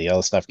some of the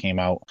other stuff came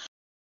out.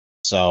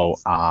 So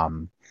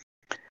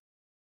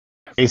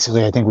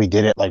basically, I think we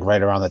did it like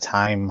right around the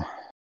time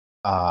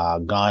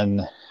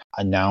Gunn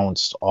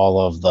announced all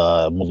of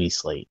the movie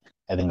slate.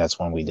 I think that's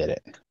when we did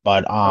it.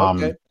 But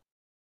okay,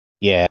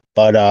 yeah,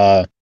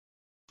 but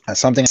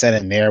something I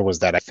said in there was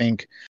that I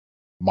think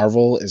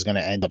Marvel is going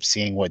to end up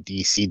seeing what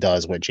DC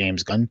does with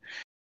James Gunn,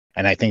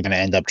 and I think going to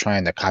end up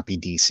trying to copy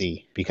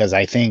DC because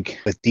I think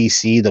with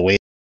DC the way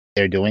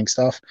they're doing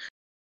stuff,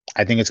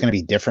 I think it's going to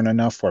be different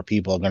enough where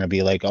people are going to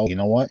be like, oh, you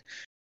know what?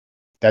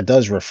 That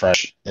does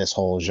refresh this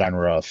whole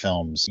genre of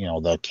films,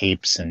 the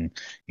capes and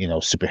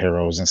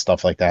superheroes and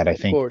stuff like that. I of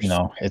think course.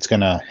 it's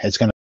gonna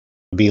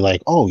be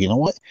like, oh, you know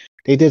what?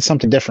 They did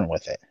something different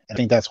with it. I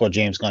think that's what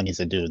James Gunn needs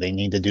to do. They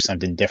need to do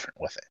something different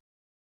with it.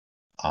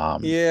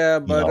 Yeah,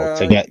 but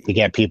To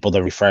get people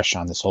to refresh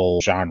on this whole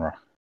genre.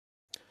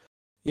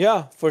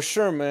 yeah, for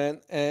sure,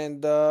 man.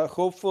 And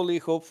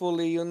hopefully,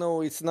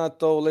 it's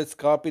not oh, let's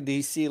copy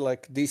DC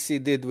like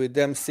DC did with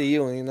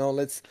MCU.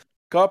 Let's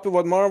copy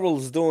what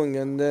Marvel's doing,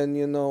 and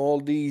then all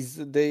these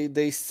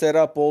they set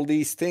up all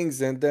these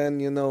things, and then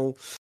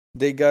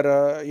they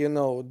gotta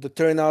the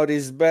turnout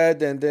is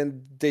bad, and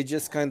then they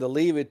just kind of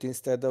leave it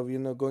instead of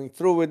going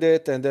through with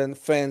it, and then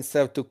fans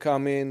have to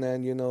come in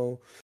and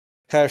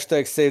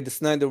hashtag save the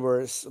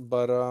Snyderverse.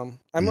 But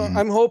Mhm.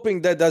 I'm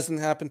hoping that doesn't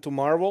happen to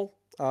Marvel.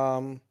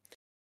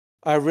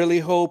 I really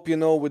hope,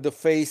 with the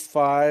Phase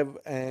 5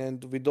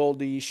 and with all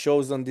the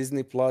shows on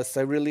Disney Plus,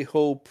 I really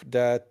hope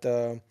that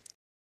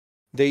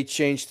they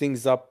change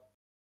things up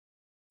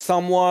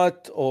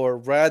somewhat or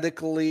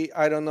radically.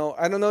 I don't know.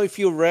 I don't know if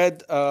you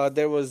read.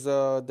 There was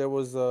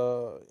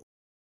a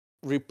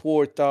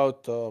report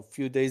out a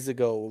few days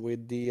ago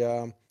with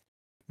the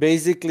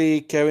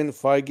basically Kevin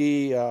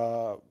Feige.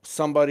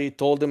 Somebody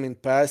told him in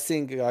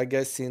passing, I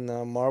guess in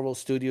Marvel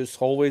Studios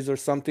hallways or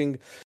something.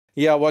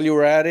 Yeah, while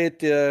you're at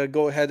it,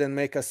 go ahead and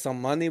make us some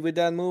money with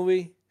that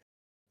movie.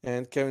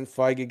 And Kevin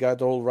Feige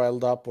got all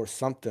riled up or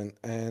something.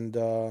 And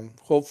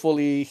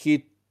hopefully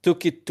he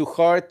took it to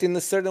heart in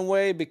a certain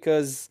way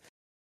because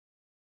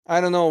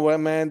I don't know,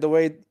 man. The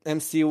way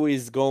MCU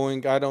is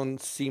going, I don't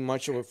see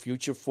much of a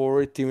future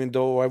for it. Even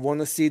though I want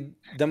to see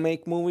them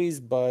make movies,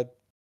 but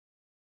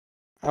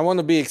I want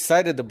to be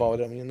excited about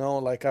them.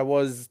 Like I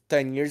was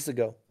 10 years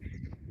ago.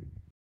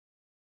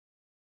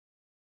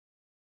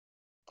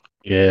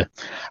 Yeah,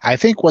 I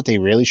think what they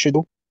really should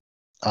do,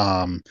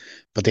 um,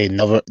 but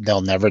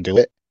they'll never do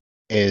it,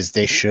 is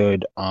they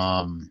should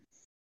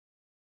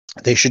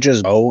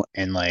just go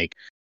and like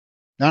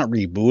not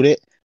reboot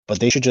it, but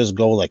they should just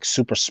go like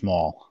super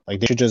small. Like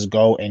they should just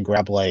go and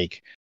grab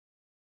like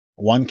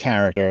one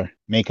character,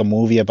 make a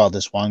movie about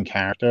this one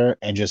character,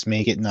 and just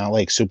make it not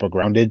like super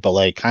grounded, but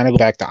like kind of go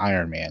back to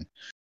Iron Man,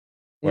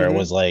 where it Mm-hmm.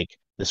 was like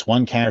this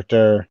one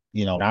character,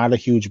 not a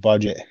huge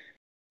budget,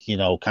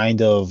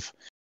 kind of,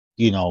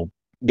 you know,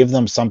 give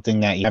them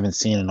something that you haven't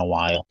seen in a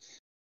while.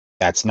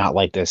 That's not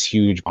like this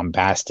huge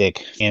bombastic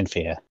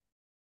fanfare.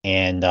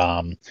 And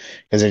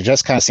because it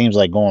just kind of seems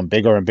like going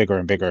bigger and bigger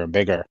and bigger and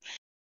bigger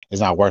is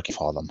not working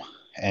for them.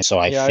 And so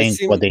I Yeah, I think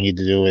see. what they need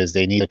to do is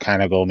they need to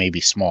kind of go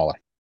maybe smaller.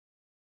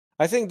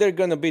 I think they're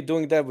gonna be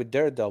doing that with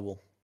Daredevil.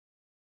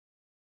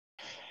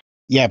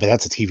 Yeah, but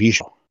that's a TV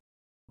show.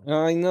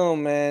 I know,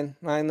 man.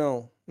 I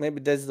know.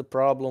 Maybe that's the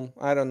problem.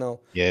 I don't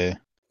know. Yeah.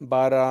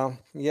 But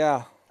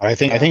yeah, I yeah,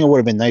 think it would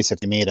have been nice if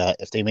they made a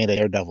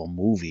Daredevil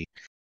movie.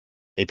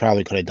 They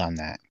probably could have done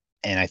that.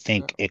 And I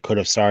think it could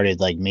have started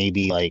like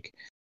maybe like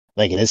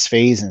in this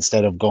phase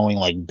instead of going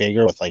like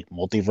bigger with like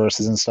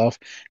multiverses and stuff,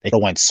 they could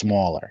have went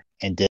smaller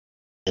and did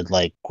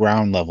like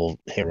ground level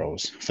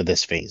heroes for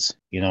this phase.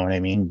 You know what I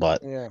mean?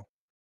 But yeah.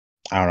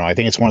 I don't know. I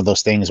think it's one of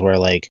those things where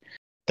like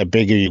the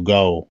bigger you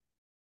go,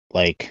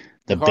 like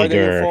The the harder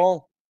you bigger,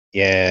 fall.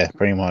 yeah,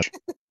 pretty much.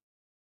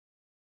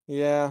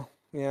 Yeah,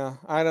 yeah.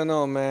 I don't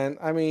know, man.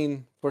 I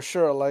mean, for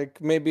sure.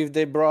 Like maybe if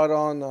they brought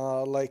on,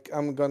 like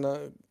I'm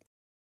gonna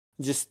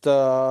just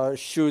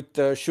shoot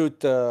the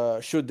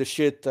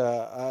shit,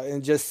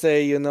 and just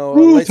say,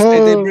 let's say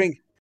they Brutal. bring,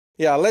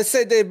 yeah, let's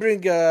say they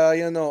bring,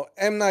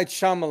 M Night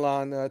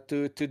Shyamalan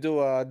to do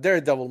a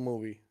Daredevil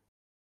movie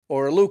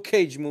or a Luke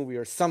Cage movie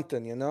or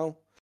something.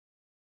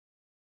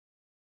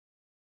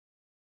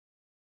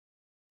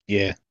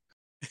 Yeah.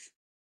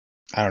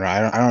 I don't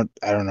know.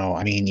 I don't know.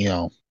 I mean,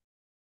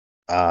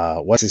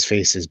 what's his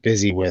face is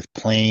busy with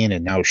plane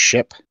and now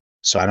ship.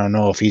 So I don't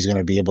know if he's going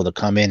to be able to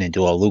come in and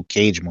do a Luke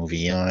Cage movie.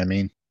 You know what I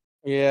mean?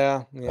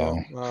 Yeah,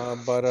 yeah. So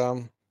But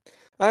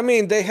I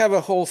mean, they have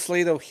a whole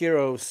slate of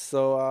heroes,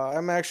 so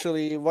I'm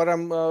actually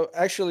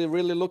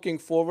really looking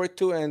forward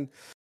to. And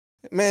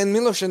man,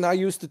 Milos and I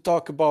used to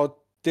talk about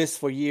this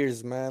for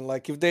years, man.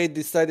 Like if they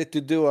decided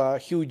to do a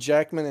Hugh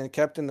Jackman and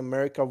Captain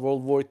America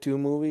World War II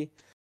movie,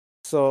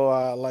 so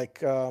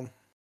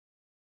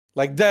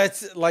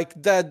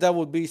that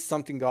would be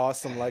something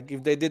awesome. Like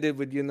if they did it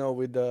with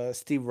with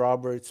Steve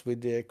Roberts,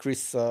 with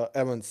Chris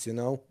Evans,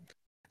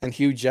 and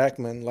Hugh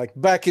Jackman, like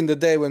back in the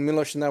day when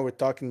Milos and I were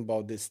talking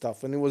about this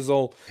stuff, and it was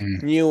all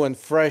mm, new and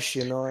fresh.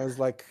 It was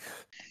like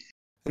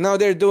now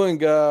they're doing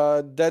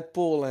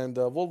Deadpool and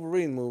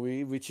Wolverine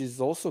movie, which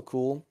is also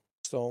cool.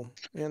 So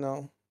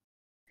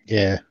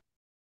yeah,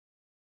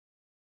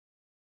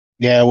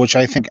 yeah. Which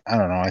I think I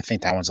don't know. I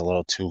think that one's a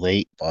little too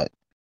late, but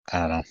I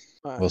don't know.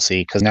 uh, We'll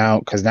see. Because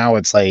now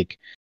it's like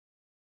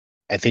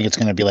I think it's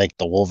going to be like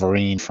the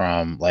Wolverine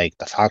from like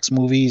the Fox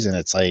movies, and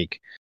it's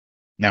like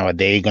now are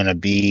they going to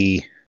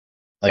be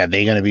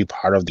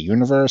part of the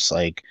universe?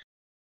 Like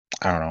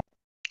I don't know.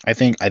 I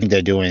think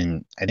they're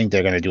going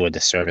to do a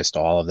disservice to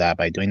all of that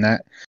by doing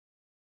that.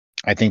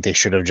 I think they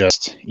should have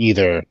just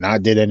either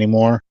not did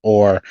anymore,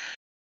 or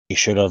they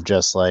should have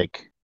just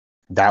like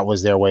that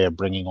was their way of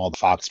bringing all the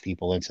Fox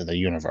people into the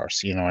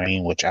universe. You know what I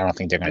mean? Which I don't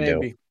think they're going to do.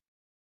 maybe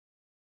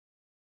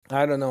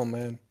I don't know,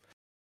 man.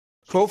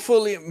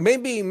 Hopefully,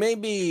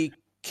 maybe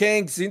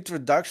Kang's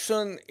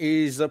introduction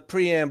is a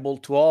preamble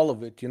to all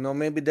of it.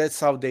 Maybe that's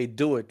how they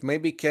do it.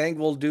 Maybe Kang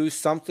will do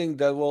something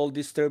that will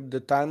disturb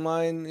the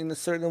timeline in a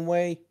certain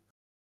way.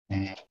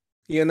 Mm.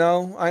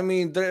 I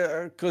mean,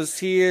 because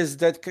he is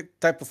that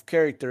type of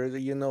character,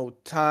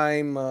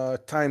 time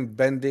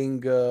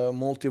bending,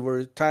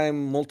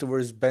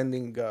 multiverse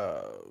bending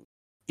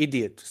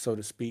idiot, so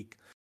to speak,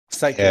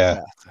 Yeah.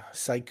 psychopath,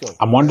 psycho.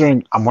 I'm Yeah,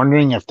 wondering. I'm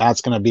wondering if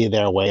that's going to be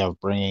their way of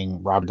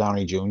bringing Rob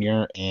Downey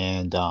Jr.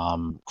 and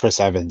Chris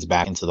Evans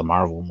back into the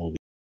Marvel movies.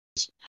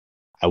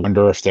 I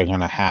wonder if they're going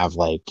to have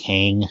like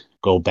Kang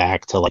go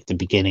back to like the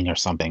beginning or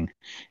something,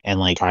 and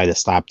like try to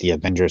stop the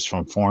Avengers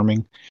from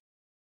forming,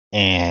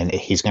 and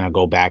he's going to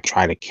go back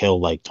try to kill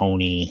like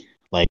Tony,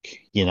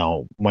 like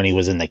when he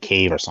was in the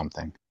cave or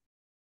something.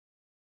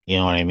 You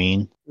know what I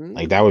mean?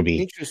 Like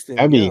interesting.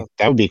 Yeah,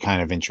 that would be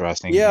kind of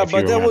interesting yeah, if you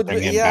but were that going to would bring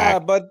be him yeah,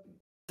 back. but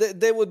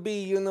they would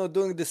be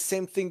doing the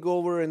same thing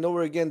over and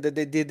over again that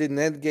they did in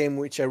Endgame,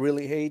 which I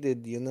really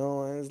hated.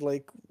 And it's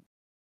like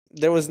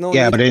there was no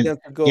Yeah, need but for in them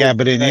to yeah, go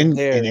but back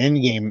there.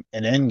 in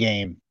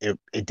Endgame,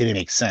 it didn't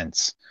make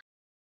sense.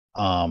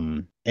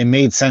 It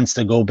made sense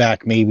to go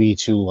back maybe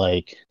to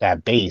like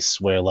that base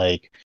where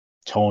like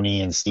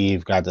Tony and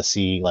Steve got to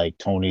see like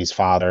Tony's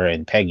father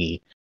and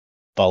Peggy,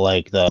 but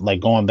like the like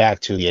going back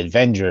to the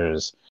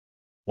Avengers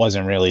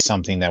wasn't really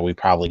something that we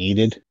probably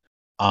needed.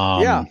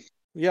 Yeah, Um,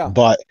 yeah.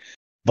 but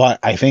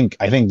I think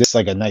this is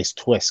like a nice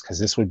twist because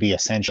this would be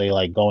essentially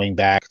like going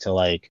back to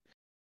like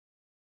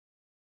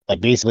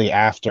basically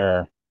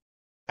after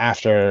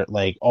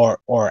like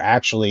or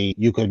actually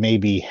you could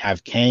maybe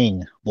have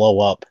Kang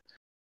blow up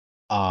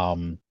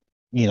um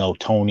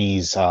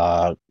Tony's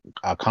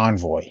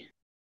convoy,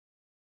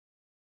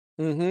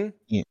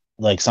 Mm-hmm.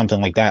 like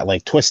something like that,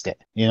 like twist it,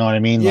 you know what I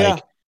mean, Yeah.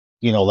 like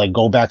like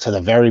go back to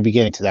the very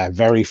beginning to that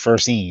very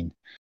first scene,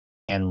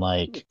 and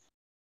like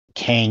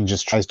Kang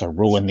just tries to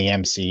ruin the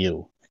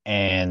MCU,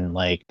 and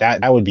like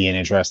that would be an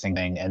interesting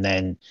thing, and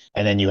then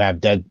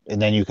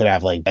you could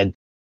have like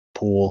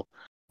Deadpool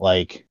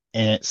like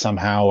in it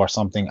somehow or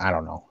something, I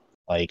don't know,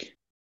 like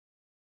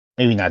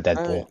maybe not I,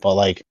 Deadpool, but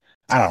like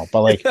I don't know,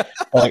 but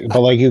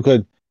like you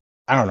could,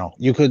 I don't know,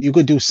 you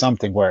could do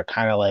something where it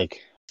kind of like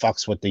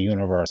fucks with the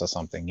universe or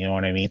something. You know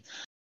what I mean?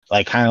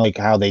 Like kind of like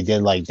how they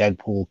did like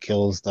Deadpool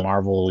kills the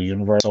Marvel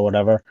universe or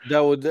whatever. that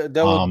would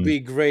Um, be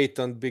great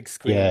on big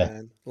screen, yeah,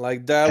 man.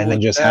 Like that and then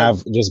would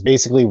that. just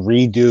basically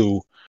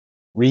reboot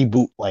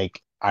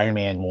like Iron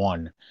Man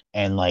 1,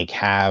 and like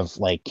have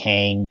like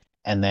Kang,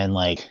 and then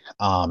like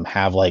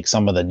have like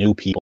some of the new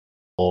people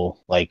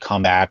like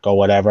come back or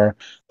whatever.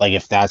 Like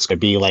if that's gonna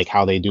be like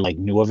how they do like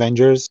new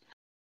Avengers,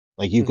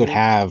 like you could Mhm.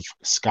 have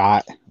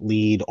Scott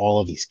lead all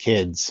of these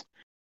kids,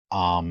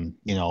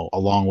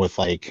 along with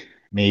like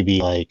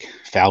maybe like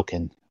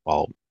Falcon.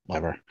 Well,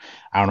 whatever.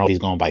 I don't know if he's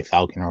going by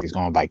Falcon or if he's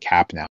going by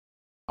Cap now,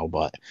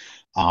 but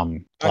to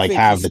I like think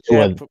have he's the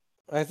two of capped.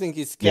 I think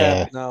he's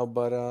yeah, capped now,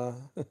 but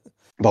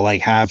but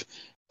like have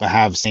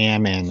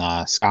Sam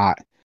and Scott,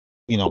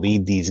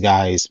 lead these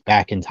guys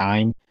back in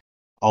time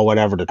or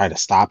whatever to try to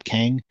stop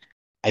Kang.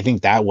 I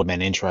think that would have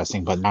been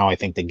interesting, but now I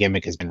think the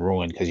gimmick has been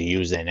ruined because you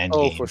used it in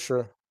oh, for Endgame,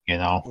 sure. you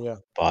know. Yeah.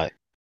 But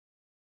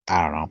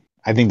I don't know.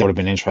 I think that would have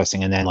been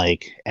interesting, and then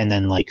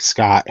like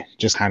Scott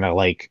just kind of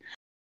like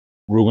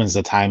ruins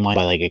the timeline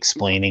by like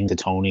explaining to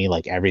Tony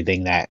like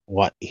everything that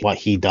what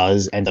he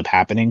does ends up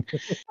happening,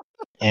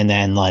 and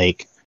then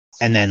like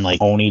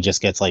Tony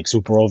just gets like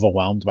super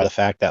overwhelmed by the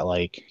fact that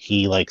like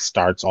he like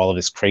starts all of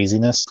his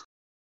craziness,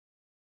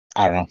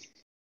 I don't know.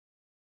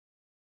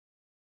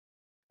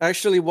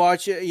 Actually,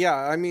 watch it. Yeah,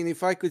 I mean,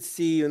 if I could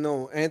see,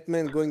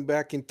 Ant-Man going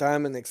back in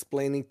time and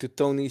explaining to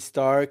Tony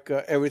Stark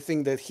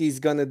everything that he's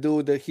gonna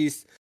do, that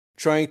he's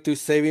trying to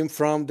save him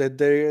from, that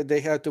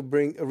they had to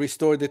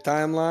restore the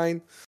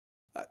timeline.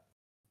 I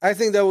I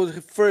think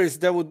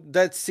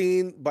that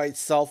scene by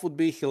itself would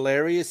be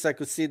hilarious. I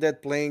could see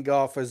that playing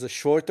off as a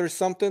short or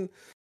something.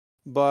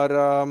 But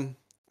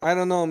I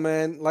don't know,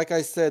 man. Like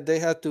I said, they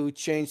had to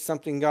change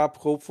something up.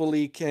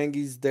 Hopefully, Kang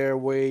is their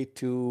way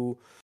to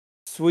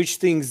switch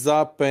things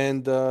up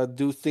and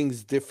do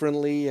things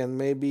differently, and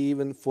maybe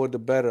even for the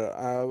better.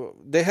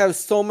 They have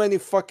so many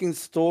fucking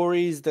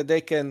stories that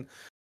they can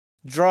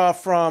draw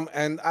from,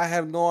 and I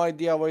have no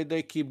idea why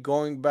they keep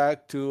going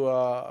back to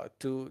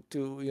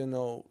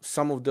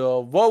some of the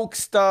woke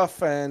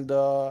stuff and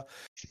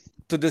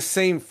to the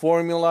same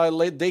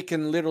formula. They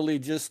can literally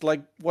just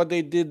like what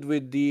they did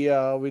with the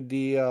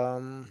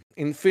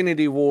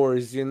Infinity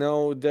Wars.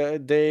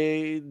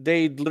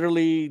 They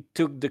literally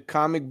took the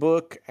comic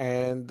book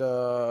and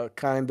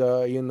kind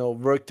of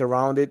worked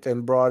around it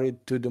and brought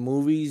it to the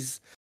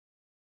movies.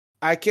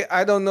 I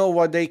don't know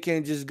why they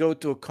can't just go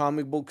to a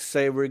comic book,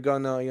 say we're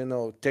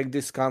gonna take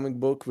this comic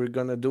book, we're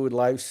gonna do it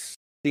live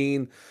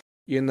scene,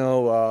 you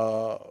know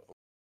uh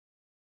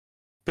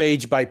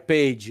page by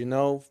page,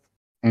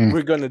 Mm.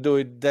 we're gonna do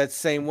it that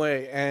same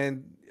way.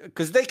 And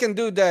because they can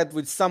do that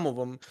with some of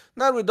them,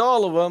 not with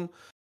all of them,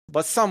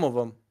 but some of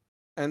them.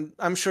 And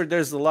I'm sure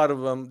there's a lot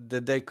of them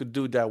that they could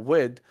do that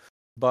with.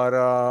 But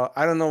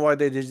I don't know why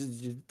they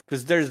did,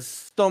 because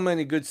there's so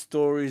many good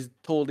stories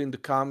told in the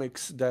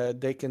comics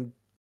that they can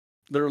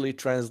literally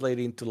translate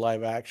into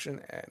live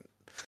action. And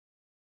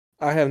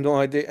I have no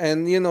idea.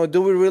 And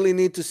do we really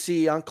need to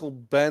see Uncle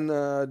Ben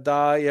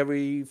die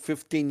every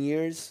 15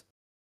 years?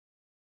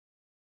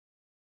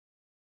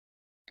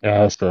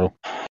 Yeah, that's true.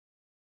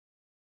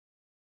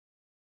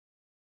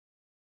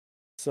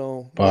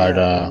 So But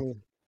yeah, I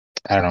mean,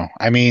 I don't know.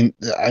 I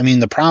mean,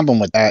 the problem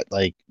with that,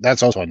 like,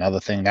 that's also another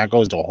thing that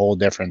goes to a whole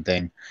different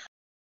thing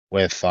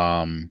with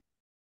that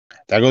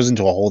goes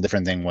into a whole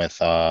different thing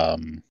with uh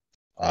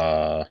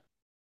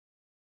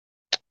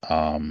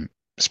um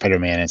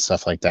Spider-Man and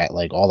stuff like that.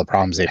 Like all the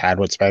problems they've had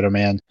with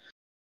Spider-Man,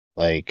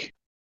 like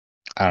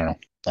I don't know,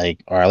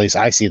 like, or at least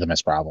I see them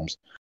as problems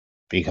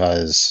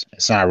because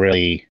it's not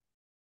really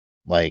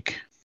like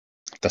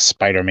the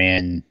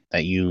Spider-Man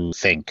that you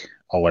think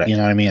or what, you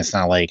know what I mean? It's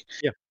not like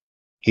yeah.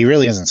 he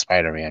really isn't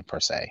Spider-Man per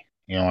se.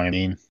 You know what I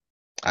mean?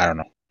 I don't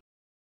know.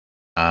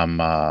 I'm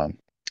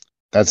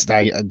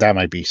that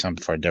might be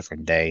something for a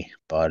different day,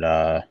 but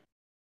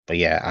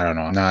yeah, I don't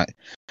know. I'm not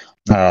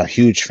a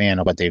huge fan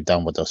of what they've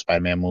done with those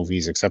Spider-Man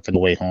movies, except for the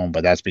Way Home,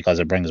 but that's because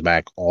it brings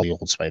back all the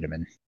old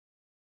Spider-Man.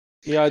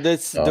 Yeah,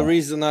 that's the So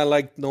reason I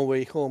like No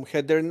Way Home.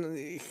 Had there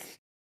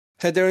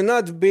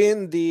not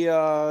been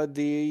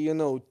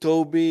the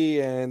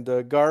Toby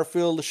and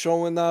Garfield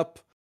showing up,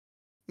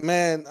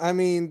 man, I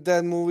mean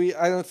that movie,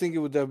 I don't think it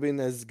would have been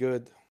as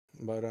good.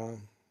 But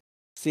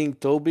seeing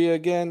Toby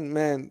again,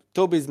 man,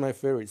 Toby's my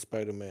favorite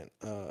Spider-Man,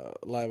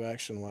 live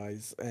action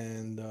wise,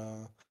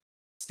 and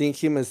seeing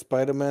him as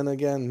Spider-Man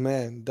again,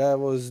 man, that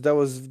was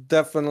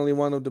definitely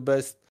one of the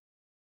best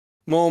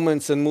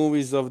moments and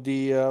movies of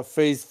the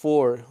Phase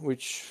 4,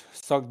 which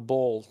sucked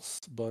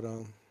balls. But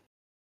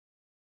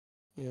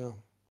yeah,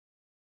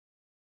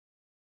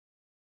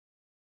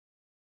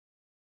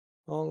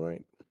 all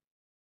right.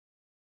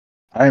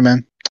 all right,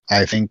 man.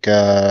 I think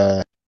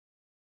uh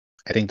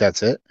I think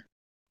that's it.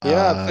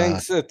 Yeah,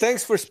 Uh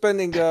thanks for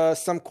spending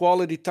some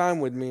quality time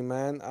with me,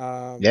 man.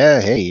 yeah,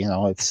 hey,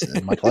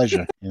 it's my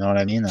pleasure. You know what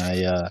I mean?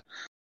 I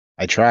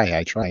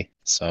try.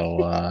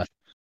 So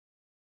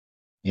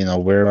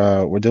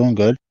we're doing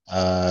good.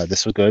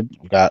 This was good.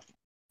 We got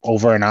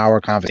over an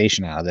hour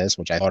conversation out of this,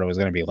 which I thought it was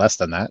going to be less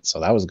than that, so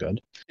that was good.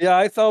 Yeah,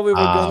 I thought we were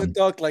gonna Um,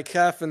 talk like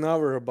half an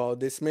hour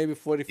about this, maybe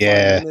 45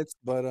 yeah, minutes,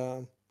 but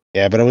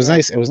yeah, but it was yeah,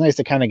 nice. It was nice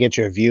to kind of get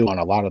your view on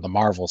a lot of the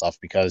Marvel stuff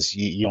because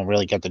you don't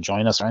really get to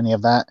join us or any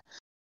of that.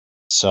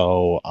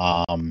 So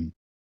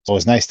it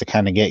was nice to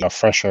kind of get a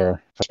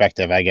fresher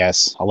perspective, I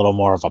guess, a little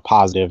more of a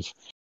positive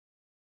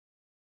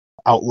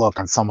outlook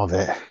on some of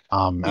it,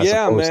 as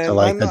yeah, opposed to man.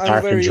 like the I'm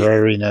darker very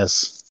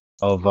dreariness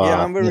of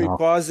Yeah, I'm very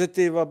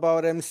positive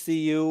about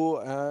MCU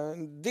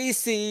and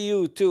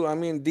DCU too. I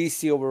mean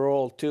DC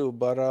overall too,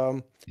 but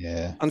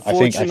yeah. I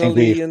think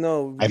unfortunately, I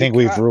you think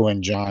we've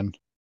ruined John.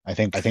 I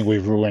think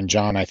we've ruined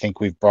John. I think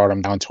we've brought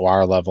him down to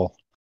our level.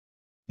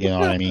 You know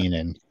what I mean?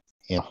 And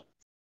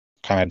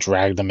kind of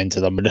dragged them into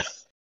the mud.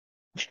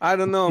 I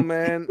don't know,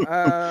 man.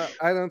 I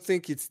don't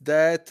think it's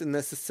that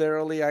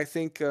necessarily. I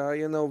think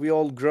we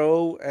all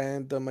grow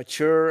and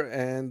mature,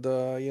 and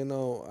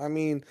I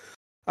mean,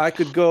 I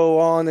could go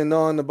on and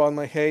on about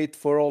my hate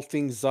for all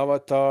things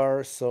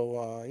Avatar. So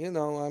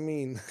I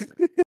mean,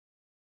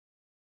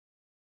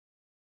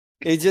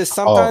 it just Oh,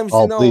 sometimes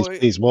oh, please,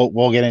 please,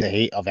 we'll get into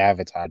hate of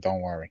Avatar.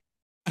 Don't worry.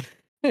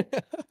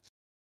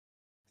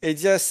 It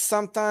just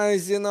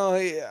sometimes,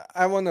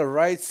 I want to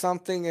write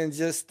something, and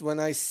just when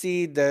I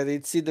see that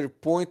it's either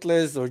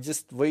pointless or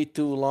just way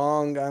too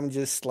long, I'm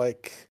just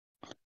like,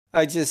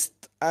 I just,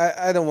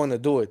 I don't want to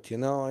do it.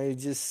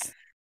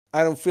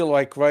 I don't feel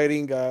like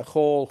writing a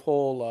whole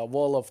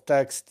wall of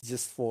text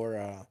just for,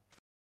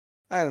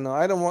 I don't know.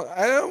 I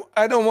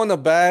don't want to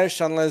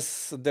bash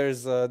unless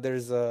there's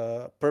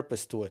a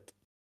purpose to it.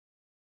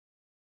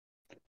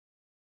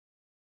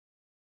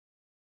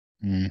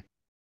 Mm.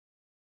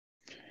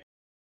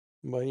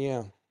 But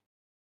yeah,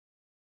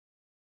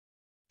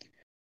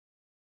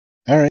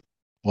 All right.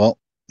 Well,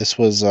 this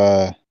was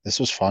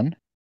fun.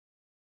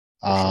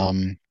 for sure.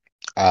 Um,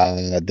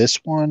 this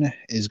one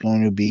is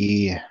going to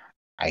be,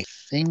 I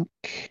think,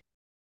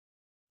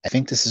 I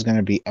think this is going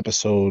to be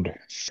episode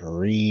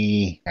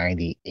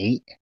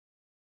 398,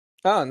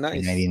 Ah, nice.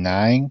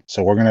 399.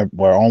 So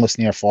we're almost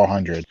near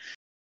 400.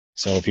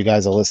 So if you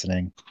guys are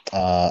listening,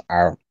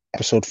 our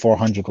episode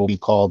 400 will be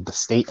called "The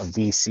State of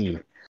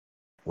DC,"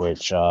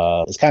 which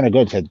is kind of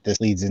good because this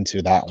leads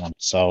into that one.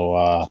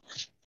 So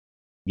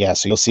yeah,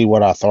 so you'll see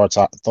what our thoughts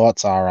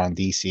are on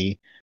DC.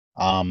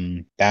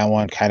 That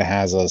one kind of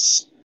has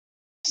us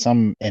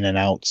some in and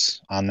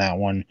outs on that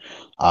one,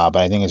 but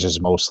I think it's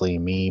just mostly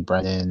me,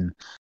 Brendan,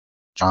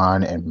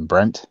 John, and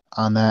Brent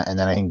on that, and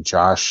then I think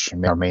Josh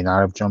may or may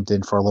not have jumped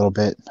in for a little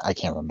bit. I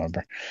can't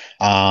remember.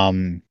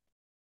 Um,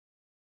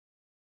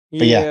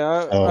 but yeah,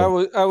 Yeah,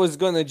 so I was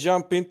gonna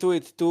jump into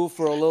it too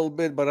for a little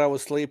bit, but I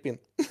was sleeping.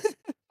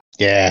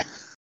 yeah,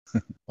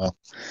 well,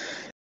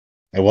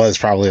 it was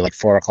probably like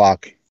 4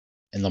 o'clock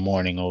in the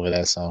morning over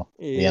there, so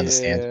we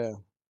understand. Yeah,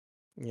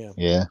 yeah.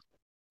 Yeah.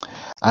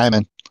 All right,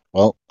 man.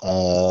 Well, Have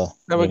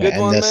I'm a gonna good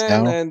end one, this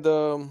man, now.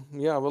 and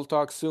yeah, we'll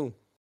talk soon.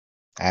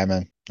 All right,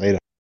 man. Later.